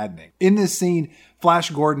be maddening. In this scene, Flash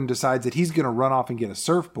Gordon decides that he's going to run off and get a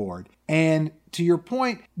surfboard. And to your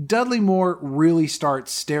point, Dudley Moore really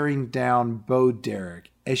starts staring down Bo Derek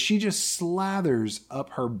as she just slathers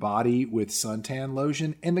up her body with suntan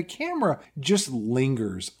lotion, and the camera just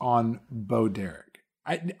lingers on Bo Derek.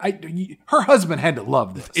 Her husband had to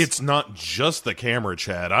love this. It's not just the camera,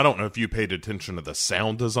 Chad. I don't know if you paid attention to the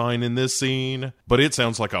sound design in this scene, but it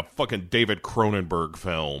sounds like a fucking David Cronenberg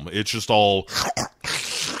film. It's just all...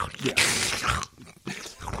 Yeah.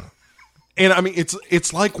 And I mean,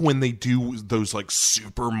 it's like when they do those like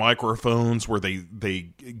super microphones where they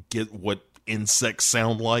get what insects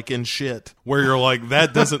sound like and shit, where you're like,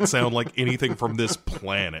 that doesn't sound like anything from this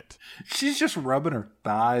planet. She's just rubbing her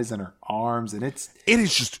thighs and her arms, and it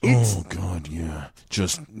is just, oh god, yeah,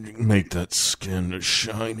 just make that skin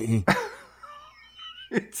shiny.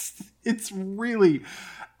 It's really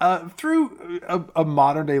through a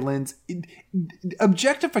modern day lens.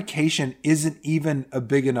 Objectification isn't even a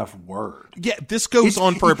big enough word. Yeah, this goes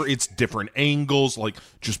on forever. It's different angles, like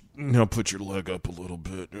just put your leg up a little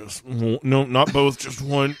bit. Just, no, not both, just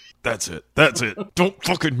one. That's it. Don't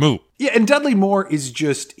fucking move. Yeah, and Dudley Moore is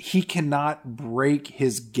just, he cannot break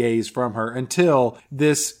his gaze from her until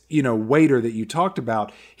this, waiter that you talked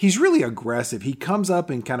about, he's really aggressive. He comes up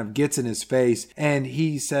and kind of gets in his face and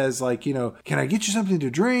he says like, can I get you something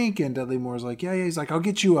to drink? And Dudley Moore's like, yeah. He's like, I'll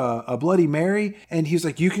get you a Bloody Mary. And he's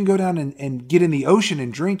like, you can go down and get in the ocean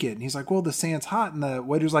and drink it. And he's like, well, the sand's hot. And the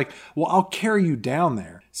waiter's like, well, I'll carry you down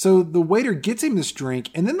there. So the waiter gets him this drink,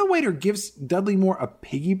 and then the waiter gives Dudley Moore a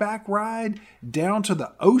piggyback ride down to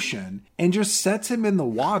the ocean and just sets him in the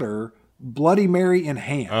water, Bloody Mary in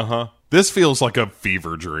hand. This feels like a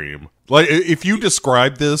fever dream. Like, if you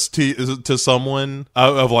describe this to someone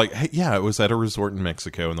of like, hey, yeah, it was at a resort in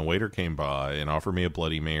Mexico, and the waiter came by and offered me a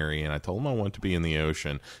Bloody Mary, and I told him I wanted to be in the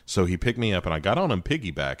ocean. So he picked me up, and I got on a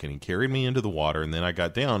piggyback, and he carried me into the water, and then I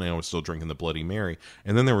got down, and I was still drinking the Bloody Mary.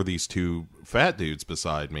 And then there were these two fat dudes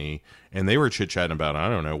beside me, and they were chit-chatting about, I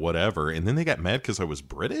don't know, whatever. And then they got mad because I was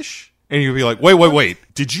British? And you'd be like, wait,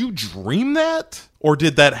 did you dream that? Or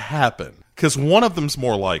did that happen? Because one of them's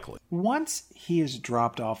more likely. Once he is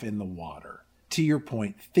dropped off in the water, to your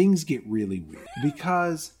point, things get really weird.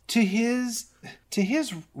 Because to his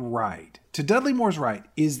right, to Dudley Moore's right,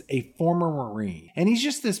 is a former Marine. And he's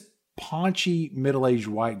just this paunchy, middle-aged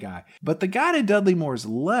white guy. But the guy to Dudley Moore's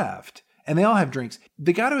left, and they all have drinks,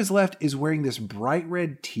 the guy to his left is wearing this bright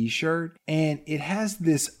red t-shirt, and it has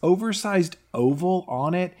this oversized oval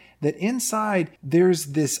on it that inside there's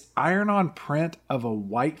this iron-on print of a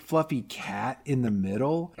white fluffy cat in the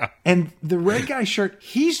middle. And the red guy's shirt,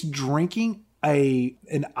 he's drinking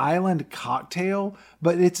an island cocktail,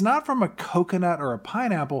 but it's not from a coconut or a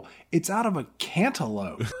pineapple, it's out of a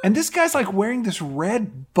cantaloupe. And this guy's like wearing this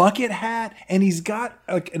red bucket hat, and he's got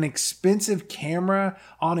like an expensive camera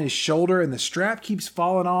on his shoulder, and the strap keeps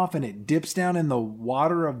falling off and it dips down in the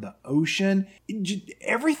water of the ocean.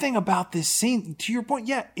 Everything about this scene, to your point,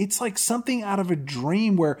 yeah, it's like something out of a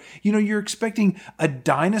dream where, you're expecting a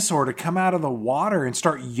dinosaur to come out of the water and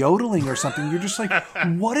start yodeling or something. You're just like,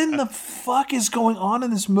 what in the fuck is going on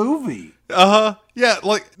in this movie? Yeah,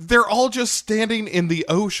 like they're all just standing in the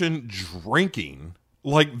ocean drinking.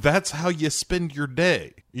 Like that's how you spend your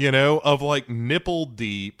day, of like nipple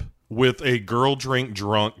deep with a girl drink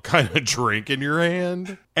drunk kind of drink in your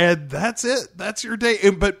hand. And that's it. That's your day.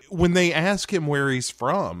 But when they ask him where he's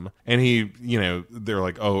from, and he, they're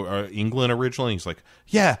like, oh, England originally? He's like,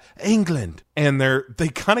 yeah, England. And they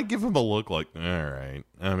kind of give him a look like, all right,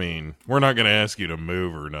 I mean, we're not going to ask you to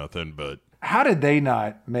move or nothing, but... How did they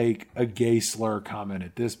not make a gay slur comment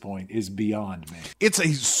at this point is beyond me. It's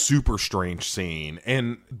a super strange scene,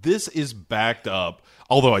 and this is backed up,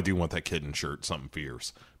 although I do want that kitten shirt, something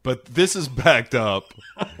fierce. But this is backed up.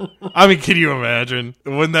 I mean, can you imagine?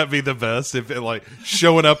 Wouldn't that be the best if it like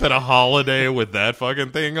showing up at a holiday with that fucking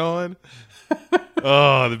thing on?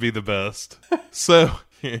 Oh, that'd be the best. So,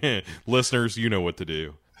 listeners, you know what to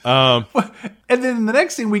do. And then in the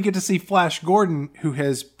next scene, we get to see Flash Gordon, who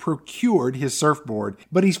has procured his surfboard,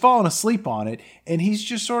 but he's fallen asleep on it, and he's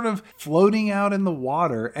just sort of floating out in the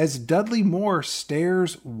water as Dudley Moore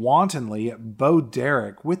stares wantonly at Bo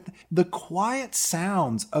Derek with the quiet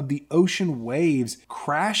sounds of the ocean waves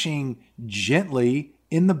crashing gently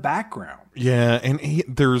in the background. Yeah, and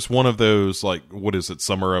there's one of those, like, what is it,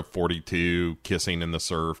 Summer of 42, kissing in the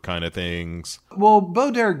surf kind of things. Well,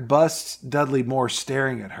 Bo Derek busts Dudley Moore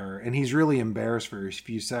staring at her, and he's really embarrassed for a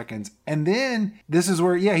few seconds. And then this is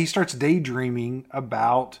where, he starts daydreaming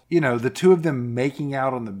about, the two of them making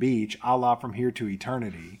out on the beach, a la From Here to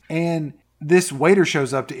Eternity. And this waiter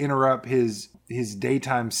shows up to interrupt his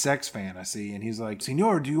daytime sex fantasy, and he's like,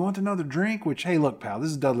 "Senor, do you want another drink?" Which, hey, look, pal, this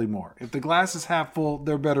is Dudley Moore. If the glass is half full,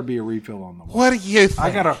 there better be a refill on the wall. What do you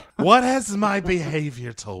think? What has my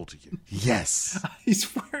behavior told you? Yes. He's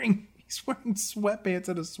wearing sweatpants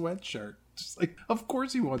and a sweatshirt. Just like, of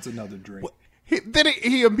course he wants another drink. Then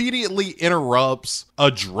he immediately interrupts a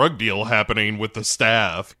drug deal happening with the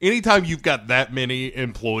staff. Anytime you've got that many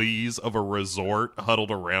employees of a resort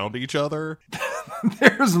huddled around each other,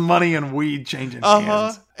 there's money and weed changing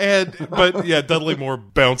hands. But Dudley Moore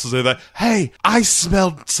bounces in that, "Hey, I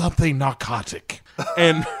smelled something narcotic."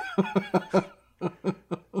 And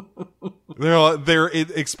they're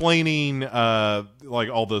explaining like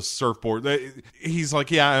all the surfboard. He's like,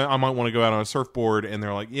 "Yeah, I might want to go out on a surfboard," and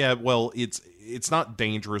they're like, "Yeah, well, it's not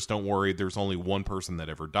dangerous, don't worry. There's only one person that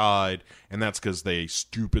ever died, and that's because they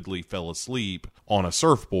stupidly fell asleep on a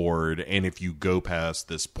surfboard, and if you go past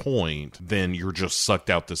this point, then you're just sucked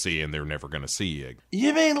out to sea and they're never going to see you."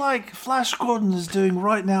 You mean like Flash Gordon is doing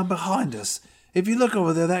right now behind us? If you look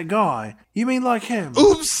over there, that guy, you mean like him?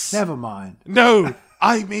 Oops! Never mind. No,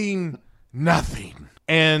 I mean nothing.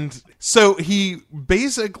 And so he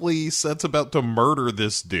basically sets about to murder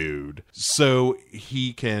this dude so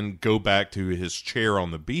he can go back to his chair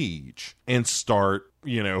on the beach and start,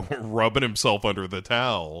 rubbing himself under the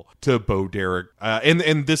towel to Bo Derek.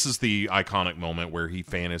 And this is the iconic moment where he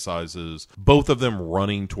fantasizes both of them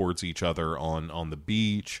running towards each other on the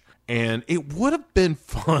beach. And it would have been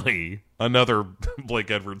funny, another Blake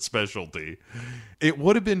Edwards specialty, it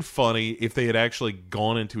would have been funny if they had actually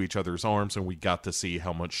gone into each other's arms and we got to see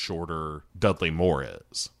how much shorter Dudley Moore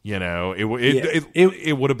is.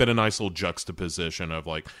 It would have been a nice little juxtaposition of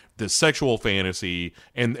like this sexual fantasy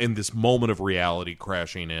and this moment of reality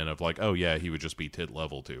crashing in of like, oh yeah, he would just be tit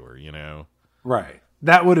level to her, Right.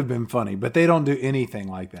 That would have been funny, but they don't do anything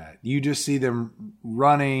like that. You just see them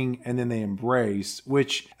running and then they embrace,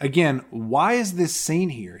 which, again, why is this scene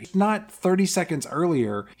here? Not 30 seconds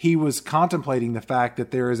earlier, he was contemplating the fact that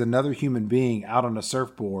there is another human being out on a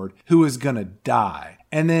surfboard who is going to die.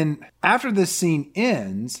 And then after this scene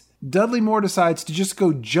ends, Dudley Moore decides to just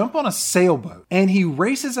go jump on a sailboat, and he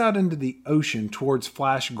races out into the ocean towards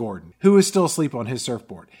Flash Gordon, who is still asleep on his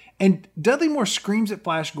surfboard. And Dudley Moore screams at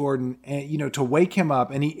Flash Gordon, to wake him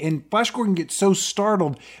up, and Flash Gordon gets so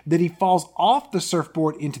startled that he falls off the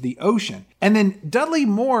surfboard into the ocean. And then Dudley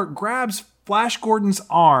Moore grabs Flash Gordon's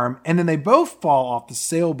arm, and then they both fall off the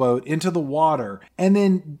sailboat into the water. And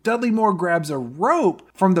then Dudley Moore grabs a rope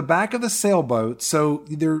from the back of the sailboat, so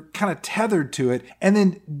they're kind of tethered to it. And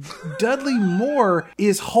then Dudley Moore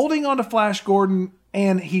is holding on to Flash Gordon,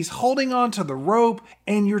 and he's holding on to the rope,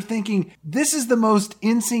 and you're thinking, this is the most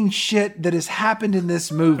insane shit that has happened in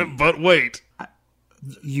this movie. But wait.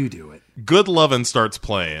 You do it. Good Lovin' starts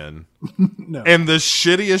playing. No. And the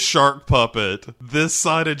shittiest shark puppet this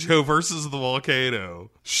side of Joe versus the volcano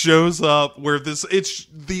shows up where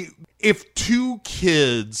if two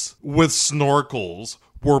kids with snorkels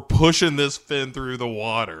were pushing this fin through the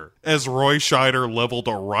water as Roy Scheider leveled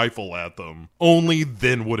a rifle at them, only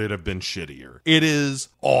then would it have been shittier. It is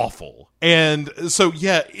awful. And so,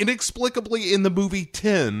 inexplicably in the movie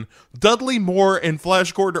 10, Dudley Moore and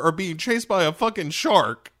Flash Gordon are being chased by a fucking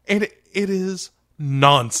shark. And it is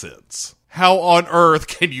nonsense. How on earth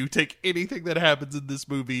can you take anything that happens in this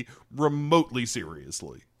movie remotely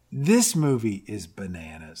seriously? This movie is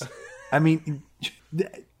bananas. I mean,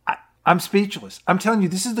 I'm speechless. I'm telling you,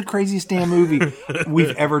 this is the craziest damn movie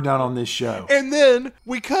we've ever done on this show. And then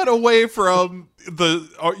we cut away from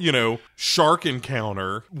the, shark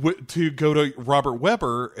encounter to go to Robert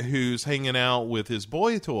Webber, who's hanging out with his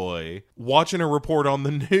boy toy, watching a report on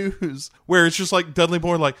the news where it's just like Dudley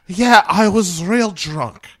Moore like, yeah, I was real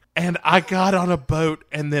drunk and I got on a boat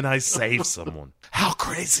and then I saved someone. How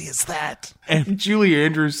crazy is that? And Julie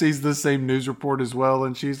Andrews sees the same news report as well,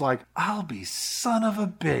 and she's like, I'll be son of a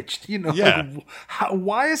bitch. Yeah.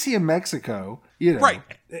 Why is he in Mexico? You know. Right.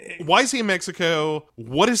 Why is he in Mexico?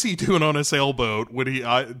 What is he doing on a sailboat? When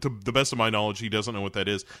to the best of my knowledge, he doesn't know what that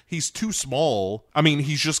is. He's too small. I mean,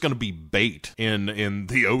 he's just going to be bait in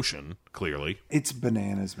the ocean, clearly. It's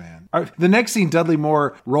bananas, man. All right, the next scene, Dudley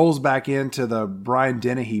Moore rolls back into the Brian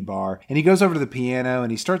Dennehy bar, and he goes over to the piano, and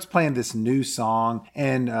he starts playing this new song,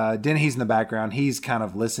 and Dennehy's in the background. He's kind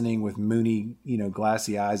of listening with moony,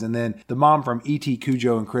 glassy eyes, and then the mom from E.T.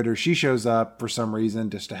 Cujo and Critters, she shows up for some reason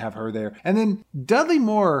just to have her there. And then Dudley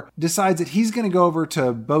Moore decides that he's going to go over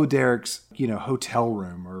to Bo Derek's, hotel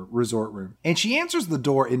room or resort room. And she answers the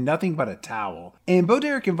door in nothing but a towel. And Bo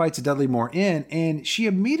Derek invites Dudley Moore in, and she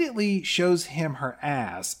immediately shows him her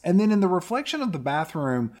ass. And then in the reflection of the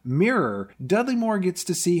bathroom mirror, Dudley Moore gets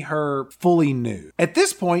to see her fully nude. At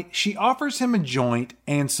this point, she offers him a joint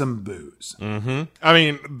and some booze. Mm-hmm. I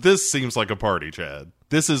mean, this seems like a party, Chad.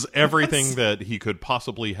 This is everything that he could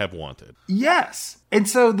possibly have wanted. Yes. And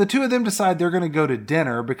so the two of them decide they're going to go to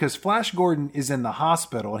dinner because Flash Gordon is in the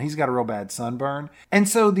hospital and he's got a real bad sunburn. And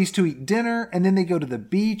so these two eat dinner and then they go to the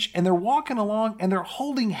beach and they're walking along and they're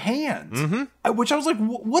holding hands. Mm-hmm. Which I was like,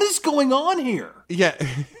 what is going on here? Yeah.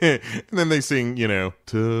 And then they sing,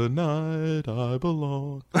 Tonight I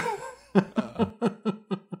Belong.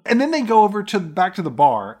 And then they go over back to the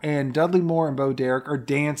bar, and Dudley Moore and Bo Derek are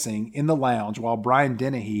dancing in the lounge while Brian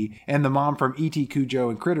Dennehy and the mom from E.T. Cujo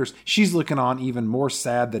and Critters, she's looking on even more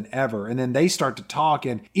sad than ever. And then they start to talk,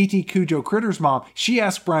 and E.T. Cujo Critters' mom, she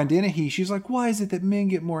asks Brian Dennehy, she's like, why is it that men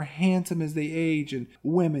get more handsome as they age and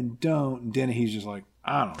women don't? And Dennehy's just like,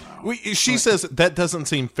 I don't know. She says, that doesn't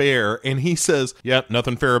seem fair. And he says, yep,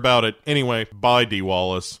 nothing fair about it. Anyway, bye, D.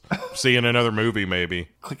 Wallace. See you in another movie, maybe.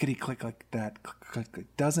 Clickety click like that. Click, click,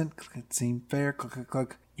 click. Doesn't seem fair. Click, click,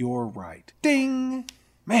 click. You're right. Ding.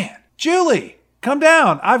 Man. Julie, come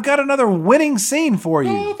down. I've got another winning scene for you.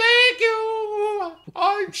 Oh, thank you.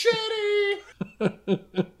 I'm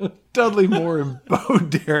shitty. Dudley Moore and Bo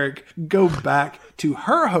Derek go back to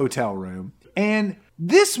her hotel room, and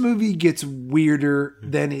this movie gets weirder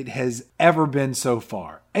than it has ever been so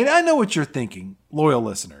far. And I know what you're thinking, loyal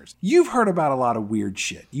listeners. You've heard about a lot of weird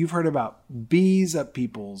shit. You've heard about bees up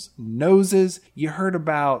people's noses. You heard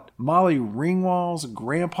about Molly Ringwald's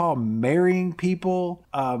grandpa marrying people.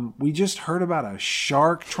 We just heard about a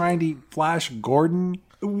shark trying to eat Flash Gordon.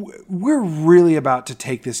 We're really about to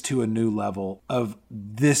take this to a new level of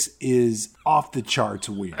this is off the charts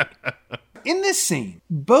weird. In this scene,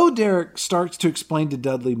 Bo Derek starts to explain to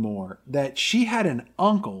Dudley Moore that she had an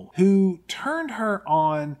uncle who turned her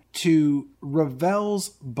on to Ravel's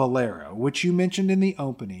Bolero, which you mentioned in the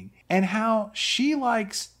opening, and how she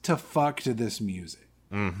likes to fuck to this music.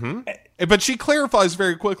 Mm-hmm. But she clarifies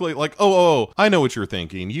very quickly, like, oh, I know what you're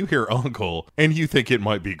thinking. You hear uncle, and you think it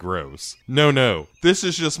might be gross. No, this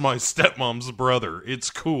is just my stepmom's brother. It's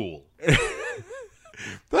cool.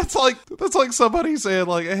 That's like somebody saying,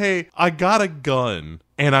 like, hey, I got a gun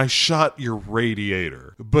and I shot your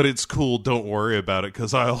radiator, but it's cool, don't worry about it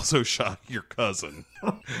because I also shot your cousin.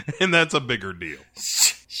 And that's a bigger deal.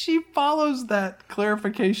 She follows that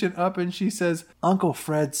clarification up and she says, Uncle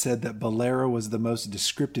Fred said that Bolero was the most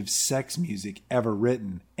descriptive sex music ever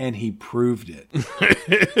written, and he proved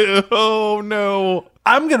it. Oh, no.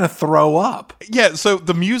 I'm going to throw up. Yeah, so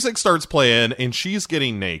the music starts playing and she's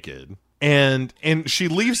getting naked. And she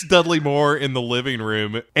leaves Dudley Moore in the living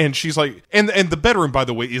room, and she's like, and the bedroom, by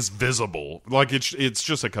the way, is visible, like it's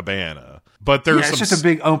just a cabana, but there's it's just a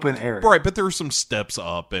big open area, right? But there's some steps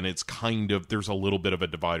up, and it's there's a little bit of a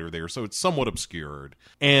divider there, so it's somewhat obscured.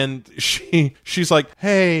 And she's like,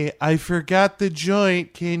 hey, I forgot the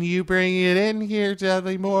joint. Can you bring it in here,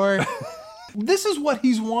 Dudley Moore? This is what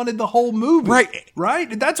he's wanted the whole movie.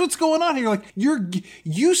 Right? That's what's going on here. Like,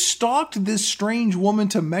 you stalked this strange woman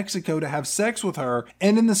to Mexico to have sex with her,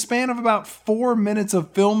 and in the span of about 4 minutes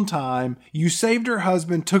of film time, you saved her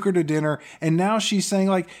husband, took her to dinner, and now she's saying,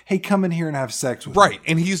 like, hey, come in here and have sex with me. Right.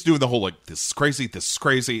 And he's doing the whole, like, this is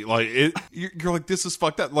crazy. Like, you're like, this is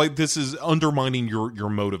fucked up. Like, this is undermining your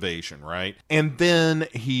motivation, right? And then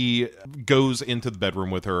he goes into the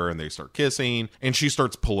bedroom with her, and they start kissing, and she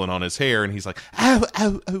starts pulling on his hair, and he's like, ow.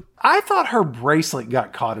 I thought her bracelet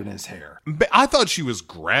got caught in his hair. I thought she was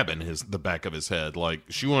grabbing the back of his head, like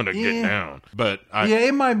she wanted to get down. But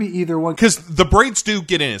it might be either one. Because the braids do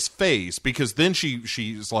get in his face. Because then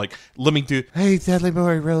she's like, let me do. Hey, Dudley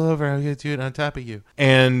Moore, roll over. I'm gonna do it on top of you.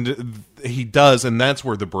 And he does, and that's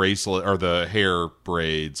where the bracelet or the hair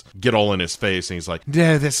braids get all in his face. And he's like,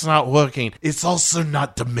 no, that's not working. It's also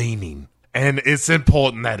not demeaning. And it's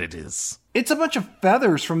important that it is. It's a bunch of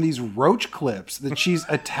feathers from these roach clips that she's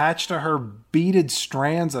attached to her beaded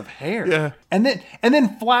strands of hair. Yeah. And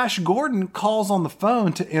then Flash Gordon calls on the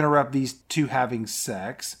phone to interrupt these two having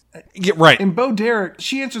sex. Yeah, right. And Bo Derek,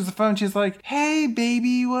 she answers the phone. She's like, "Hey,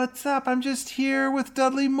 baby, what's up? I'm just here with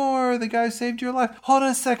Dudley Moore, the guy who saved your life. Hold on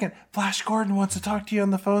a second. Flash Gordon wants to talk to you on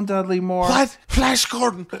the phone, Dudley Moore." What? Flash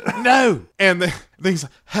Gordon? No. And then he's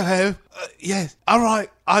like, "Hello? Yes. All right.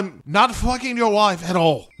 I'm not fucking your wife at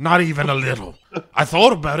all. Not even a little. I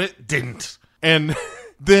thought about it. Didn't." And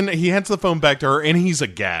then he hands the phone back to her, and he's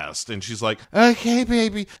aghast. And she's like, "Okay,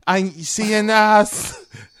 baby. I see you now.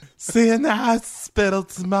 See you in the hospital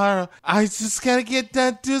tomorrow. I just gotta get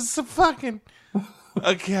done doing some fucking."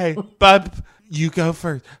 "Okay, bub, you go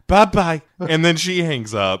first. Bye-bye." And then she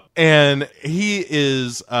hangs up, and he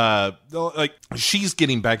is, like, she's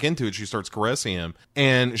getting back into it. She starts caressing him,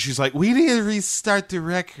 and she's like, "We need to restart the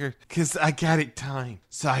record, because I got it timed,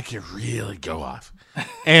 so I can really go off."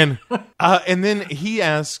 And then he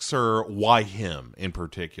asks her why him in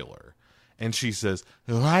particular. And she says,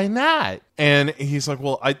 "Why not?" And he's like,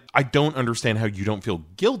 "Well, I don't understand how you don't feel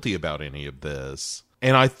guilty about any of this.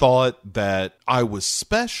 And I thought that I was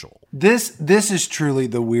special." This is truly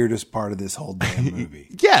the weirdest part of this whole damn movie.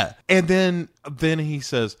 Yeah. And then he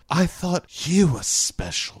says, "I thought you was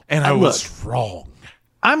special. And I was wrong."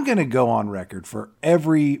 I'm going to go on record for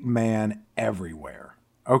every man everywhere.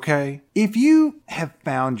 Okay? If you have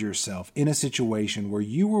found yourself in a situation where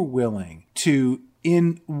you were willing to,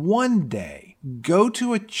 in one day, go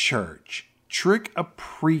to a church, trick a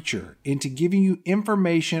preacher into giving you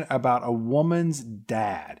information about a woman's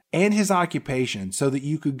dad and his occupation so that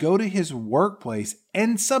you could go to his workplace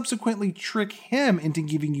and subsequently trick him into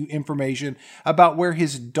giving you information about where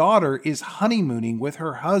his daughter is honeymooning with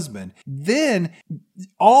her husband, then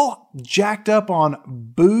all jacked up on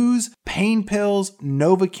booze, pain pills,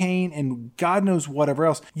 Novocaine, and God knows whatever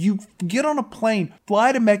else, you get on a plane,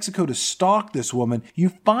 fly to Mexico to stalk this woman, you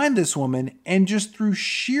find this woman, and just through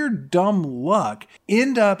sheer dumb luck,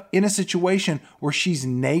 end up in a situation where she's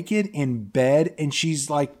naked in bed and she's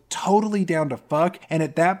like totally down to fuck, and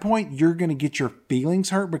at that point you're gonna get your feelings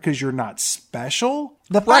hurt because you're not special.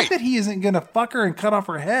 The fact that he isn't gonna fuck her and cut off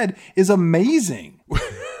her head is amazing.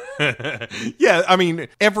 Yeah, I mean,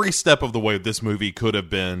 every step of the way this movie could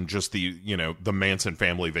have been just the Manson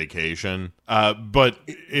family vacation, but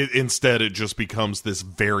instead it just becomes this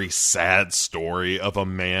very sad story of a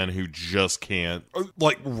man who just can't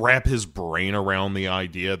wrap his brain around the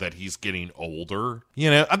idea that he's getting older.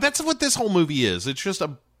 That's what this whole movie is. It's just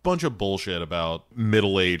a bunch of bullshit about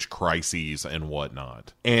middle-age crises and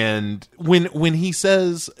whatnot. And when he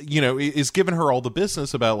says, is giving her all the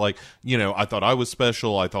business about I thought I was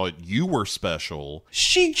special, I thought you were special.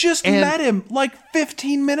 She just met him like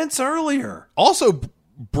 15 minutes earlier. Also,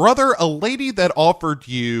 brother, a lady that offered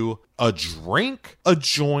you a drink, a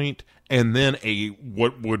joint, and then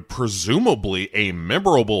what would presumably a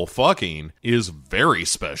memorable fucking is very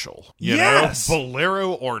special. Yes.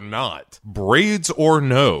 Bolero or not, braids or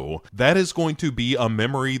no, that is going to be a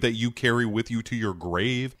memory that you carry with you to your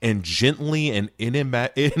grave and gently and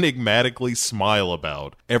enigmatically smile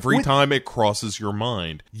about every time it crosses your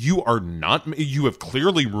mind. You have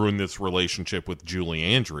clearly ruined this relationship with Julie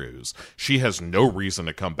Andrews. She has no reason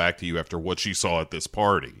to come back to you after what she saw at this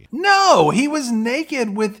party. No, he was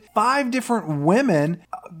naked with 5 different women.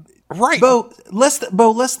 Right. Bo,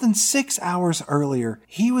 less than 6 hours earlier,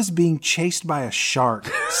 he was being chased by a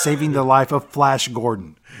shark, saving the life of Flash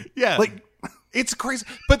Gordon. Yeah. It's crazy.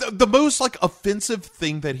 But the most offensive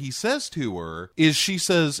thing that he says to her is she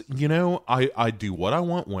says, I do what I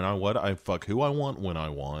want when I want. I fuck who I want when I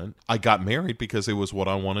want. I got married because it was what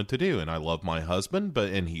I wanted to do. And I love my husband,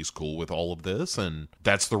 and he's cool with all of this. And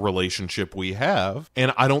that's the relationship we have.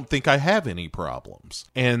 And I don't think I have any problems.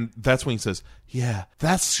 And that's when he says, "Yeah,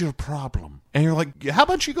 that's your problem." And you're like, how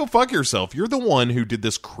about you go fuck yourself? You're the one who did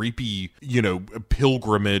this creepy,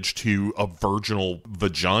 pilgrimage to a virginal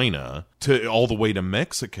vagina to all the way to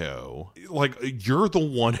Mexico. You're the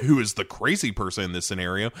one who is the crazy person in this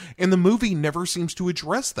scenario. And the movie never seems to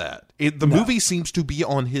address that. The movie seems to be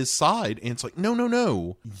on his side. And it's like,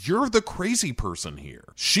 no. You're the crazy person here.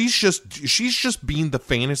 She's just being the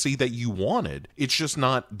fantasy that you wanted. It's just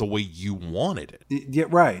not the way you wanted it. Yeah,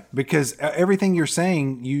 right. Because everything you're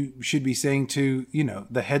saying, you should be saying to,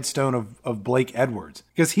 the headstone of Blake Edwards,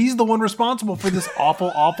 because he's the one responsible for this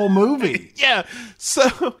awful movie. Yeah.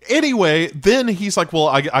 So anyway, then he's like, "Well,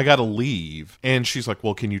 I got to leave." And she's like,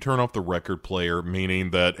 "Well, can you turn off the record player?" Meaning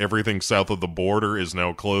that everything south of the border is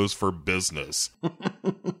now closed for business.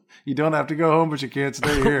 You don't have to go home, but you can't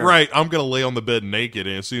stay here. Right, I'm going to lay on the bed naked,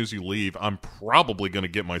 and as soon as you leave, I'm probably going to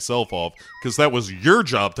get myself off, because that was your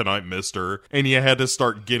job tonight, mister, and you had to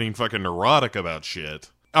start getting fucking neurotic about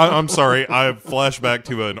shit. I'm sorry, I flashed back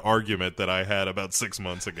to an argument that I had about 6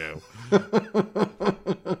 months ago.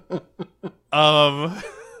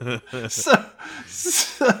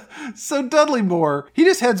 So Dudley Moore, he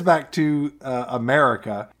just heads back to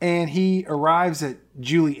America, and he arrives at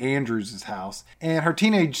Julie Andrews' house, and her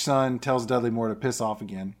teenage son tells Dudley Moore to piss off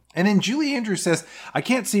again. And then Julie Andrews says, I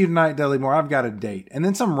can't see you tonight, Dudley Moore. I've got a date. And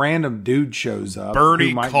then some random dude shows up.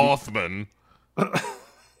 Bernie Kaufman.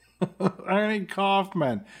 Ernie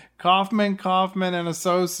Kaufman. Kaufman and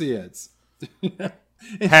Associates.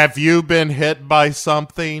 Have you been hit by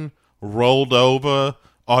something, rolled over,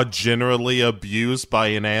 or generally abused by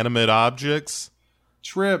inanimate objects?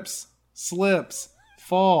 Trips, slips,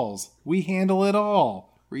 falls. We handle it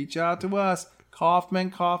all. Reach out to us.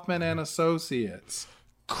 Kaufman and Associates.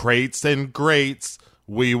 Crates and grates.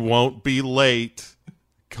 We won't be late.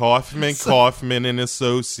 Kaufman and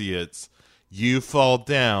Associates. You fall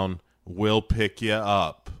down, we'll pick you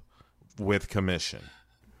up with commission.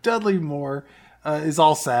 Dudley Moore is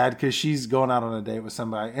all sad because she's going out on a date with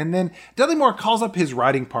somebody. And then Dudley Moore calls up his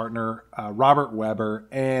writing partner, Robert Webber,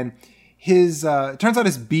 and his it turns out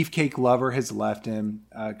his beefcake lover has left him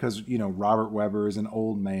because, Robert Webber is an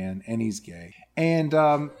old man and he's gay. And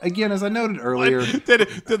again, as I noted earlier...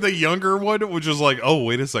 Did the younger one was just like, oh,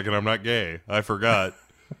 wait a second, I'm not gay. I forgot.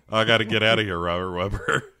 I got to get out of here, Robert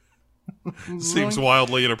Webber. Seems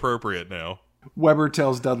wildly inappropriate now. Weber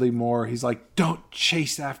tells Dudley Moore, he's like, don't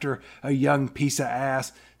chase after a young piece of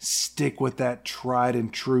ass. Stick with that tried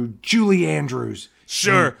and true Julie Andrews.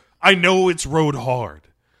 Sure, I know it's rode hard.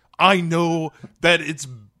 I know that it's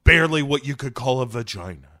barely what you could call a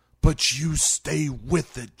vagina. But you stay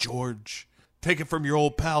with it, George. Take it from your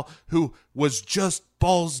old pal who was just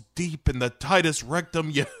balls deep in the tightest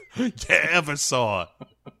rectum you ever saw.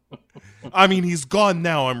 I mean, he's gone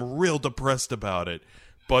now. I'm real depressed about it.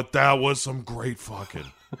 But that was some great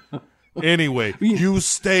fucking. Anyway, you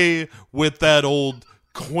stay with that old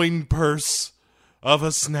coin purse of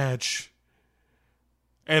a snatch.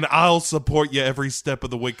 And I'll support you every step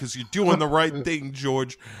of the way because you're doing the right thing,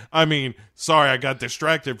 George. I mean, sorry, I got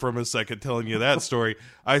distracted for a second telling you that story.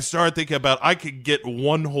 I started thinking about I could get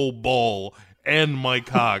one whole ball and my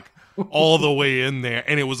cock all the way in there,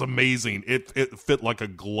 and it was amazing. It fit like a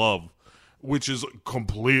glove. Which is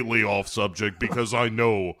completely off subject because I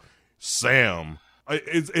know Sam.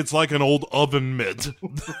 It's like an old oven mitt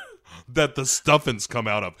that the stuffings come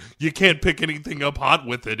out of. You can't pick anything up hot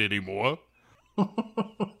with it anymore.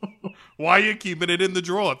 Why are you keeping it in the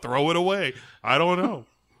drawer? Throw it away. I don't know.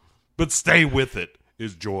 But stay with it,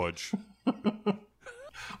 is George.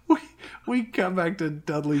 We come back to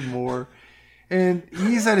Dudley Moore. And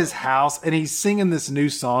he's at his house, and he's singing this new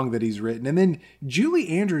song that he's written. And then Julie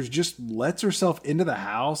Andrews just lets herself into the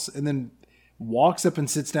house and then walks up and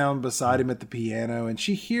sits down beside him at the piano. And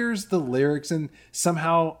she hears the lyrics and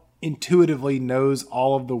somehow intuitively knows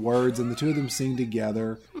all of the words. And the two of them sing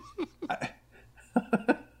together.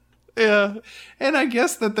 Yeah. And I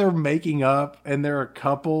guess that they're making up and they're a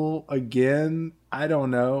couple again. I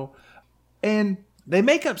don't know. And... they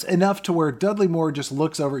make up enough to where Dudley Moore just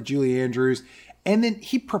looks over at Julie Andrews and then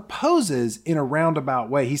he proposes in a roundabout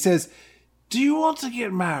way. He says, do you want to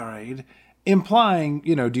get married? Implying,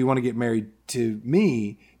 do you want to get married to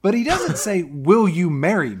me? But he doesn't say, will you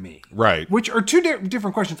marry me? Right. Which are two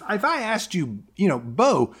different questions. If I asked you,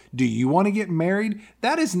 Bo, do you want to get married?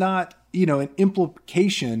 That is not, an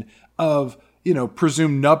implication of,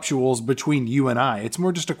 presumed nuptials between you and I. It's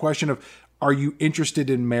more just a question of, are you interested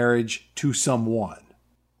in marriage to someone?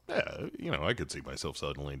 Yeah, I could see myself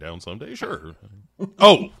settling down someday. Sure.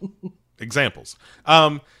 Oh, examples.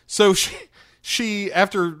 So she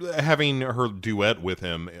after having her duet with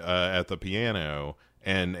him at the piano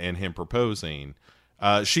and him proposing,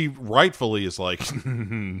 she rightfully is like,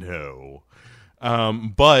 no.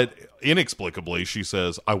 But inexplicably, she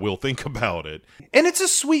says, I will think about it. And it's a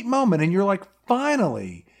sweet moment. And you're like,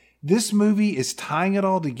 finally, this movie is tying it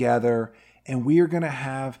all together. And we are going to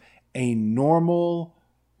have a normal,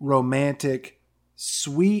 romantic,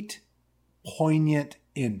 sweet, poignant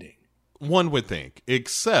ending. One would think,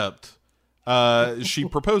 except she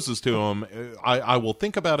proposes to him, I will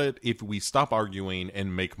think about it if we stop arguing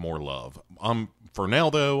and make more love. For now,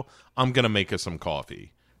 though, I'm going to make us some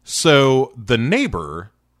coffee. So the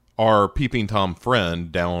neighbor, our Peeping Tom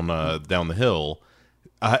friend down the hill,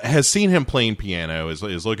 has seen him playing piano,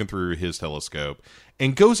 is looking through his telescope,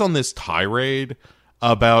 and goes on this tirade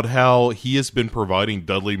about how he has been providing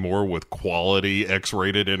Dudley Moore with quality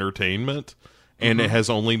X-rated entertainment, and it has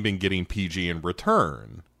only been getting PG in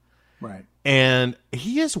return. Right. And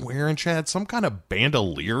he is wearing, Chad, some kind of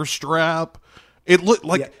bandolier strap. It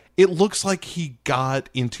looks like he got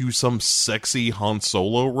into some sexy Han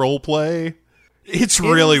Solo role play. It's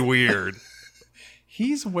really weird.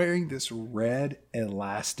 He's wearing this red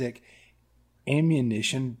elastic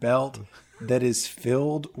ammunition belt that is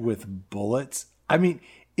filled with bullets. I mean,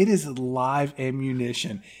 it is live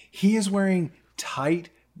ammunition. He is wearing tight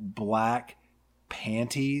black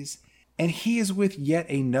panties, and he is with yet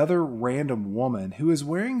another random woman who is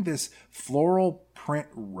wearing this floral print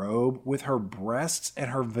robe with her breasts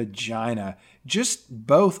and her vagina just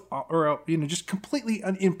both, or just completely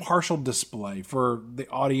an impartial display for the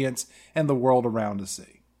audience and the world around to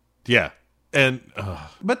see. Yeah. And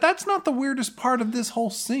but that's not the weirdest part of this whole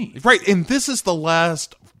scene. right, and this is the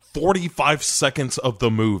last 45 seconds of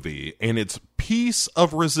the movie, and its piece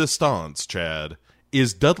of resistance, Chad,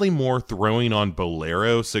 is Dudley Moore throwing on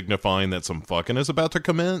Bolero, signifying that some fucking is about to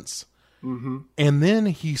commence. Mm-hmm. And then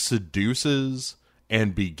he seduces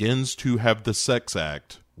and begins to have the sex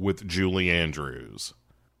act with Julie Andrews.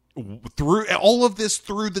 Through all of this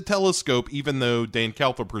through the telescope, even though Dan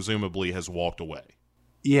Calfa presumably has walked away.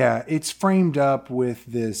 Yeah, it's framed up with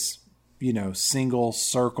this, single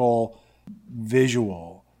circle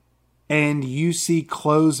visual. And you see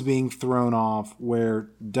clothes being thrown off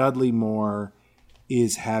where Dudley Moore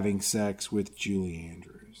is having sex with Julie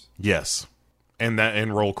Andrews. Yes. And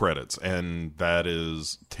roll credits. And that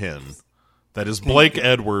is 10. That is Blake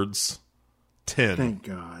Edwards 10. Thank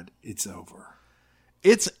God it's over.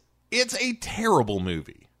 It's a terrible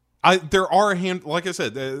movie. There are like I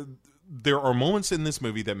said, there are moments in this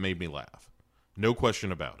movie that made me laugh. No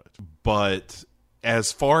question about it. But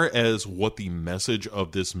as far as what the message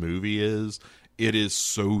of this movie is, it is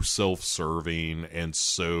so self-serving and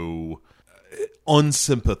so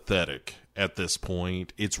unsympathetic at this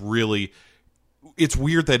point. It's weird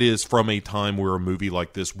that it is from a time where a movie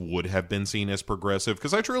like this would have been seen as progressive,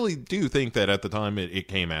 because I truly do think that at the time it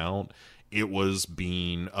came out, it was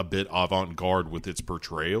being a bit avant-garde with its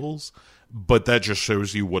portrayals. But that just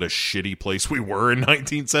shows you what a shitty place we were in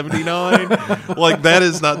 1979. Like, that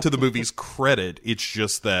is not to the movie's credit. It's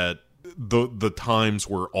just that the times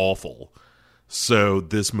were awful. So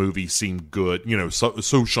this movie seemed good,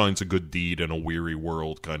 so shines a good deed in a weary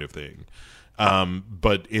world kind of thing.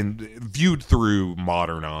 But viewed through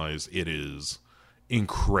modern eyes, it is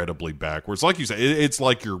incredibly backwards. Like you said, it's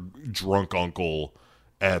like your drunk uncle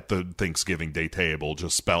at the Thanksgiving Day table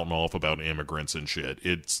just spouting off about immigrants and shit.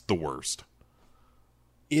 It's the worst.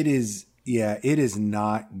 It is, it is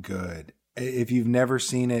not good. If you've never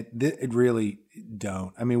seen it, it really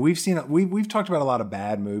don't. I mean, we've talked about a lot of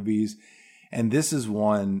bad movies, and this is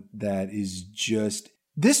one that is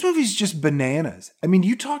this movie's just bananas. I mean,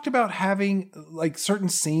 you talked about having like certain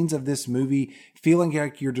scenes of this movie feeling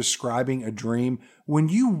like you're describing a dream. When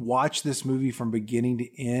you watch this movie from beginning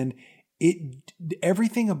to end,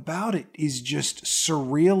 everything about it is just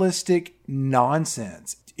surrealistic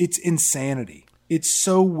nonsense. It's insanity. It's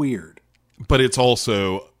so weird. But it's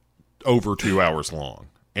also over 2 hours long,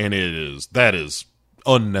 and that is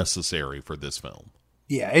unnecessary for this film.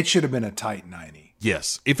 Yeah, it should have been a tight 90.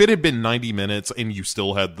 Yes. If it had been 90 minutes and you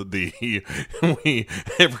still had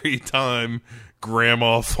every time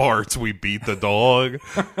grandma farts, we beat the dog,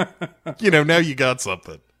 now you got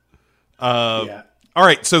something. Yeah. All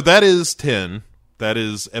right, so that is 10. That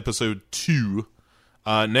is episode 2.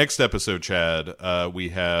 Next episode, Chad, we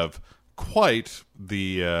have quite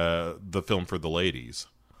the film for the ladies.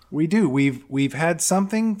 We do. We've had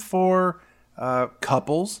something for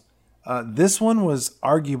couples. This one was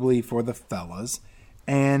arguably for the fellas.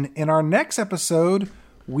 And in our next episode,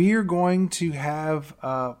 we're going to have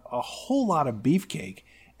a whole lot of beefcake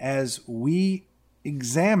as we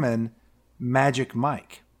examine Magic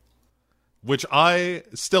Mike, which I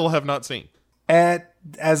still have not seen.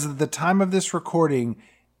 As of the time of this recording,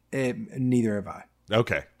 neither have I.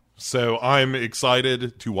 Okay. So I'm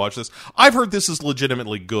excited to watch this. I've heard this is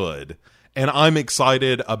legitimately good, and I'm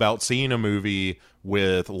excited about seeing a movie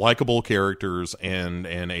with likable characters and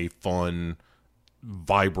a fun,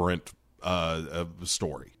 vibrant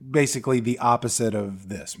story. Basically the opposite of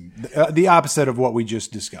this. The opposite of what we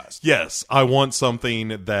just discussed. Yes, I want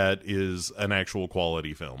something that is an actual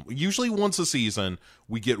quality film. Usually once a season,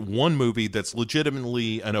 we get one movie that's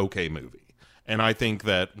legitimately an okay movie. And I think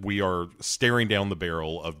that we are staring down the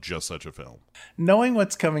barrel of just such a film. Knowing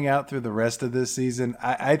what's coming out through the rest of this season,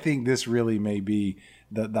 I think this really may be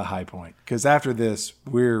the high point, because after this,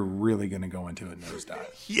 we're really going to go into a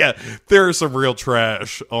nosedive. Yeah, there's some real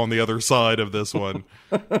trash on the other side of this one.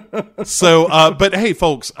 So, but hey,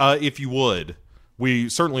 folks, if you would, we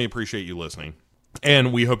certainly appreciate you listening.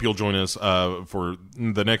 And we hope you'll join us for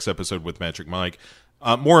the next episode with Magic Mike.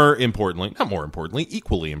 Equally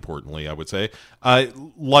importantly, I would say,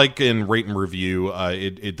 like in rate and review,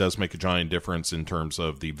 it does make a giant difference in terms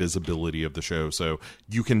of the visibility of the show. So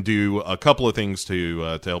you can do a couple of things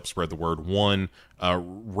to help spread the word. One,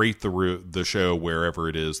 rate the show wherever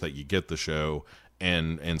it is that you get the show.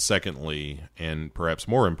 And secondly, and perhaps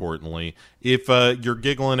more importantly, if you're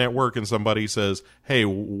giggling at work and somebody says, "Hey,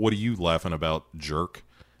 what are you laughing about, jerk?"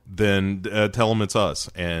 then tell them it's us,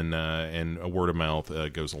 and a word of mouth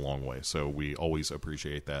goes a long way. So we always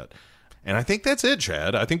appreciate that. And I think that's it,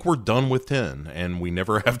 Chad. I think we're done with 10, and we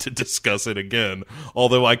never have to discuss it again.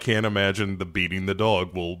 Although I can't imagine the beating the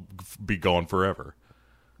dog will be gone forever.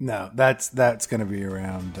 No, that's going to be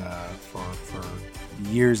around for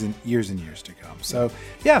years and years to come. So,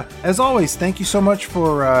 yeah, as always, thank you so much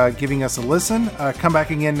for giving us a listen. Come back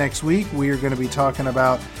again next week. We are going to be talking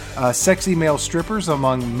about sexy male strippers,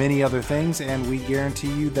 among many other things, and we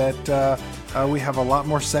guarantee you that we have a lot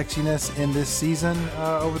more sexiness in this season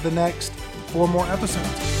over the next 4 more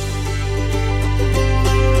episodes.